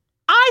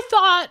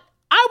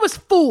 I was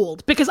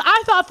fooled because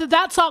I thought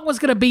that song was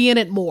going to be in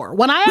it more.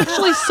 When I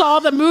actually saw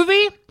the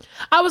movie,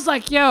 I was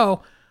like,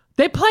 yo,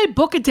 they played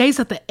Book of Days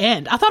at the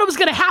end. I thought it was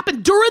going to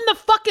happen during the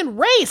fucking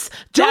race.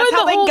 That's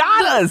how they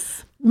got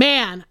us.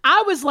 Man,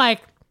 I was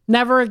like,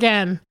 never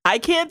again. I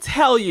can't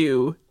tell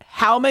you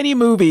how many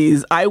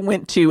movies I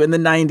went to in the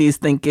 90s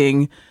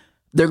thinking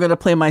they're going to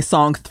play my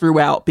song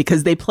throughout,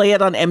 because they play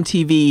it on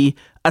MTV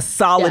a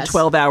solid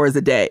 12 hours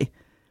a day,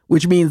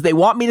 which means they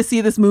want me to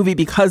see this movie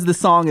because the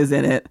song is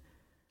in it.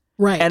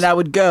 Right. And I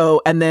would go,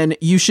 and then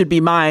You Should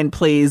Be Mine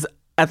plays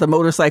at the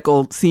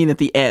motorcycle scene at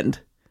the end.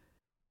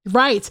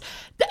 Right.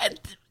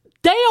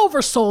 They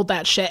oversold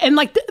that shit. And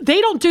like,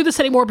 they don't do this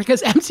anymore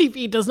because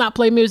MTV does not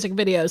play music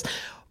videos.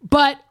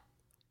 But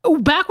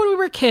back when we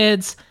were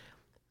kids,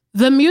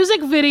 the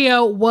music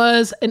video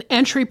was an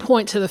entry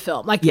point to the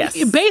film. Like,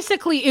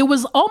 basically, it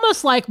was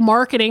almost like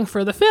marketing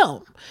for the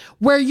film,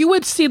 where you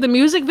would see the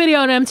music video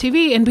on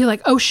MTV and be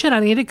like, oh shit, I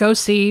need to go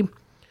see,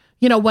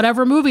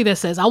 whatever movie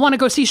this is. I want to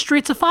go see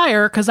Streets of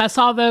Fire because I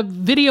saw the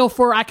video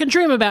for I Can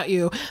Dream About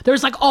You.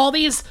 There's like all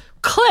these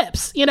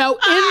clips, in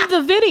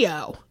the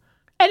video.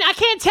 And I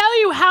can't tell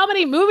you how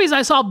many movies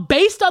I saw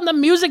based on the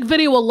music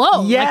video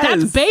alone. Yes. Like,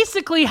 that's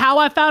basically how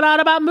I found out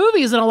about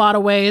movies in a lot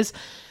of ways.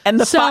 And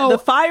the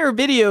Fire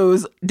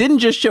videos didn't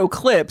just show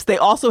clips. They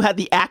also had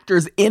the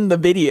actors in the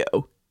video.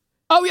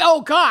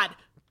 Oh God.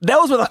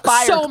 Those were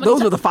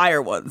the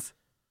Fire ones.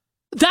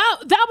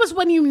 That was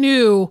when you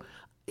knew.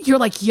 You're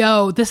like,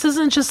 yo, this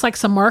isn't just like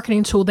some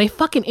marketing tool. They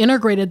fucking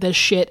integrated this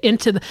shit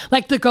into the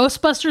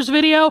Ghostbusters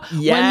video.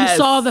 Yes. When you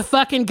saw the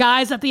fucking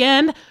guys at the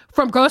end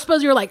from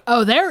Ghostbusters, you're like,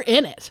 oh, they're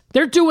in it.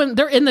 They're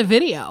in the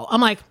video.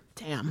 I'm like,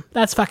 damn,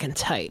 that's fucking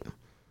tight.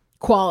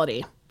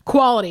 Quality.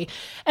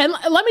 And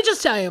let me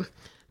just tell you,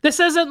 this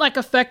isn't like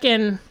a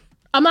fucking,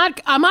 I'm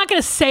not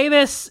going to say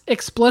this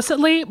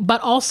explicitly,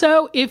 but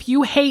also if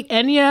you hate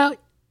Enya,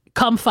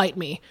 come fight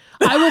me.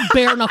 I will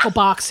bare knuckle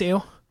box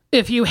you.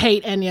 If you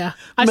hate Enya,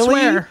 I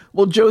swear.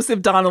 Will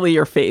Joseph Donnelly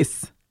your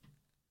face.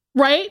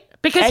 Right?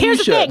 Because And here's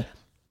the you should.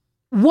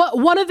 thing.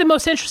 One of the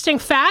most interesting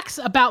facts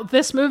about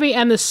this movie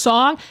and this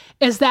song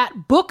is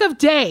that Book of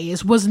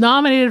Days was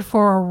nominated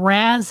for a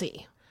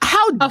Razzie.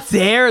 How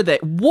dare they?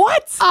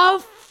 What? A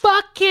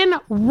fucking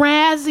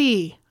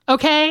Razzie.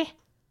 Okay?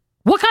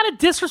 What kind of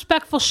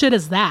disrespectful shit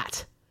is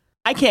that?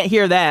 I can't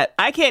hear that.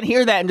 I can't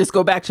hear that and just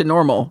go back to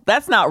normal.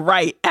 That's not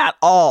right at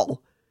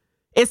all.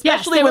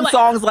 Especially when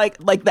songs like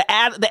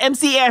the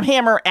MC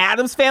Hammer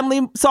Addams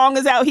Family song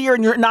is out here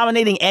and you're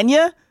nominating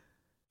Enya.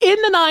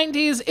 In the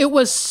 90s, it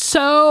was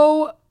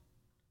so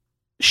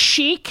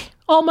chic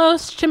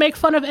almost to make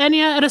fun of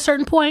Enya at a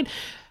certain point.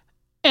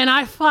 And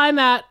I find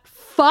that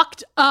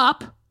fucked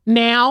up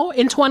now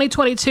in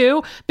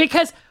 2022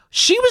 because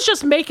she was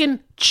just making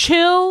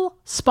chill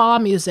spa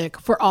music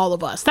for all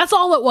of us. That's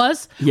all it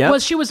was. Yep.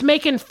 Was she was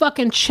making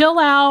fucking chill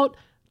out,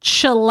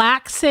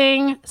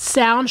 chillaxing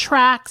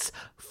soundtracks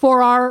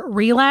for our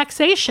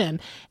relaxation.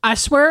 I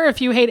swear,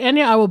 if you hate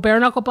Enya, I will bare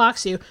knuckle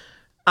box you.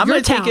 I'm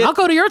going to take it. I'll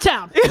go to your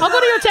town.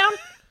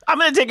 I'm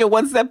going to take it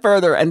one step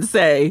further and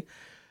say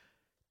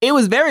it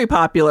was very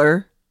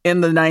popular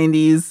in the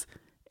 90s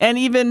and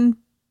even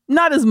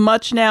not as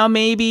much now,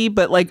 maybe,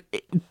 but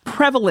like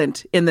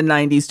prevalent in the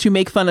 90s to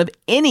make fun of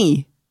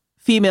any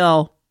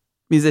female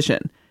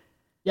musician.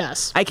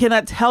 Yes. I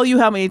cannot tell you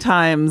how many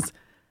times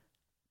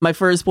my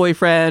first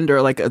boyfriend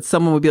or like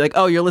someone would be like,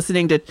 oh, you're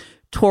listening to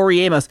Tori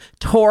Amos,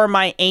 tore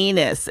my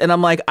anus. And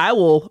I'm like, I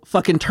will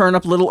fucking turn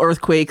up Little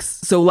Earthquakes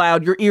so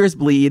loud your ears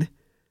bleed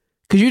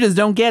because you just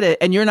don't get it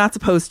and you're not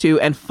supposed to.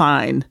 And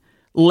fine,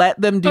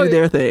 let them do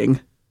their thing.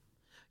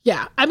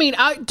 Yeah. I mean,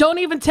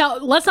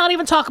 let's not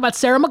even talk about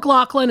Sarah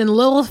McLachlan and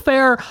Lilith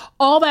Fair,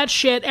 all that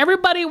shit.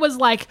 Everybody was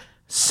like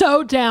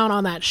so down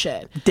on that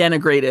shit.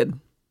 Denigrated.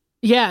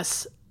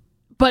 Yes.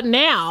 But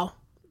now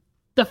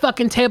the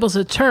fucking tables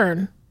have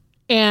turned.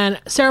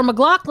 And Sarah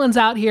McLachlan's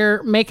out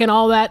here making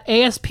all that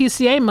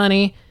ASPCA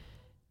money.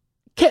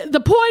 The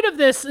point of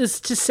this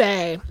is to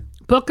say,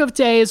 Book of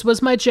Days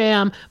was my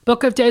jam.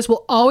 Book of Days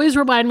will always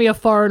remind me of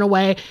Far and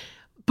Away.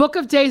 Book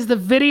of Days, the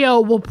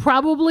video will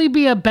probably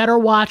be a better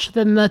watch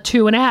than the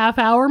 2.5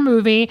 hour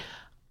movie.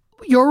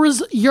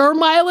 Your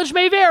mileage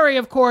may vary,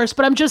 of course,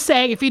 but I'm just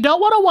saying, if you don't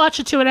want to watch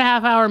a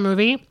 2.5 hour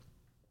movie,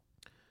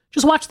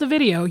 just watch the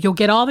video. You'll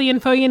get all the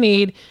info you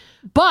need.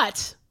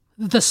 But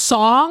the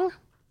song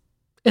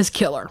is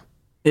killer.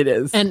 It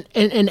is. And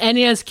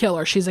Enya is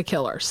killer. She's a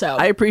killer. So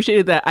I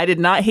appreciated that. I did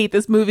not hate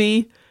this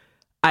movie.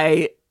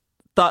 I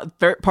thought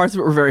parts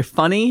of it were very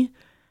funny.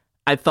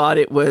 I thought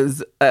it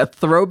was a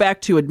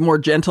throwback to a more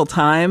gentle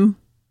time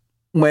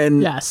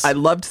when I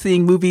loved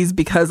seeing movies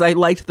because I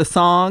liked the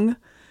song.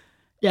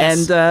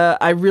 Yes. And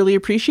I really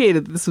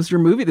appreciated that this was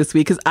your movie this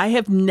week because I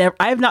have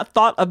not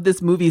thought of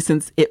this movie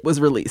since it was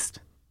released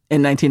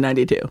in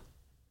 1992.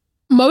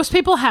 Most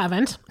people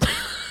haven't.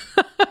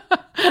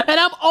 And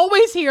I'm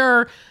always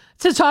here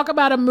to talk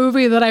about a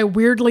movie that I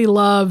weirdly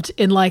loved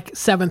in like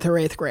 7th or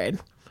 8th grade.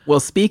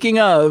 Well, speaking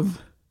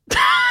of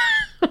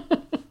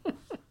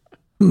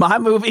my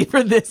movie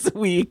for this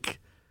week,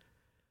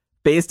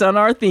 based on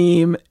our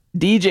theme,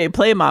 DJ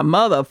Play My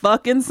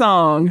Motherfucking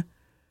Song,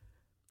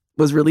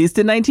 was released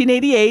in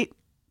 1988.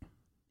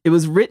 It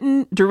was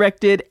written,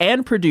 directed,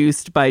 and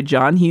produced by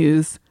John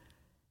Hughes,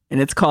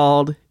 and it's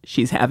called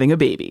She's Having a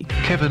Baby.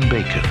 Kevin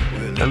Bacon,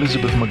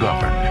 Elizabeth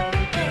McGovern,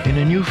 in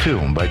a new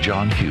film by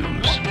John Hughes.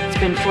 It's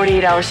been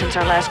 48 hours since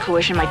our last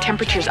coition. My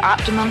temperature's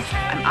optimum.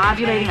 I'm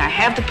ovulating. I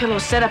have the pillow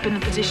set up in the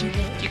position.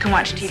 You can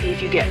watch TV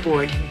if you get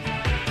bored.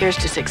 Here's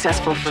to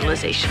successful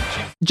fertilization.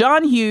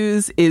 John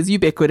Hughes is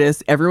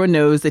ubiquitous. Everyone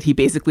knows that he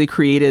basically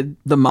created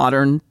the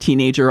modern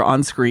teenager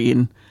on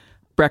screen.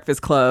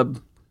 Breakfast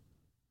Club,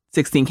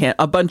 16 Can,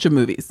 a bunch of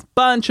movies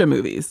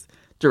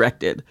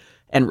directed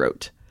and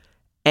wrote.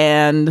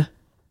 And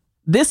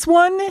this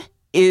one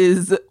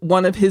is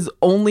one of his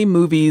only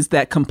movies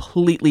that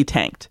completely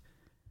tanked.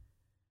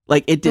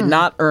 Like, it did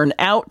not earn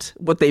out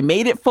what they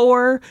made it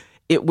for.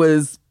 It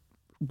was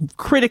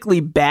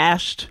critically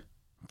bashed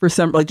for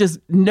some, like, just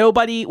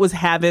nobody was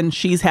having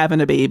She's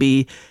Having a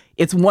Baby.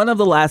 It's one of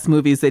the last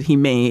movies that he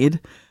made.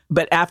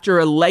 But after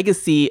a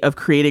legacy of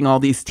creating all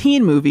these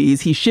teen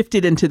movies, he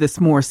shifted into this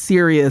more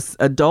serious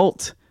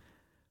adult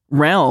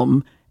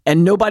realm,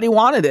 and nobody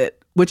wanted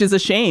it, which is a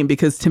shame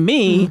because to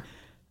me,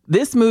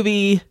 this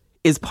movie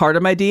is part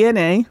of my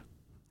DNA.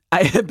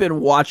 I have been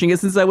watching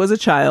it since I was a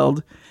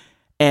child,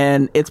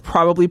 and it's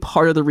probably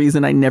part of the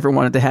reason I never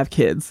wanted to have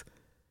kids.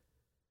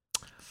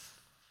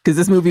 Because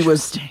this movie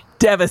was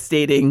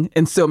devastating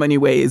in so many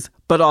ways,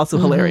 but also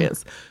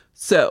hilarious.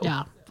 So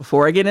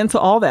before I get into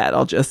all that,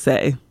 I'll just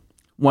say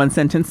one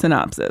sentence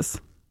synopsis.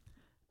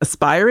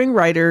 Aspiring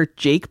writer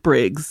Jake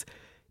Briggs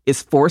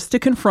is forced to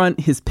confront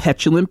his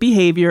petulant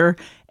behavior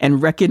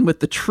and reckon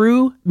with the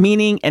true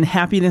meaning and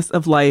happiness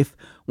of life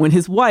when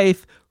his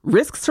wife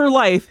risks her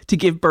life to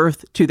give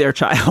birth to their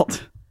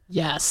child.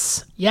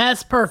 Yes.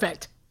 Yes,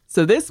 perfect.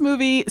 So this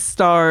movie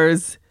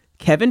stars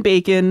Kevin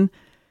Bacon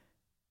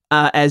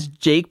as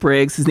Jake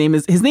Briggs. His name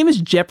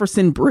is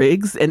Jefferson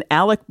Briggs, and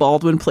Alec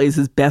Baldwin plays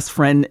his best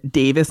friend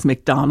Davis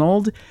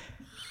McDonald.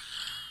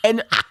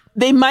 And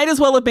they might as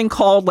well have been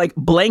called like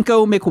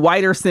Blanco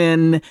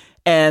McWhiterson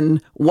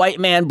and White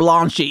Man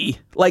Blanchy.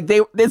 Like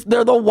they're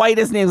the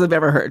whitest names I've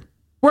ever heard.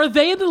 Were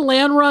they in the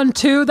Land Run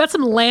 2? That's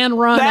some Land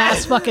Run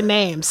ass fucking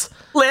names.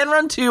 Land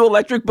Run 2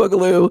 Electric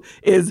Boogaloo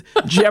is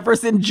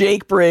Jefferson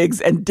Jake Briggs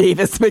and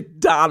Davis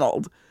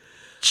McDonald.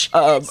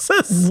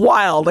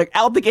 Wild, like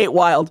out the gate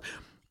wild.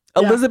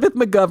 Yeah. Elizabeth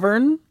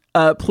McGovern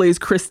plays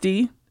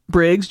Christy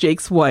Briggs,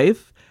 Jake's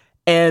wife.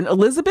 And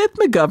Elizabeth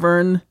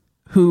McGovern,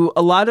 who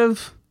a lot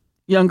of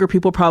younger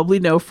people probably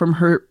know from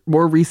her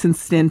more recent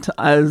stint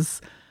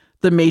as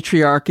the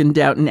matriarch in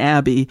Downton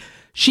Abbey.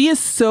 She is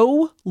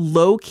so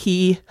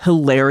low-key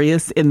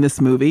hilarious in this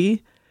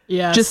movie.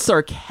 Yeah. Just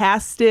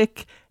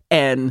sarcastic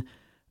and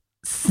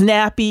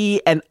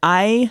snappy. And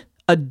I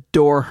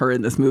adore her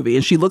in this movie.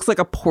 And she looks like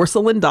a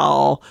porcelain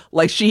doll.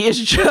 Like she is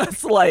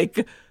just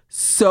like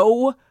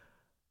so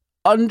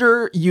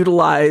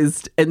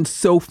underutilized and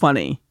so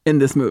funny in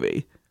this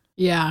movie.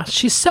 Yeah.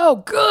 She's so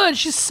good.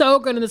 She's so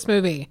good in this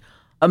movie.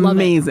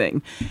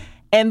 Amazing.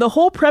 And the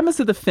whole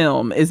premise of the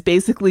film is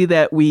basically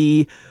that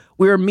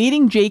we're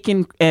meeting Jake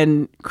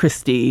and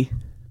Christy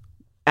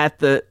at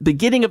the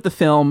beginning of the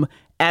film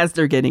as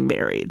they're getting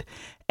married.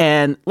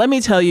 And let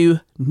me tell you,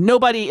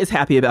 nobody is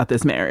happy about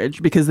this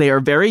marriage because they are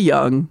very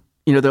young.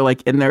 You know, they're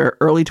like in their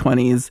early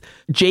 20s.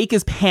 Jake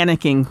is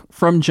panicking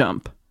from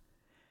jump.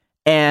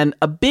 And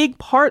a big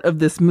part of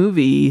this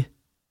movie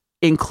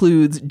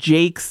includes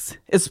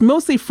it's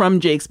mostly from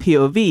Jake's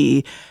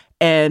POV.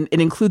 And it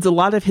includes a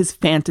lot of his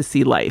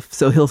fantasy life.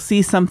 So he'll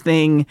see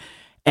something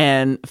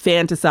and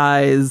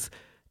fantasize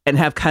and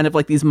have kind of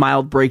like these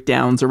mild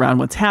breakdowns around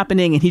what's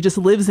happening. And he just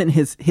lives in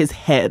his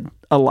head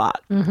a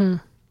lot. Mm-hmm.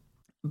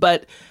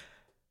 But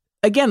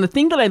again, the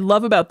thing that I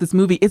love about this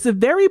movie, it's a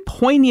very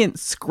poignant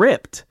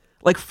script.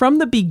 Like from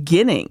the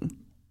beginning,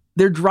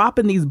 they're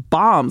dropping these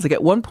bombs. Like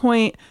at one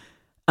point,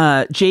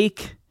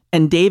 Jake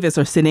and Davis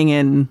are sitting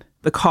in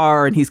the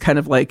car and he's kind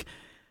of like,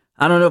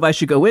 I don't know if I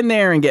should go in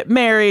there and get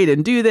married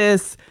and do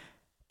this.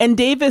 And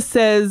Davis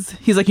says,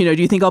 he's like, do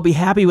you think I'll be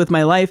happy with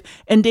my life?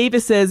 And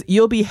Davis says,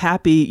 you'll be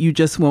happy, you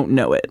just won't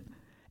know it.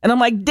 And I'm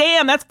like,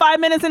 damn, that's 5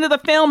 minutes into the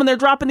film and they're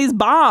dropping these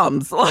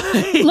bombs. Let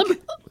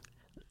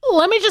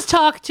me just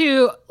talk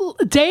to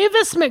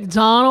Davis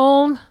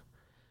McDonald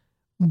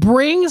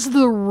brings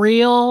the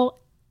real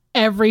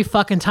every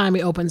fucking time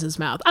he opens his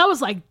mouth. I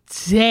was like,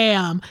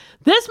 damn,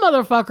 this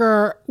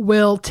motherfucker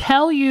will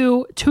tell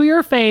you to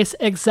your face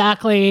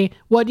exactly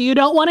what you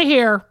don't want to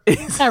hear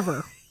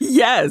ever.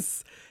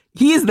 Yes.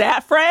 He's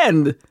that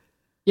friend.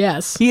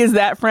 Yes. He is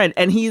that friend.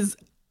 And he's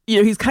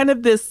kind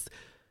of this,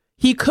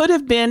 he could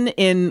have been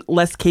in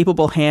less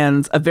capable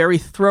hands, a very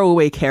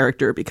throwaway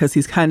character because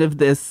he's kind of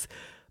this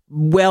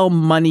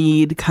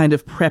well-moneyed, kind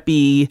of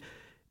preppy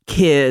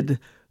kid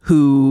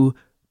who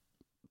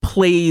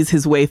plays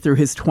his way through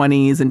his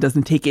 20s and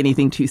doesn't take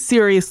anything too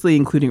seriously,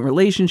 including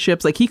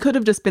relationships. Like he could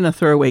have just been a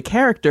throwaway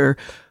character,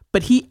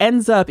 but he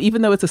ends up,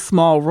 even though it's a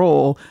small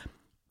role,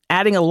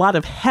 adding a lot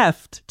of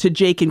heft to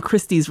Jake and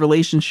Christy's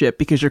relationship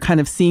because you're kind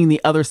of seeing the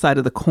other side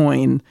of the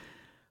coin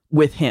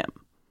with him.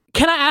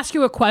 Can I ask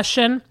you a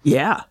question?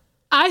 Yeah.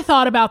 I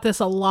thought about this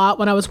a lot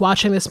when I was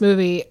watching this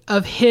movie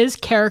of his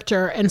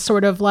character and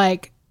sort of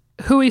like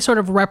who he sort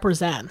of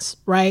represents,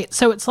 right?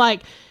 So it's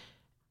like,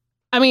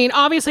 I mean,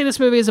 obviously this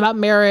movie is about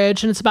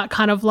marriage and it's about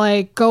kind of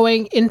like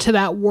going into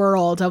that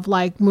world of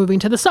like moving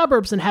to the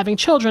suburbs and having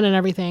children and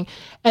everything.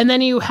 And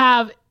then you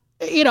have,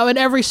 in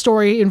every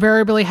story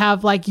invariably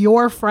have like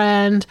your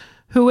friend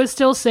who is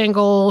still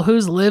single,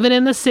 who's living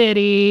in the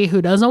city, who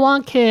doesn't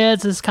want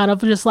kids, is kind of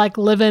just like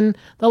living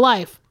the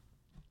life.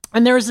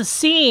 And there's a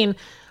scene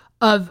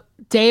of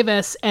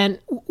Davis and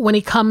when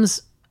he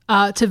comes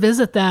to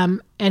visit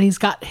them and he's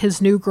got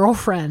his new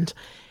girlfriend.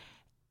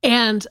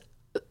 And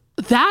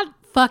that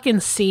fucking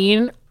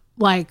scene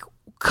like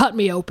cut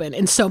me open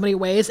in so many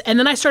ways. And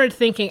then I started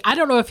thinking, I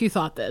don't know if you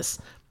thought this,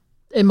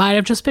 it might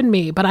have just been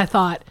me, but I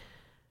thought,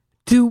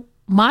 do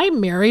my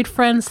married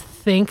friends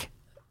think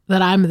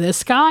that I'm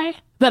this guy,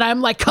 that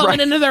I'm like coming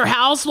into their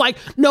house, like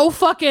no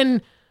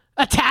fucking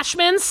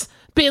attachments,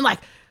 being like,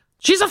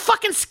 she's a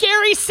fucking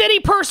scary city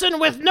person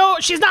with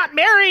she's not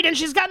married and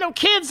she's got no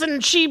kids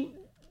and she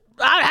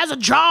has a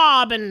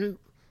job and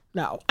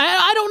no.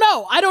 I don't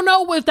know. I don't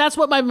know if that's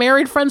what my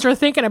married friends are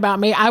thinking about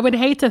me. I would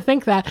hate to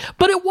think that.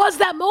 But it was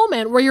that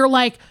moment where you're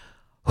like,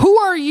 who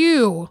are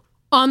you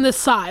on this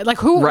side?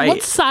 Like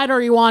what side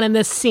are you on in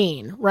this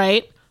scene,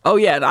 right? Oh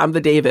yeah, I'm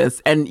the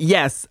Davis. And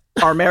yes,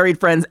 our married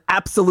friends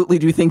absolutely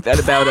do think that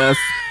about us.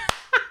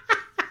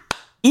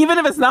 Even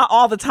if it's not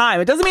all the time.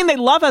 It doesn't mean they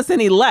love us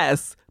any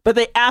less, but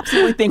they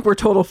absolutely think we're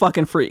total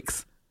fucking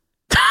freaks.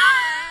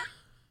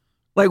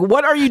 Like,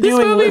 what are you doing?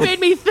 This movie made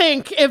me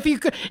think if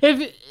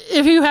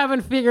you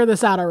haven't figured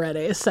this out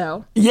already.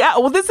 So yeah,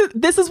 well, this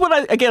is what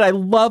I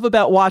love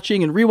about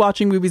watching and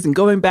rewatching movies and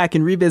going back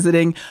and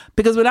revisiting,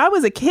 because when I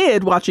was a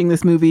kid watching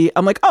this movie,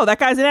 I'm like, oh, that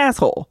guy's an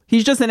asshole.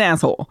 He's just an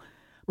asshole.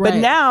 Right. But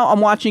now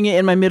I'm watching it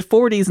in my mid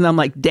 40s and I'm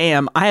like,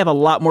 damn, I have a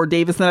lot more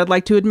Davis than I'd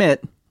like to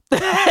admit,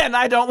 and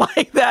I don't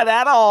like that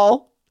at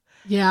all.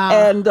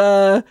 Yeah,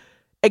 and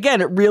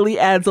again, it really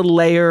adds a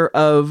layer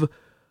of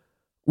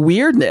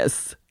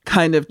weirdness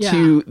kind of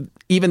to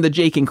even the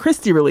Jake and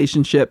Christy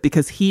relationship,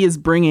 because he is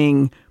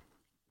bringing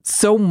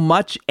so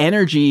much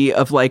energy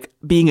of like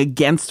being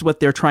against what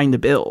they're trying to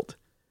build.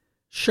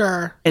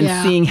 Sure. And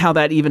seeing how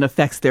that even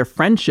affects their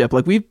friendship.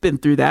 Like, we've been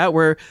through that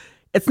where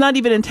it's not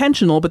even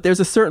intentional, but there's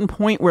a certain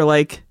point where,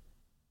 like,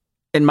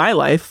 in my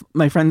life,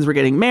 my friends were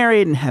getting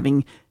married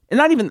and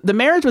not even, the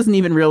marriage wasn't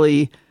even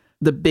really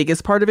the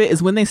biggest part of it,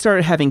 is when they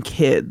started having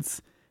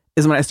kids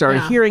is when I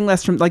started hearing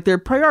less from, like, their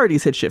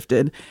priorities had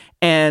shifted.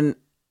 And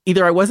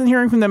either I wasn't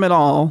hearing from them at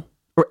all,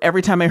 or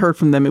every time I heard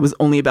from them, it was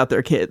only about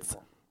their kids.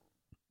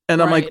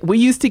 And I'm like, we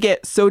used to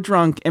get so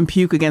drunk and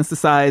puke against the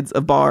sides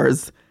of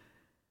bars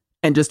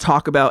and just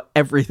talk about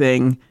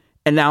everything.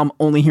 And now I'm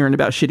only hearing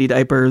about shitty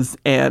diapers.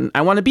 And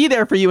I want to be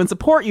there for you and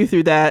support you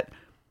through that.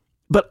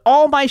 But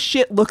all my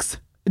shit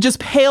just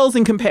pales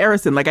in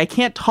comparison. Like, I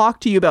can't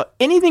talk to you about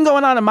anything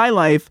going on in my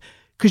life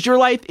because your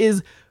life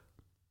is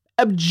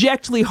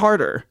objectively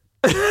harder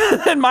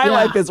than my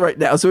life is right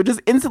now. So it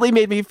just instantly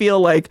made me feel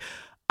like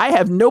I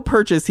have no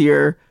purchase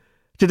here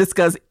to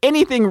discuss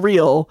anything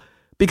real,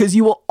 because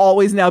you will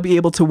always now be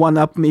able to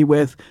one-up me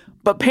with,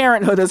 but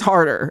parenthood is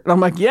harder. And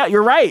I'm like, yeah,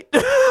 you're right.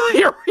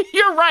 you're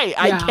right.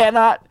 Yeah. I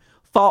cannot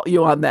fault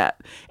you on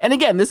that. And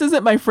again, this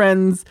isn't my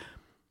friends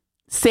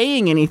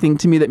saying anything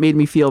to me that made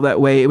me feel that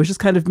way. It was just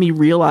kind of me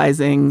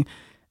realizing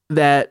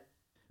that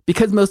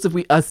because most of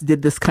us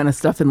did this kind of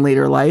stuff in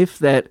later life,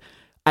 that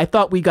I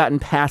thought we gotten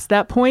past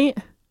that point.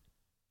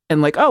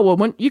 And like, oh, well,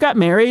 when you got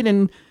married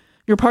and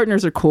your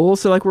partners are cool,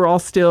 so like we're all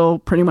still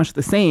pretty much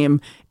the same.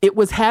 It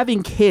was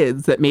having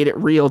kids that made it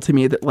real to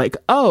me that, like,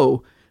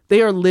 oh,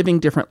 they are living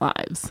different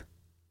lives.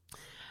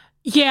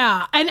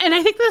 Yeah. And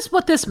I think that's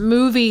what this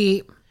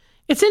movie,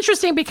 it's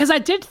interesting because I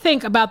did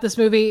think about this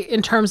movie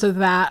in terms of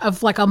that,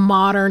 of like a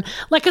modern,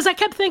 like, because I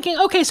kept thinking,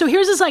 okay, so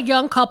here's this like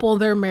young couple,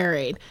 they're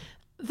married.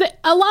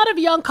 A lot of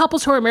young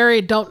couples who are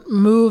married don't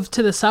move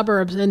to the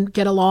suburbs and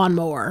get a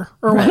lawnmower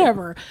or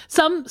whatever.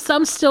 Some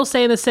still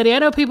stay in the city. I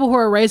know people who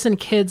are raising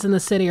kids in the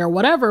city or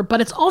whatever, but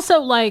it's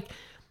also like,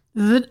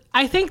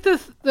 I think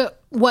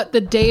what the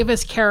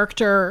Davis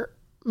character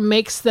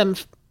makes them,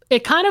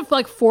 it kind of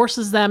like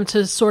forces them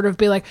to sort of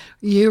be like,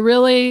 you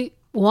really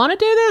want to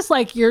do this?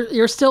 Like,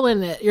 you're still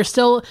in it.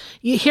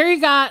 Here you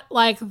got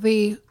like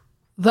the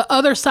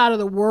other side of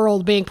the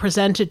world being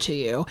presented to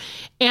you.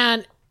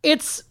 And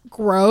it's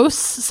gross.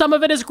 Some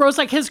of it is gross.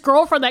 Like, his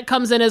girlfriend that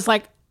comes in is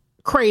like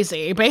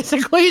crazy.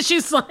 Basically,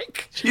 she's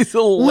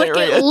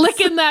hilarious.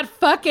 licking that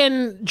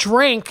fucking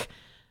drink.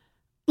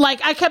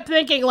 Like, I kept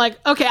thinking, like,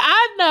 okay,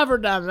 I've never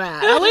done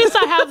that. At least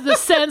I have the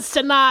sense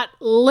to not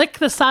lick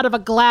the side of a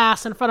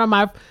glass in front of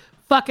my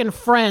fucking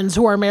friends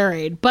who are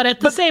married. But at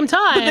the same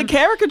time, but the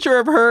caricature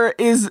of her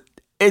is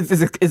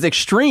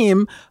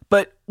extreme.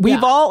 But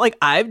we've all, like,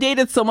 I've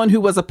dated someone who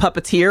was a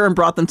puppeteer and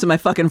brought them to my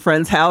fucking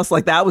friend's house.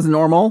 Like, that was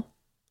normal.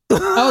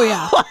 Oh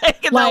yeah.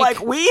 They're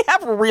like, we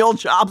have real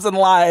jobs and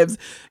lives.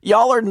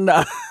 Y'all are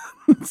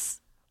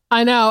nuts.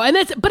 I know. And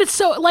but it's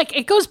so, like,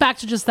 it goes back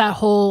to just that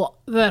whole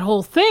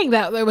thing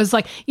that it was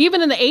like,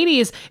 even in the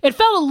 80s, it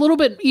felt a little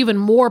bit even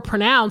more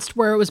pronounced,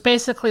 where it was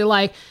basically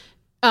like,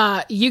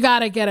 you got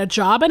to get a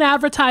job in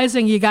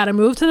advertising. You got to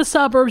move to the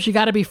suburbs. You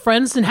got to be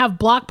friends and have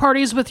block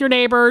parties with your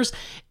neighbors.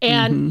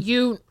 And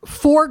you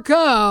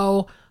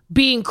forego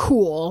being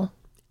cool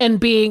and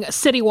being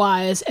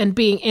city-wise and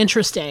being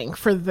interesting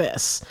for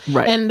this.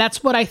 Right. And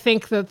that's what I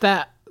think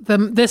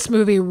this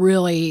movie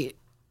really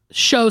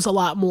shows a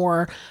lot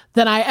more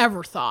than I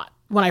ever thought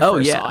when I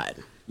first saw it.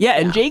 Yeah,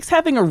 and Jake's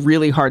having a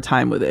really hard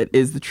time with it,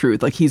 is the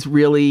truth. Like, he's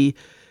really,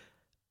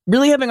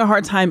 really having a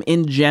hard time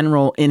in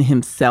general in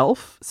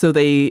himself. So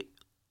they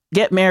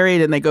get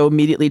married and they go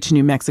immediately to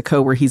New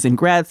Mexico, where he's in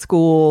grad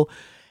school.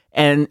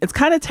 And it's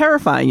kind of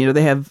terrifying. You know,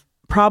 they have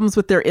problems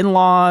with their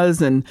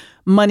in-laws and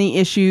money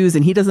issues,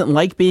 and he doesn't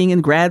like being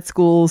in grad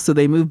school, so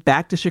they move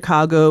back to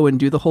Chicago and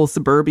do the whole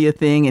suburbia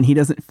thing, and he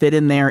doesn't fit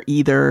in there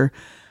either.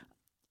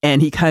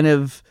 And he kind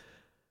of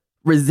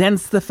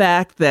resents the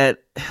fact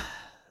that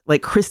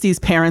like Christy's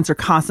parents are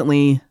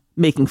constantly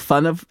making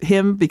fun of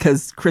him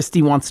because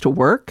Christy wants to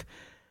work.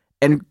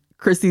 And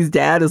Christy's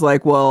dad is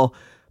like, well,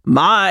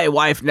 my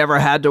wife never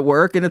had to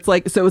work. And it's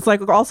like, so it's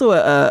like also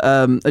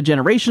a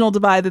generational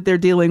divide that they're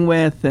dealing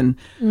with. And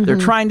they're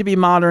trying to be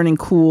modern and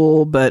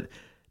cool, but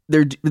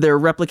they're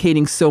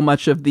replicating so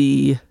much of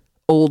the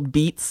old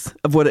beats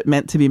of what it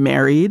meant to be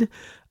married.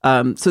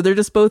 So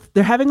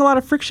they're having a lot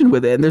of friction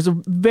with it. And there's a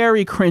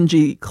very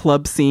cringy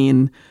club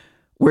scene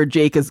where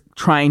Jake is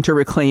trying to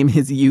reclaim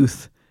his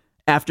youth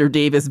after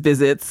Davis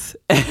visits.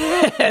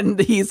 And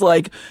he's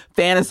like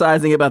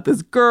fantasizing about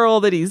this girl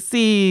that he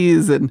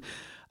sees. And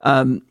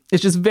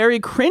it's just very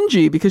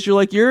cringy because you're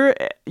like, you're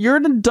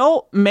an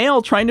adult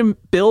male trying to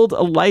build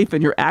a life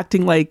and you're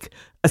acting like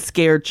a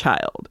scared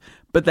child.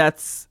 But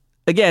that's,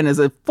 again, as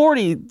a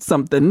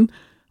 40-something,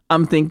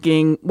 I'm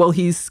thinking, well,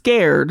 he's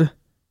scared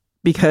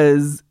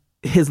because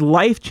his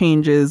life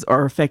changes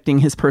are affecting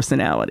his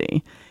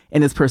personality,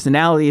 and his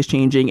personality is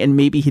changing, and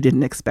maybe he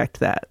didn't expect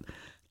that.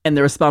 And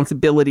the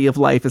responsibility of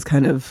life is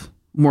kind of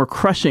more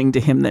crushing to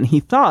him than he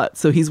thought.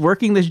 So he's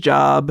working this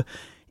job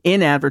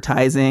in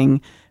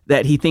advertising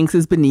that he thinks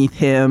is beneath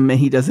him and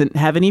he doesn't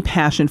have any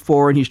passion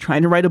for, and he's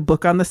trying to write a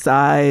book on the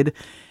side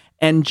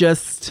and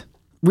just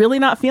really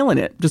not feeling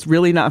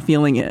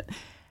it,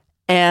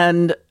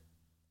 And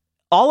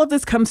all of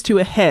this comes to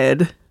a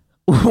head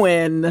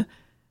when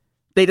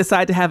they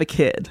decide to have a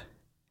kid.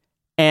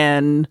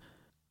 And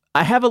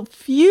I have a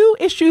few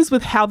issues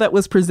with how that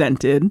was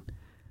presented.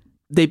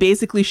 They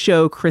basically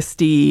show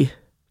Christy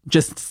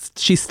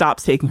she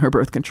stops taking her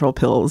birth control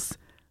pills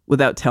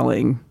without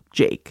telling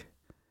Jake,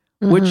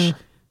 which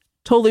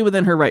totally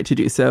within her right to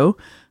do so.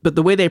 But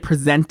the way they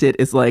present it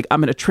is like, I'm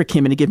going to trick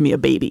him into giving me a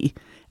baby.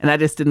 And I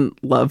just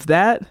didn't love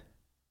that.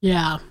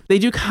 Yeah. They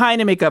do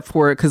kind of make up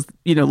for it because,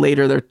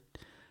 later they're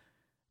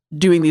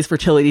doing these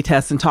fertility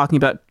tests and talking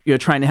about,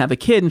 trying to have a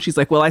kid. And she's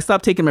like, well, I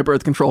stopped taking my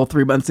birth control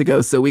 3 months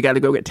ago, so we got to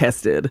go get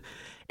tested.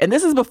 And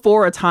this is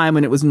before a time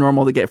when it was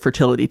normal to get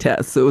fertility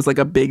tests. So it was like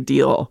a big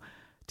deal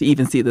to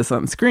even see this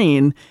on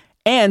screen.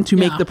 And to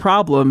make the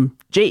problem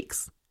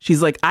Jake's.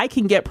 She's like, I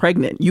can get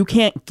pregnant. You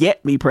can't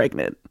get me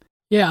pregnant.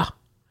 Yeah.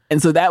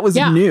 And so that was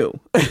new.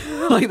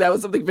 Like that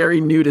was something very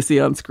new to see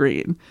on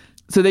screen.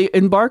 So they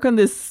embark on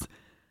this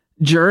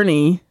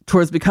journey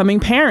towards becoming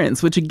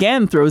parents, which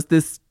again throws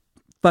this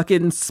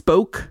fucking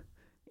spoke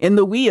in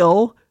the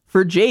wheel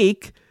for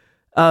Jake.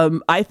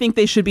 I think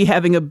they should be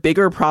having a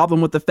bigger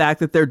problem with the fact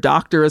that their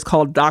doctor is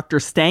called Dr.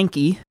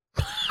 Stanky.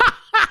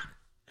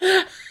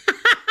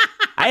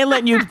 I ain't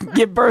letting you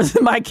give birth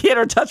to my kid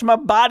or touch my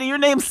body. Your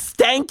name's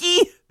Stanky.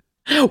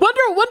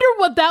 Wonder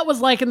what that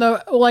was like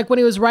when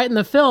he was writing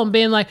the film,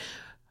 being like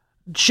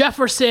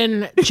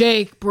Jefferson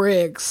Jake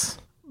Briggs,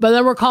 but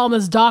then we're calling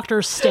this Dr.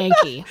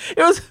 Stanky.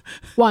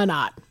 Why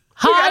not?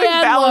 High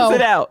and balance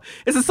it out.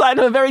 It's a sign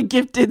of a very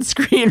gifted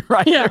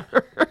screenwriter.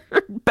 Yeah.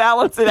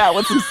 Balance it out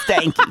with some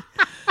Stanky.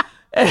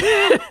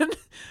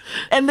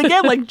 And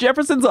again, like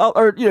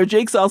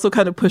Jake's also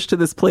kind of pushed to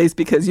this place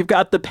because you've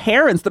got the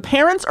parents. The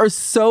parents are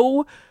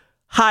so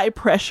high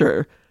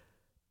pressure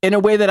in a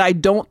way that I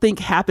don't think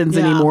happens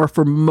anymore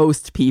for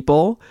most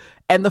people.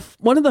 And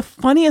one of the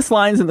funniest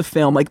lines in the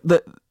film, like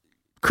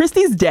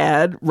Christy's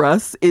dad,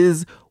 Russ,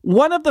 is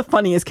one of the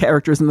funniest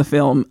characters in the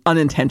film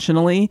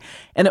unintentionally.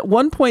 And at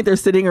one point they're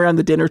sitting around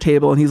the dinner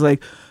table and he's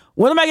like,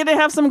 when am I going to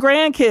have some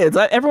grandkids?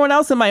 Everyone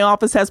else in my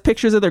office has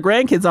pictures of their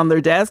grandkids on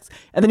their desks.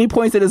 And then he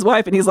points at his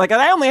wife and he's like,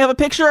 and I only have a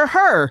picture of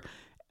her.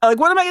 Like,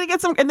 when am I going to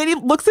get some? And then he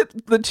looks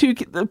at the two,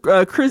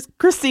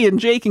 Christy and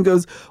Jake, and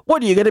goes,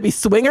 what, are you going to be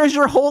swingers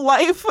your whole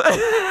life?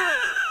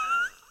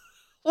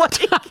 like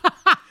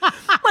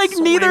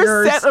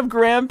neither set of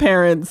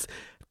grandparents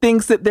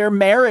thinks that their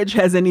marriage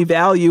has any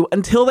value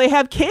until they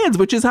have kids,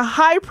 which is a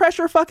high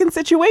pressure fucking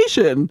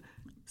situation.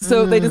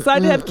 So they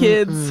decide to have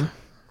kids.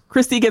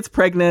 Christy gets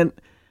pregnant.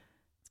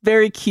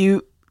 Very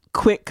cute,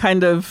 quick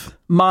kind of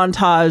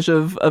montage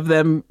of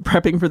them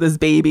prepping for this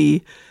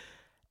baby.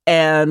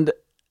 And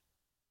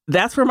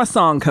that's where my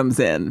song comes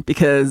in,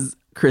 because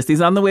Christy's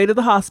on the way to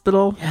the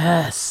hospital.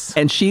 Yes.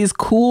 And she's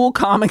cool,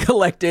 calm, and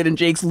collected, and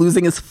Jake's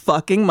losing his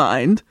fucking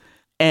mind.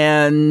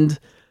 And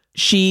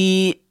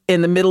she,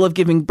 in the middle of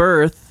giving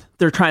birth,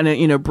 they're trying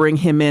to, bring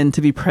him in to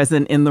be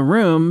present in the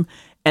room.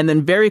 And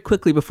then very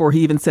quickly, before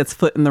he even sets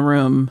foot in the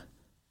room,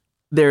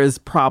 there's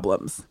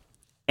problems.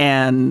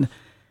 And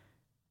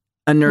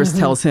a nurse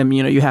tells him,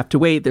 you have to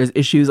wait. There's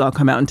issues. I'll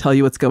come out and tell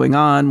you what's going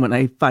on when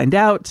I find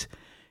out.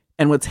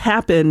 And what's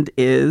happened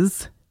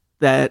is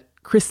that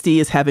Christy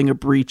is having a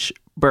breech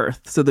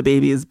birth. So the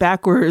baby is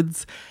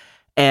backwards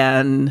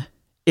and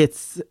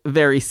it's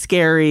very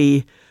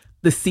scary.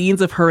 The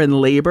scenes of her in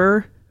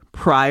labor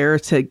prior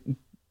to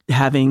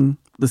having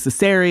the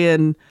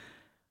cesarean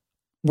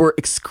were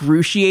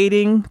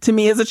excruciating to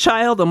me as a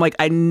child. I'm like,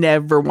 I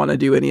never want to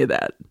do any of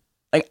that.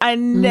 Like, I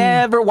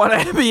never want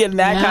to be in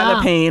that kind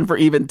of pain for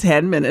even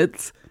 10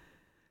 minutes.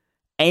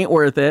 Ain't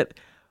worth it.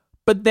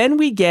 But then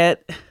we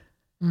get,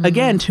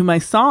 again, to my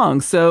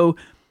song. So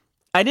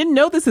I didn't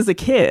know this as a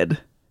kid,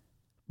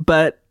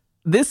 but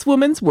This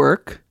Woman's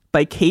Work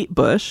by Kate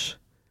Bush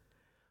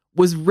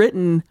was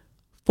written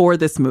for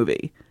this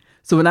movie.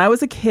 So when I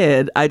was a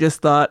kid, I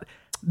just thought,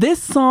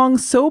 this song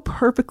so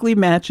perfectly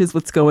matches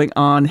what's going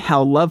on.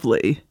 How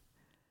lovely.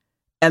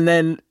 And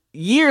then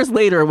years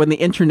later, when the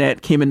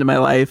internet came into my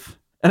life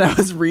and I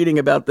was reading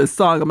about this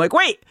song, I'm like,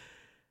 wait,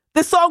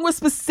 this song was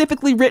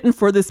specifically written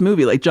for this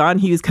movie. Like John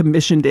Hughes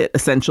commissioned it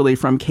essentially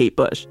from Kate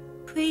Bush.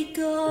 Pray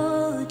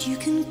God you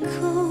can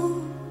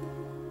go.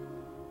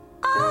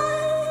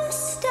 I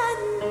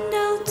stand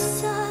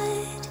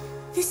outside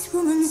this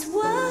woman's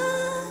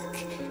work.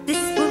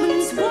 This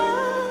woman's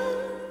work.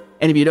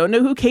 And if you don't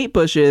know who Kate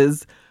Bush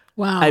is,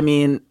 wow. I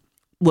mean,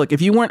 look,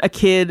 if you weren't a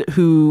kid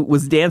who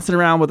was dancing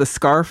around with a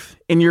scarf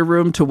in your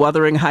room to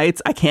Wuthering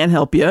Heights, I can't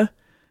help you.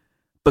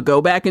 But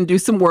go back and do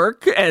some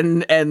work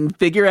and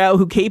figure out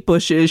who Kate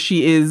Bush is.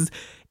 She is,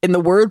 in the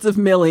words of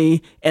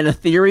Millie, an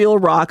ethereal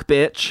rock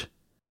bitch.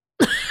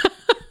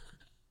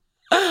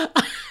 I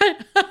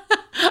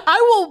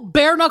will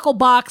bare knuckle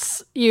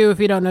box you if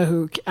you don't know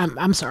who.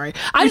 I'm sorry.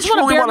 I just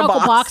want to bare knuckle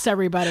box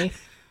everybody.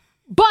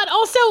 But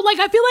also, like,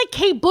 I feel like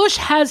Kate Bush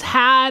has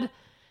had,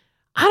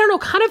 I don't know,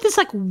 kind of this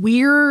like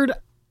weird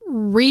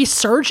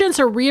resurgence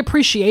or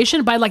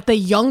reappreciation by like the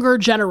younger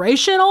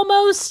generation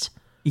almost.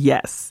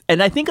 Yes.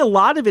 And I think a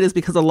lot of it is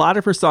because a lot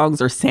of her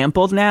songs are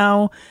sampled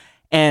now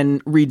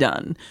and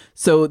redone.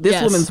 So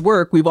This Woman's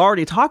Work, we've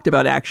already talked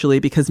about actually,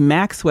 because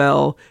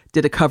Maxwell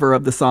did a cover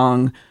of the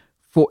song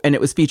and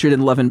it was featured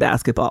in Love and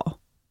Basketball.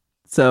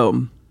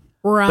 So,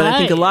 right. But I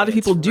think a lot of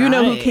people do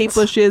know who Kate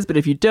Bush is, but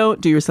if you don't,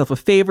 do yourself a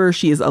favor.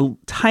 She is a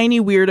tiny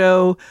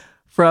weirdo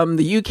from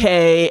the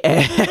UK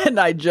and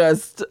I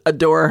just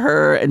adore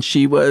her. And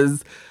she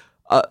was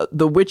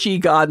the witchy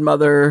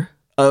godmother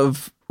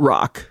of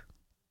rock.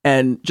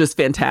 And just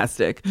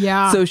fantastic.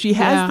 Yeah. So she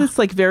has this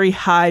like very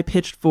high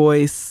pitched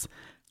voice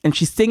and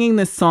she's singing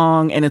this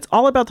song and it's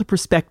all about the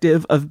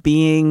perspective of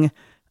being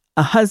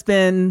a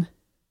husband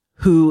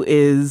who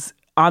is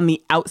on the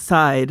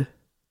outside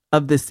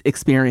of this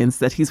experience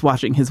that he's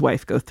watching his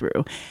wife go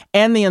through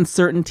and the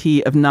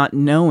uncertainty of not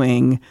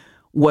knowing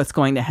what's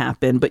going to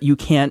happen, but you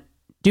can't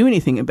do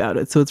anything about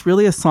it. So it's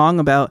really a song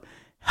about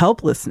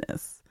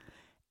helplessness.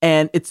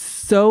 And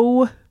it's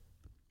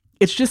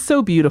just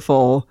so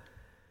beautiful.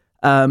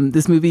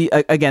 This movie,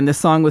 again, this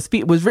song was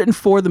written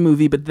for the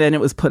movie, but then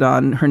it was put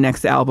on her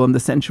next album, The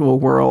Sensual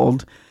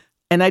World.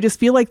 And I just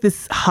feel like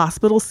this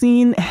hospital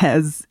scene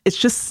it's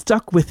just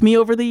stuck with me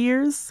over the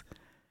years.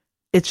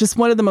 It's just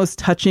one of the most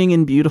touching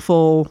and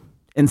beautiful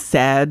and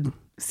sad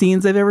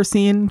scenes I've ever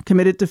seen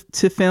committed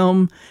to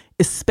film,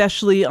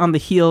 especially on the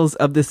heels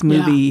of this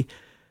movie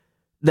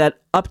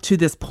that up to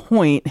this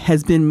point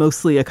has been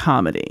mostly a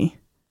comedy.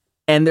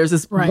 And there's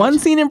this one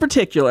scene in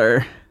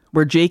particular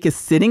where Jake is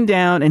sitting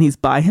down and he's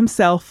by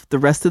himself. The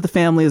rest of the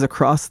family is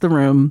across the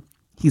room.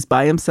 He's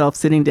by himself,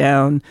 sitting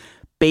down,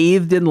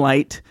 bathed in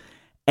light.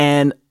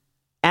 And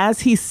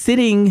as he's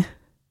sitting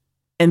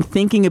and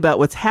thinking about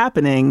what's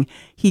happening,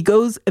 he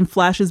goes and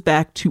flashes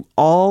back to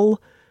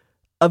all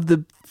of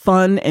the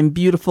fun and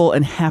beautiful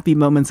and happy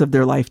moments of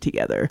their life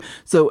together.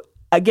 So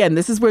again,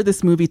 this is where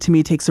this movie to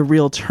me takes a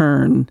real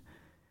turn.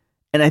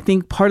 And I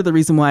think part of the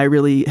reason why I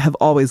really have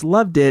always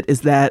loved it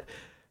is that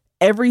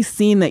every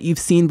scene that you've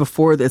seen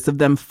before this of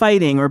them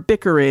fighting or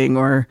bickering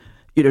or,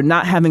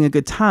 not having a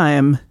good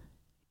time,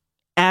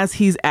 as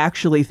he's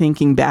actually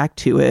thinking back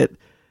to it,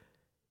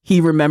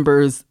 he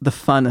remembers the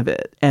fun of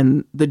it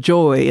and the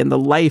joy and the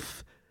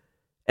life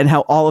and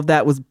how all of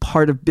that was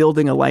part of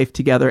building a life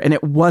together. And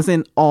it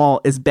wasn't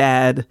all as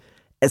bad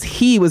as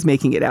he was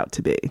making it out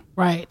to be.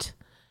 Right.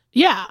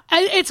 Yeah.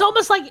 It's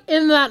almost like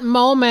in that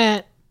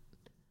moment,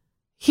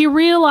 he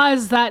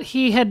realized that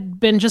he had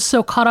been just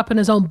so caught up in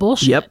his own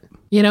bullshit. Yep.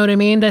 You know what I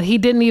mean? That he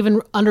didn't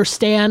even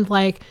understand,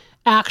 like,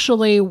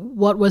 actually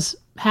what was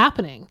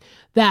happening.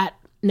 That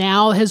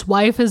now his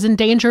wife is in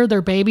danger,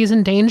 their baby's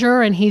in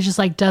danger, and he just,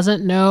 like,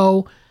 doesn't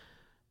know,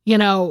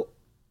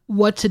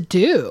 what to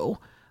do.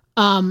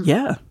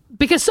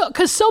 Because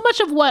so much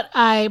of what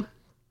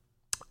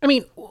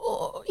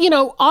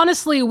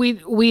honestly,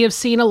 we have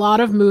seen a lot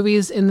of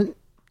movies in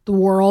the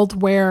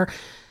world where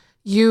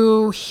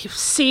you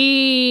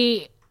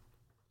see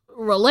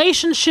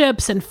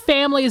relationships and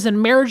families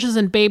and marriages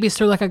and babies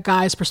through like a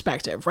guy's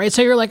perspective, right?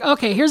 So you're like,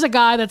 okay, here's a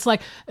guy that's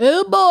like,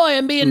 oh boy,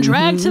 I'm being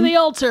dragged to the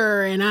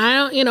altar and I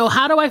don't,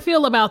 how do I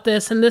feel about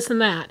this and this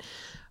and that?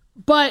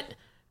 But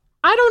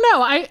I don't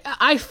know.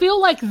 I feel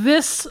like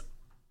this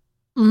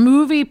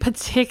movie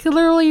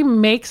particularly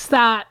makes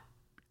that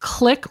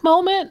click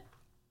moment.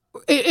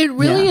 It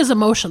really is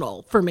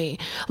emotional for me.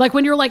 Like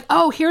when you're like,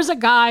 oh, here's a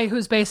guy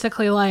who's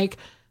basically like,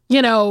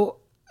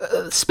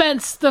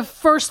 spent the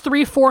first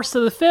 3/4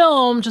 of the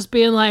film just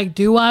being like,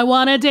 do I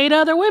want to date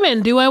other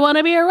women? Do I want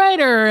to be a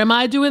writer?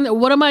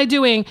 What am I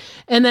doing?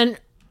 And then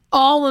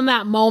all in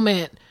that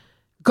moment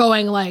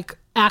going like,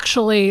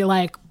 actually,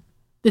 like,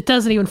 it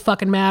doesn't even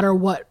fucking matter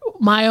what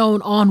my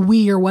own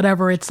ennui or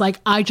whatever. It's like,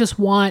 I just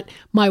want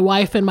my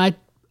wife and my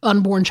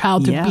unborn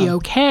child to be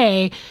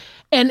okay.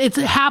 And it's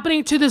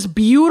happening to this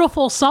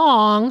beautiful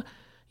song,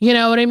 you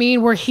know what I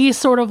mean? Where he's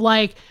sort of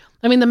like,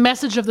 I mean, the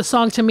message of the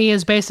song to me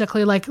is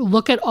basically like,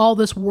 look at all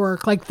this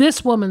work, like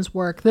this woman's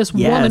work, this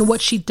woman,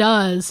 what she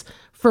does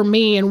for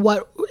me and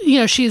what, you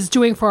know, she's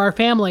doing for our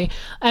family.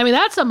 I mean,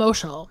 that's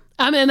emotional.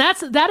 I mean,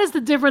 that is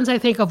the difference, I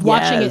think, of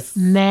watching it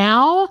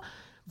now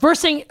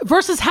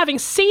versus having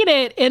seen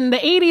it in the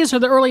 80s or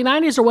the early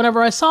 90s or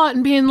whenever I saw it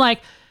and being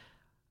like,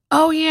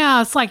 oh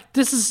yeah, it's like,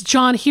 this is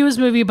John Hughes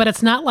movie, but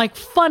it's not like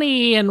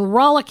funny and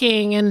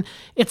rollicking. And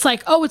it's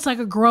like, oh, it's like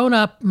a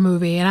grown-up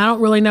movie. And I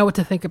don't really know what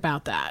to think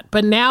about that.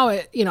 But now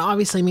it, you know,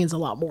 obviously means a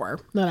lot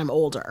more that I'm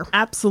older.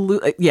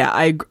 Absolutely. Yeah,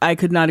 I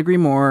could not agree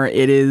more.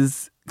 It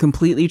is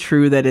completely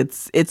true that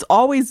it's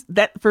always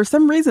that, for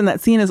some reason, that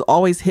scene has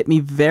always hit me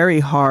very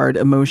hard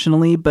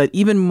emotionally, but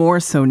even more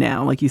so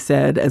now, like you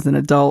said, as an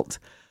adult,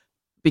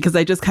 because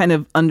I just kind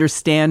of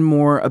understand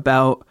more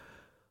about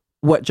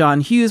what John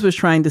Hughes was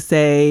trying to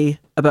say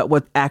about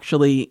what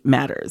actually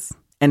matters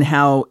and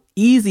how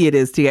easy it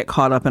is to get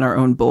caught up in our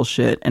own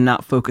bullshit and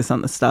not focus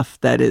on the stuff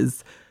that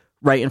is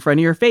right in front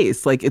of your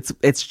face. Like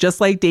it's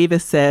just like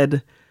Davis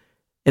said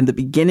in the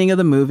beginning of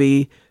the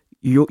movie,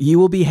 you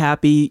will be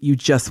happy, you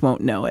just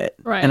won't know it.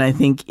 Right. And I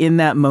think in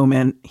that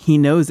moment, he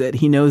knows it.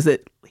 He knows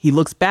it. He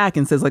looks back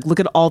and says, like, look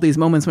at all these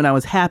moments when I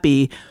was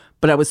happy,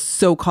 but I was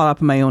so caught up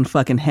in my own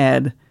fucking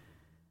head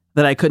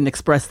that I couldn't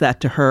express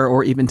that to her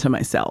or even to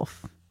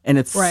myself. And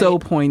it's so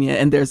poignant.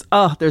 And there's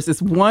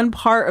this one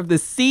part of the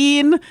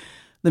scene,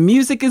 the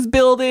music is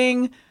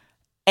building,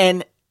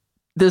 and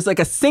there's like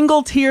a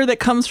single tear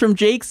that comes from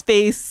Jake's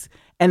face,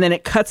 and then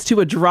it cuts to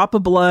a drop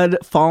of blood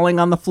falling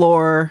on the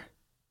floor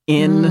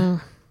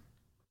in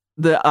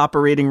the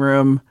operating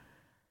room.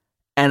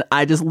 And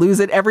I just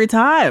lose it every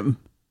time.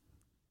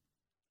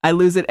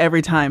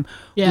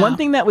 Yeah. One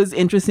thing that was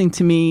interesting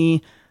to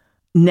me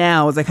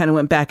now as I kind of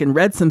went back and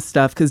read some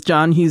stuff, because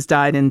John Hughes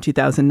died in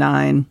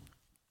 2009.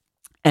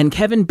 And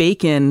Kevin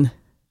Bacon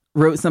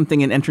wrote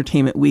something in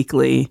Entertainment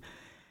Weekly,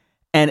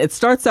 and it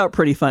starts out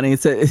pretty funny.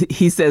 So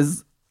he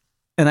says,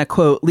 and I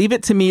quote, "Leave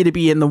it to me to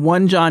be in the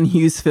one John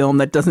Hughes film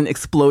that doesn't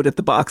explode at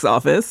the box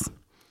office."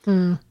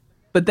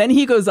 But then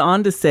he goes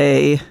on to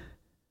say,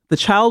 "The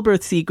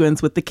childbirth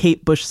sequence with the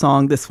Kate Bush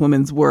song, 'This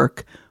Woman's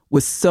Work,'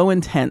 was so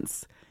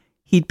intense.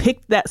 He'd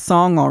picked that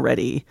song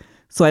already,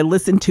 so I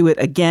listened to it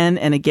again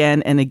and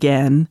again and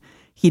again.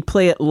 He'd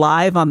play it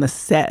live on the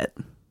set.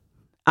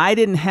 I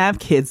didn't have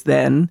kids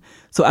then,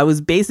 so I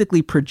was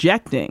basically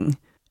projecting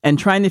and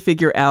trying to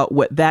figure out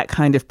what that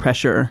kind of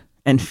pressure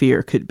and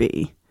fear could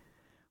be.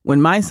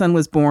 When my son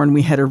was born,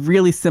 we had a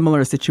really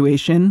similar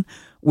situation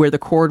where the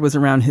cord was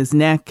around his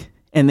neck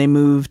and they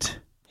moved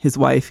his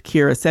wife,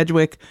 Kira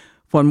Sedgwick,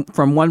 from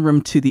one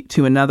room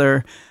to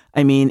another.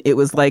 I mean, it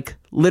was like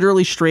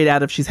literally straight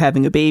out of She's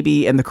Having a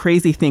Baby. And the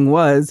crazy thing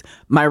was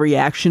my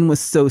reaction was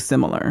so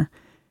similar.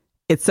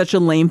 It's such a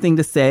lame thing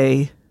to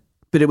say,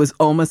 but it was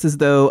almost as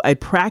though I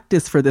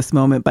practiced for this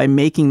moment by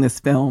making this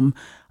film.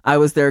 I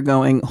was there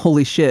going,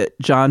 holy shit,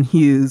 John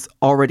Hughes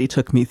already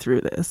took me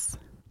through this."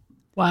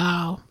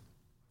 Wow.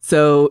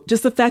 So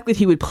just the fact that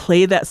he would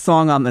play that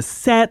song on the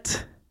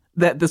set,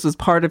 that this was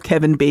part of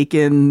Kevin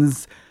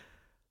Bacon's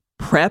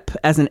prep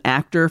as an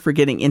actor for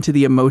getting into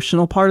the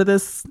emotional part of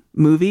this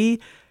movie,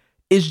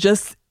 is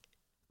just,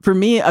 for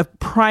me, a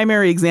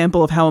primary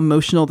example of how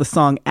emotional the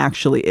song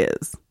actually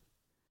is.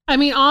 I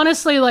mean,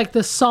 honestly, like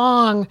the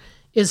song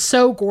is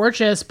so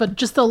gorgeous, but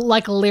just the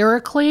like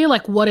lyrically,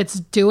 like what it's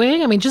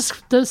doing. I mean,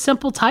 just the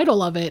simple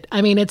title of it.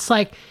 I mean, it's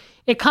like,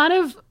 it kind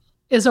of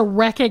is a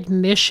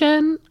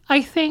recognition,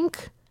 I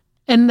think.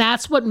 And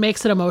that's what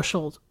makes it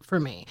emotional for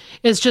me,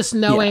 is just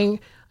knowing,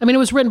 I mean, it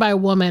was written by a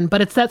woman,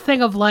 but it's that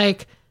thing of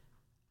like,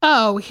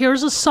 oh,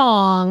 here's a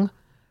song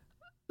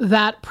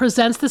that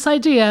presents this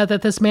idea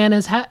that this man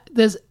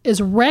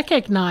is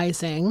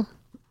recognizing,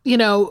 you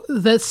know,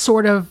 this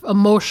sort of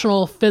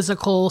emotional,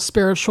 physical,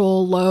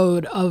 spiritual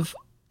load of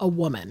a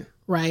woman,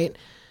 right?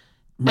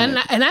 And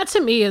that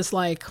to me is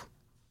like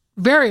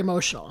very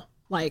emotional,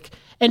 like,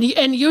 and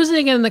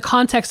using it in the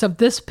context of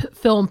this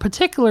film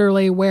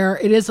particularly, where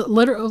it is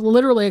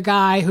literally a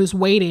guy who's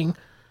waiting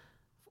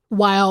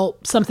while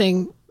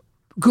something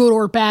good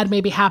or bad may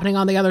be happening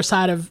on the other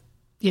side of,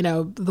 you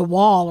know, the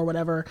wall or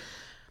whatever.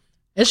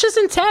 It's just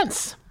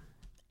intense.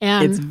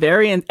 And it's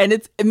very, and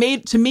it's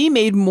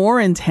made more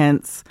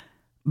intense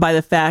by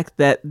the fact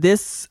that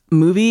this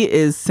movie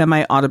is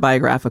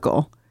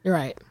semi-autobiographical. You're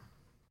right.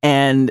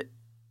 And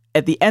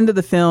at the end of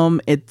the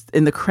film, it's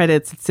in the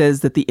credits, it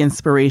says that the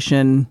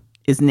inspiration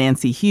is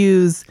Nancy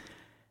Hughes.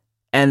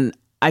 And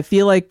I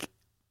feel like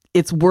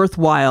it's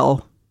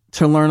worthwhile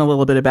to learn a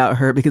little bit about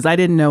her because I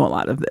didn't know a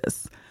lot of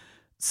this.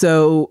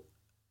 So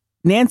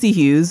Nancy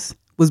Hughes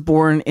was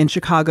born in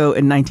Chicago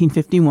in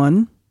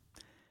 1951.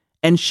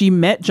 And she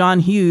met John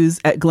Hughes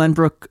at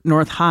Glenbrook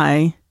North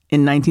High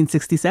in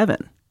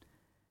 1967.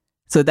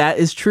 So that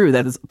is true.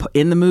 That is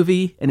in the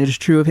movie, and it is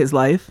true of his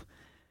life.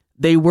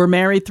 They were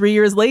married 3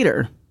 years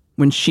later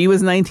when she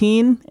was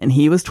 19 and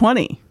he was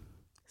 20.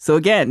 So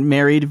again,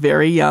 married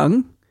very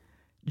young,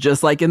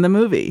 just like in the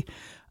movie.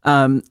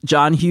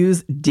 John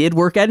Hughes did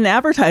work at an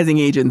advertising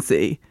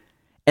agency,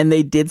 and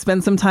they did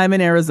spend some time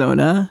in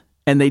Arizona,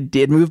 and they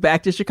did move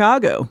back to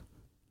Chicago.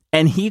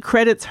 And he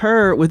credits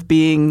her with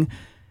being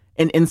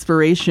an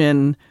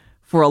inspiration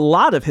for a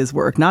lot of his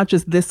work, not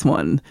just this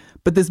one.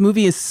 But this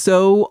movie is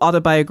so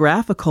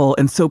autobiographical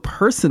and so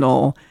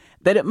personal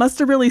that it must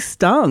have really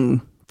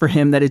stung for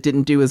him that it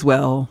didn't do as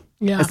well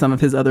as some of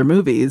his other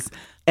movies.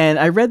 And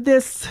I read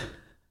this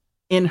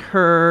in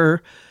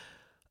her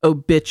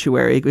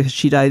obituary because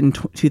she died in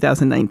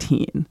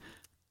 2019.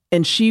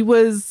 And she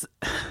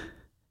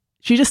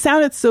just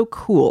sounded so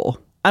cool.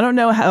 I don't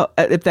know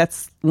if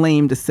that's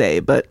lame to say,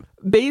 but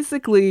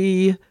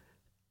basically,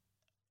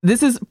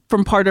 this is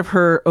from part of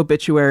her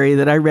obituary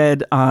that I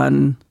read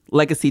on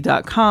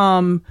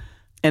legacy.com.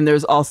 And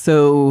there's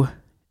also,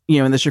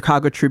 in the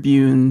Chicago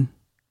Tribune,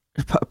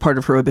 part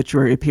of her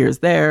obituary appears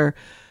there.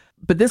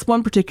 But this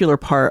one particular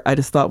part I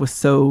just thought was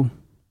so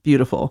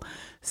beautiful.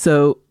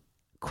 So,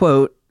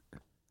 quote,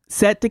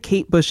 set to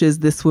Kate Bush's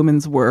This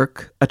Woman's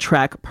Work, a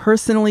track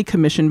personally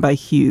commissioned by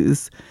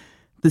Hughes,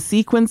 the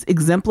sequence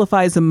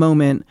exemplifies a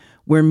moment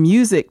where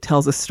music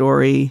tells a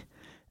story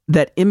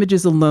that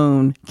images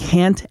alone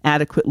can't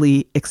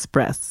adequately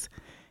express.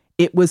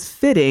 It was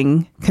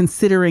fitting,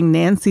 considering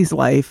Nancy's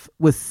life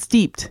was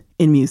steeped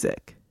in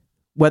music.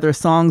 Whether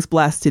songs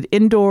blasted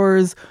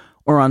indoors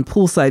or on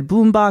poolside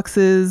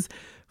boomboxes,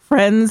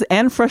 friends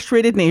and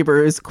frustrated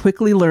neighbors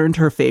quickly learned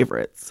her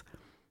favorites.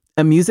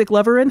 A music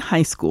lover in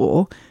high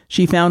school,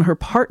 she found her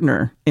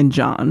partner in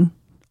John,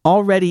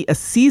 already a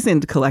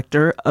seasoned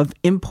collector of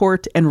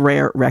import and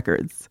rare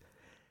records.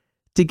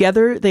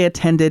 Together, they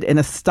attended an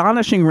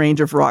astonishing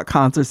range of rock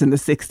concerts in the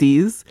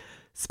 60s,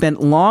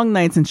 spent long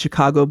nights in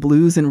Chicago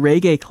blues and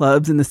reggae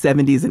clubs in the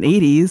 70s and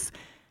 80s,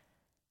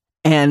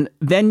 and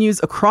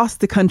venues across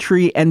the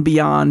country and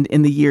beyond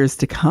in the years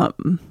to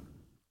come.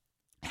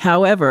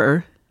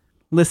 However,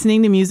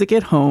 listening to music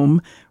at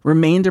home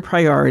remained a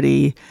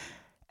priority,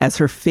 as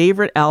her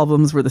favorite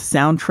albums were the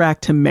soundtrack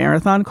to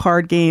marathon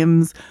card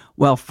games,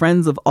 while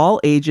friends of all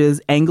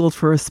ages angled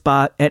for a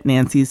spot at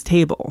Nancy's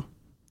table.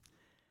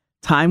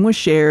 Time was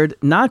shared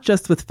not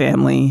just with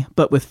family,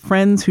 but with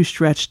friends who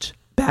stretched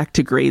back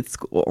to grade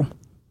school.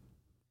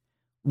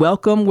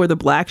 Welcome were the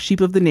black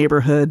sheep of the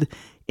neighborhood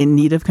in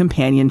need of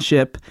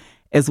companionship,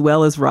 as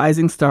well as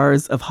rising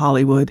stars of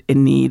Hollywood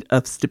in need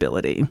of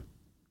stability.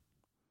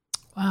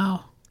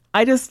 Wow.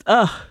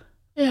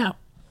 Yeah.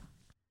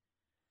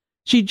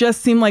 She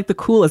just seemed like the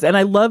coolest. And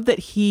I love that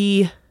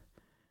he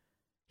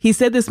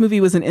said this movie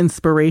was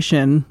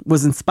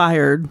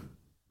inspired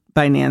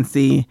by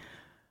Nancy,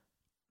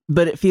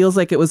 but it feels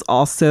like it was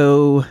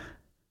also,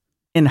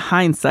 in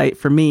hindsight,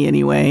 for me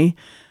anyway,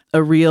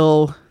 a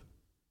real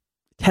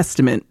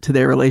testament to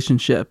their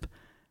relationship.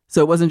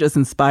 So it wasn't just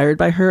inspired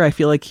by her. I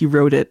feel like he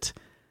wrote it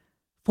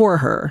for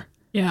her.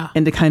 Yeah.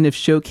 And to kind of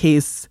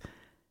showcase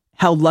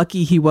how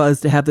lucky he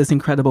was to have this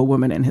incredible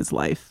woman in his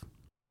life.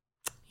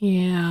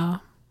 Yeah.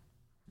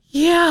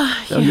 Yeah.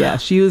 So yeah,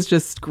 she was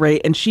just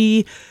great. And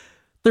she,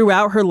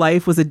 throughout her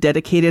life, was a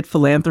dedicated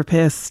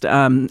philanthropist.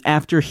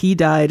 After he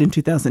died in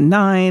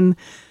 2009,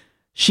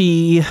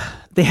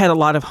 they had a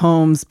lot of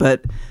homes,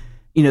 but,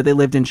 they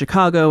lived in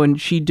Chicago,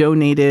 and she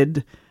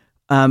donated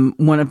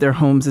one of their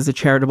homes as a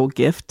charitable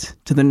gift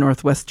to the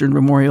Northwestern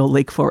Memorial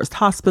Lake Forest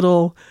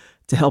Hospital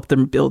to help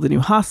them build a new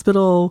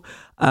hospital.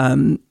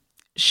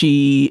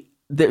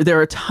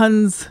 There are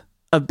tons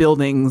of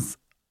buildings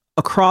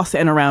across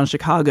and around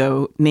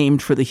Chicago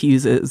named for the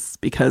Hugheses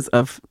because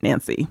of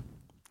Nancy.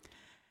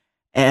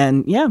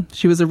 And yeah,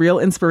 she was a real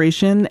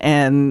inspiration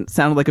and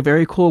sounded like a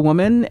very cool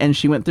woman. And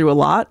she went through a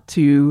lot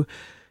to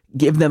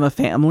give them a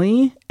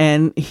family.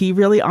 And he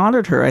really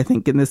honored her, I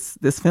think, in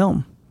this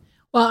film.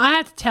 Well, I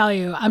have to tell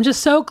you, I'm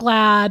just so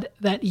glad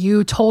that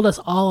you told us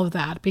all of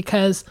that,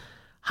 because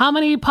how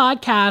many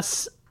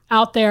podcasts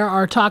out there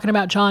are talking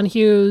about John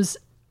Hughes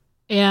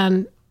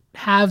and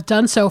have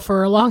done so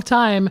for a long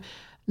time?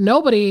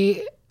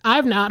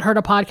 I've not heard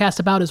a podcast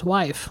about his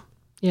wife.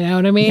 You know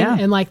what I mean? Yeah.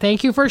 And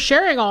thank you for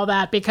sharing all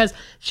that, because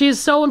she's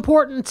so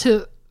important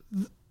to,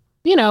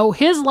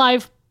 his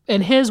life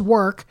and his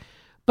work,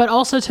 but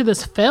also to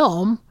this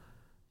film,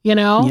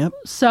 Yep.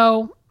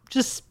 So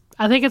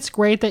I think it's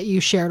great that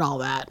you shared all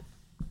that.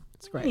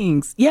 It's great.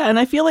 Thanks. Yeah. And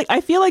I feel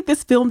like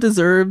this film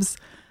deserves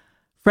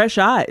fresh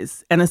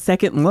eyes and a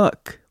second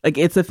look.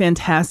 It's a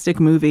fantastic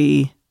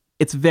movie.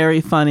 It's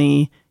very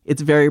funny.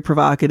 It's very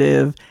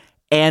provocative,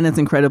 and it's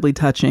incredibly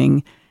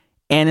touching,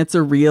 and it's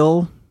a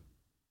real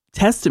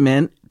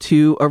testament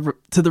to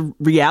the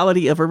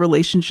reality of a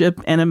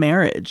relationship and a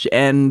marriage.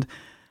 And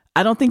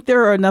I don't think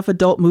there are enough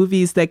adult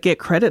movies that get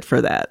credit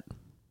for that.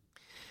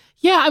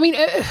 Yeah, I mean,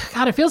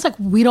 it feels like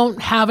we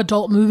don't have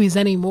adult movies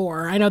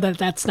anymore. I know that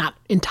that's not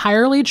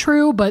entirely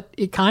true, but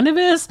it kind of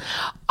is.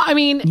 I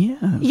mean,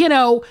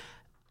 yeah.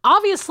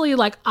 Obviously,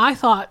 I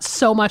thought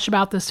so much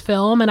about this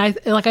film, and I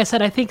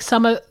think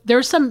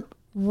there's some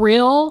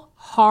real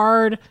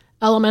hard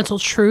elemental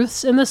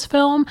truths in this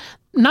film,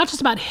 not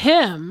just about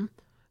him,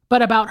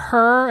 but about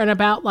her, and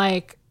about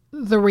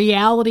the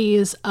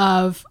realities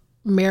of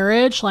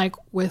marriage, like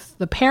with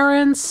the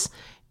parents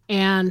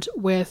and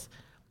with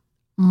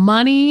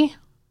money,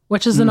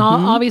 which is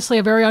obviously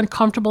a very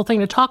uncomfortable thing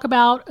to talk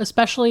about,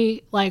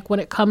 especially like when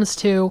it comes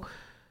to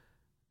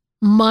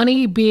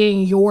money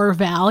being your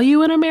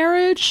value in a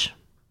marriage.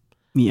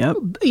 Yep.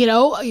 You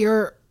know,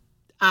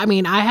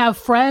 I have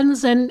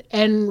friends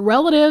and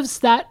relatives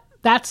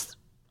that's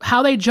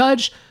how they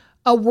judge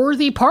a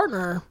worthy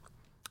partner.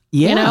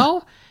 Yeah. You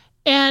know?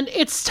 And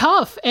it's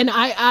tough. And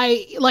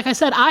I like I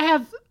said, I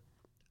have,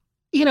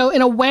 you know,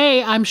 in a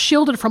way I'm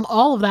shielded from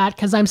all of that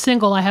because I'm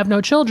single. I have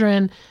no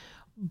children.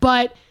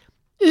 But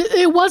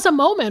it was a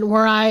moment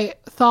where I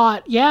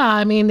thought, yeah,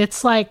 I mean,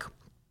 it's like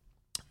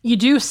you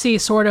do see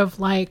sort of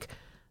like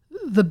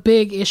the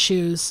big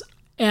issues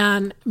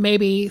and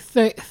maybe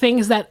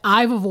things that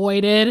I've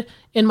avoided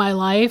in my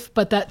life,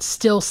 but that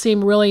still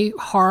seem really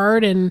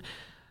hard. And,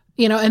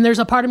 you know, and there's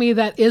a part of me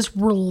that is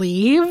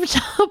relieved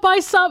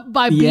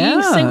by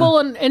being single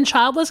and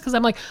childless. Cause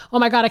I'm like, oh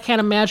my God, I can't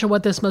imagine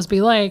what this must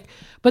be like.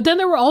 But then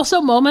there were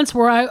also moments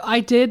where I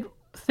did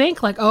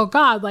think like, oh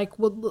God, like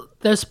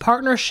this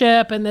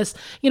partnership and this,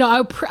 you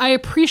know, I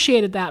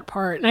appreciated that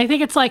part. And I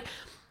think it's like,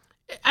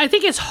 I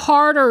think it's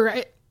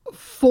harder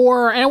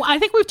and I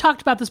think we've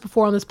talked about this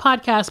before on this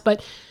podcast,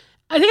 but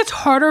I think it's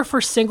harder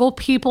for single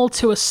people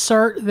to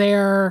assert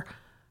their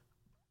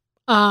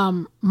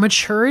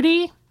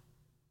maturity.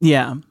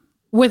 Yeah.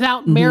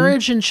 Without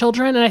marriage and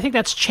children. And I think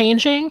that's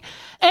changing.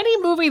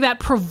 Any movie that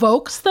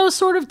provokes those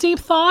sort of deep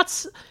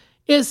thoughts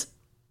is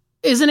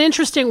an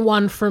interesting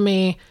one for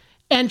me.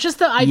 And just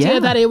the idea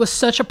that it was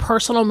such a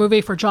personal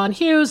movie for John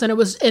Hughes, and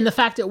the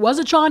fact it was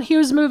a John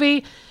Hughes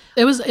movie,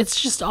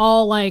 it's just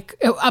all like,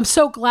 I'm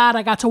so glad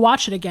I got to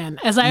watch it again.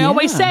 As I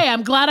always say,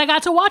 I'm glad I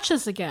got to watch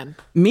this again.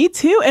 Me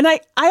too. And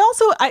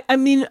I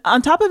mean,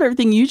 on top of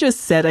everything you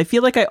just said, I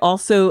feel like I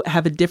also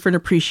have a different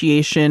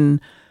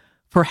appreciation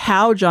for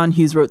how John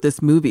Hughes wrote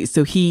this movie.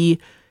 So he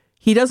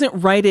doesn't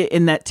write it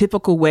in that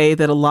typical way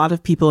that a lot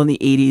of people in the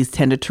 80s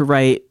tended to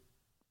write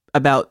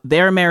about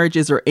their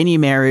marriages or any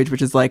marriage,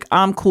 which is like,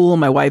 I'm cool,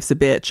 my wife's a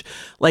bitch.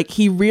 Like,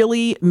 he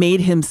really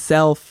made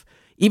himself,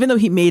 even though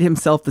he made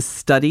himself the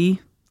study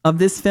of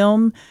this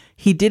film,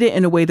 he did it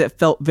in a way that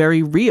felt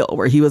very real,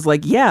 where he was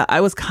like, yeah,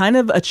 I was kind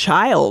of a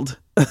child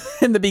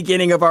in the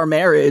beginning of our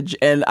marriage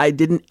and I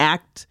didn't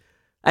act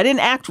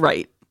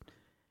right.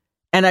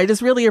 And I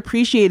just really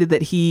appreciated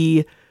that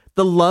the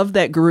love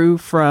that grew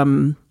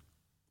from,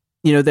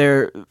 you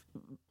know,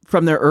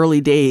 from their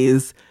early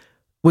days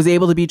was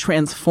able to be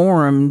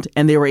transformed,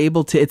 and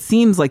it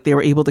seems like they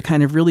were able to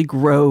kind of really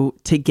grow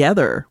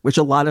together, which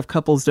a lot of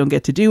couples don't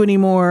get to do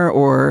anymore,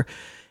 or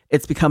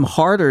it's become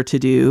harder to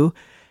do.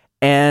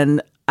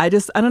 And I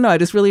don't know, I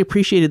just really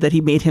appreciated that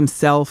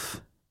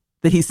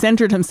he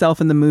centered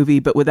himself in the movie,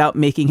 but without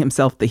making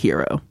himself the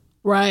hero.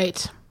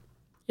 Right.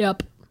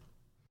 Yep.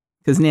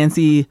 Because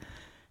Nancy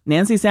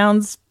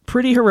sounds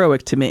pretty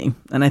heroic to me.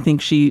 And I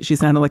think she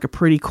sounded like a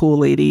pretty cool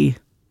lady.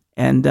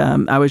 And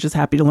I was just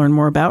happy to learn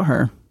more about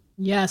her.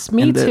 Yes,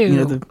 me too.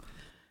 You know,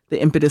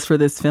 the impetus for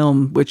this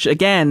film, which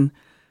again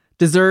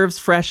deserves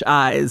fresh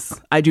eyes.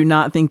 I do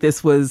not think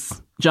this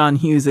was John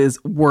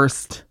Hughes's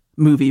worst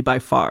movie by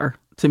far.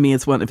 To me,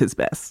 it's one of his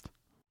best.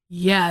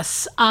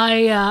 Yes, I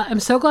am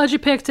so glad you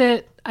picked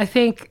it. I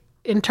think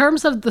in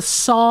terms of the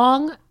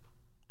song,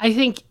 I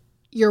think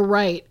you're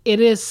right. It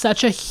is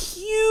such a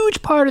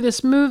huge part of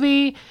this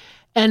movie.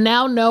 And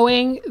now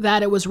knowing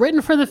that it was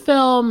written for the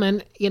film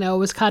and, you know, it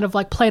was kind of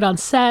like played on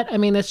set. I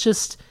mean, it's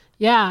just,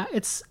 yeah,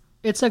 it's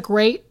a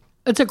great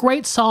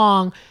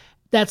song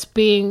that's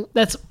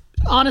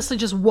honestly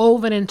just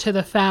woven into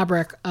the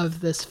fabric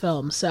of this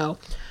film. So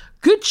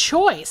good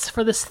choice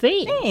for this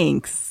theme.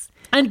 Thanks.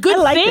 And good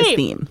I like theme. this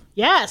theme.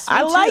 Yes,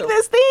 I like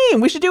this theme.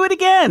 We should do it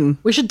again.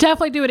 We should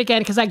definitely do it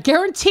again because I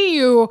guarantee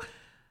you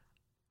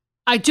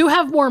I do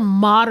have more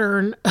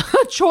modern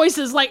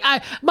choices. Like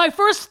my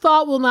first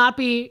thought will not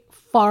be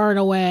far and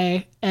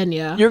away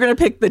Enya. You're going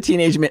to pick the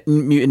Teenage Mutant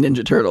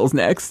Ninja Turtles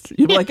next.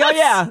 You'll be like, oh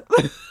yeah,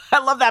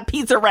 I love that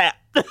pizza wrap.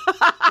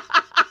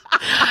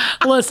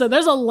 Listen,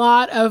 there's a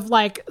lot of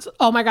like,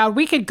 oh my God,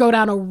 we could go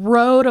down a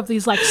road of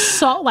these like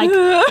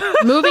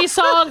movie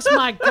songs.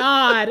 My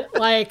God,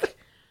 like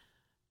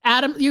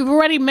Adam, you've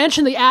already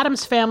mentioned the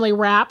Addams Family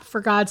rap,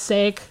 for God's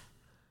sake.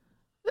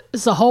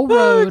 It's a whole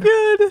road. Oh,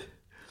 good.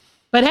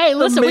 But hey,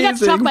 listen, Amazing. We got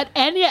to talk about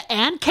Enya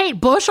and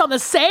Kate Bush on the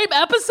same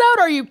episode.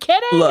 Are you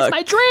kidding? Look, it's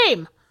my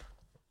dream.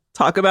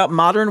 Talk about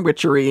modern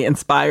witchery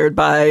inspired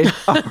by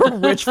our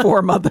witch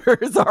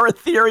foremothers, our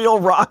ethereal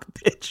rock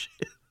bitches.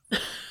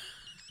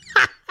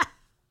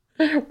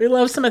 We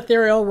love some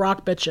ethereal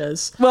rock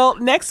bitches. Well,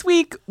 next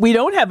week, we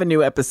don't have a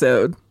new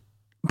episode,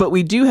 but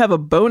we do have a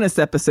bonus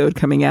episode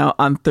coming out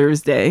on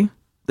Thursday,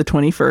 the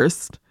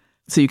 21st.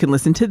 So you can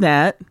listen to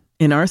that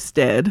in our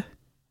stead.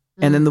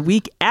 And then the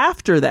week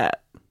after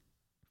that,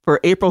 for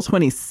April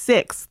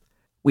 26th,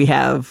 we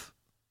have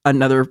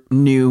another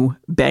new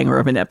banger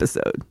of an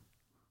episode.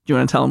 Do you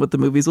want to tell them what the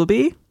movies will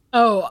be?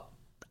 Oh,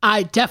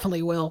 I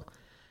definitely will.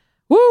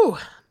 Woo!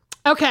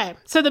 Okay,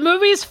 so the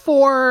movies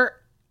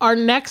for our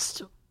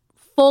next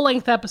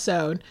full-length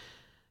episode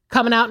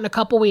coming out in a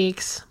couple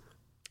weeks.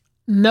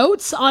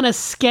 Notes on a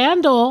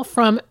Scandal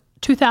from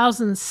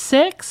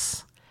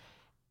 2006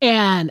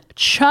 and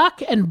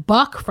Chuck and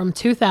Buck from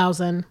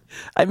 2000.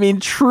 I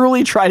mean,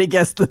 truly try to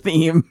guess the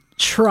theme.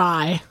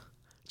 Try.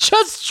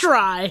 Just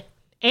try.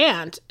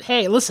 And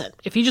hey, listen,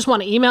 if you just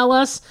want to email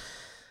us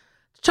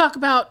to talk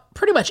about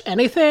pretty much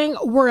anything,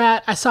 we're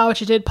at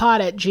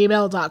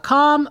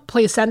isawwhatyoudidpod@gmail.com.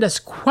 Please send us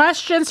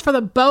questions for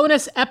the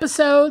bonus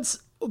episodes.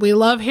 We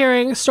love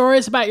hearing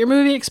stories about your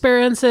movie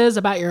experiences,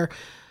 about your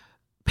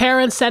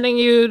parents sending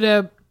you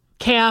to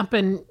camp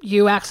and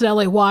you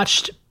accidentally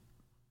watched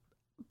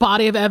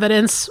Body of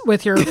Evidence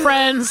with your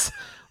friends.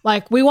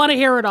 Like, we want to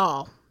hear it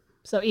all.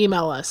 So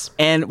email us.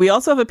 And we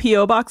also have a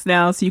P.O. box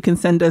now, so you can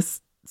send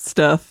us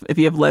stuff. If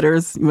you have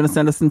letters you want to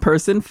send us in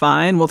person,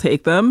 fine, we'll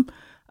take them.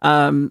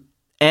 And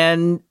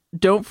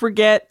don't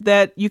forget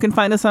that you can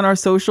find us on our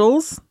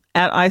socials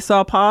at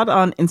ISawPod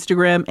on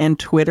Instagram and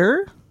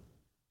Twitter.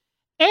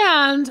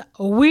 And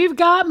we've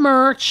got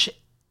merch.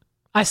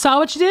 I Saw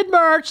What You Did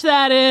merch,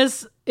 that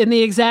is, in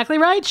the Exactly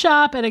Right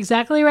shop at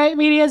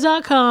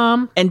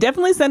exactlyrightmedia.com. And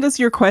definitely send us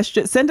your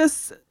question. Send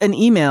us an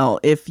email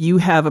if you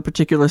have a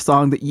particular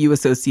song that you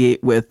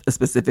associate with a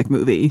specific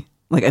movie.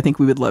 Like, I think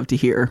we would love to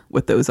hear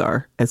what those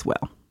are as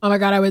well. Oh my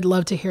God, I would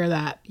love to hear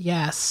that.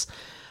 Yes.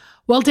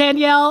 Well,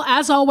 Danielle,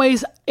 as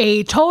always,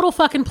 a total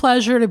fucking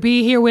pleasure to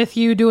be here with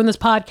you doing this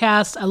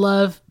podcast. I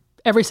love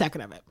every second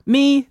of it.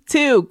 Me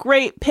too.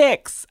 Great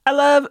picks. I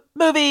love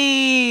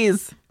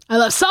movies. I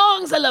love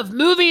songs. I love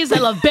movies. I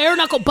love bare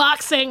knuckle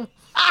boxing.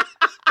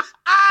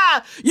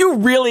 You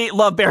really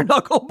love bare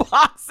knuckle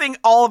boxing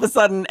all of a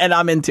sudden, and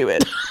I'm into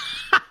it.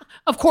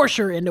 Of course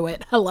you're into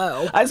it.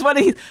 Hello. I just want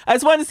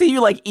to see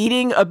you like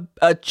eating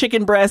a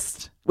chicken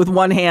breast with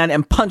one hand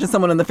and punching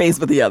someone in the face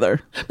with the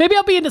other. Maybe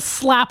I'll be into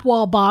slap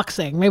wall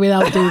boxing. Maybe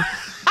that'll do.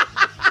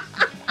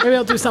 Maybe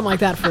I'll do something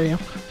like that for you.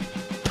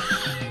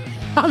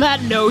 On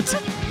that note,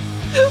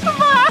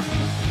 bye.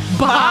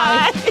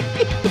 Bye.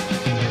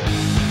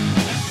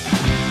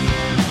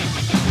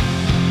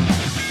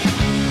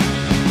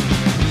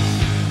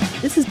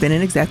 This has been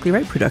an Exactly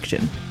Right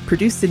production.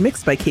 Produced and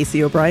mixed by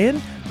Casey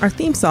O'Brien. Our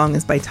theme song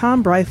is by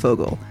Tom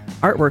Breyfogle.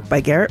 Artwork by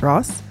Garrett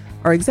Ross.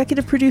 Our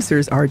executive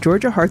producers are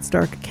Georgia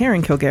Hartstark,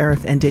 Karen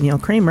Kilgareth, and Danielle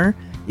Kramer.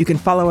 You can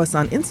follow us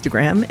on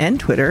Instagram and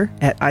Twitter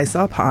at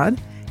ISawPod.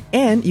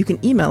 And you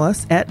can email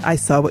us at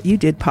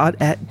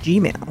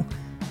isawwhatyoudidpod@gmail.com.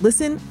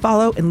 Listen,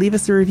 follow, and leave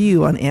us a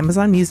review on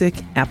Amazon Music,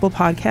 Apple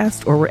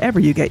Podcasts, or wherever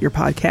you get your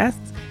podcasts.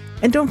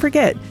 And don't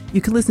forget,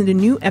 you can listen to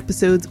new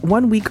episodes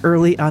 1 week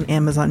early on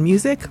Amazon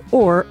Music,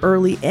 or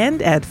early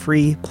and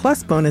ad-free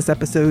plus bonus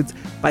episodes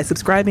by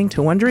subscribing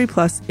to Wondery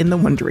Plus in the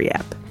Wondery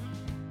app.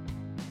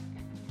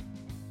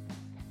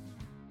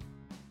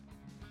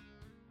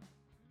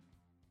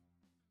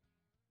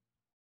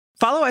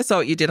 Follow I Saw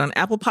What You Did on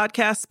Apple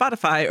Podcasts,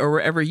 Spotify, or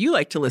wherever you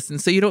like to listen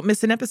so you don't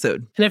miss an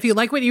episode. And if you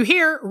like what you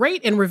hear,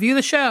 rate and review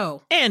the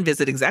show. And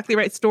visit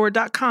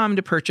exactlyrightstore.com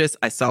to purchase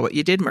I Saw What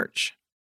You Did merch.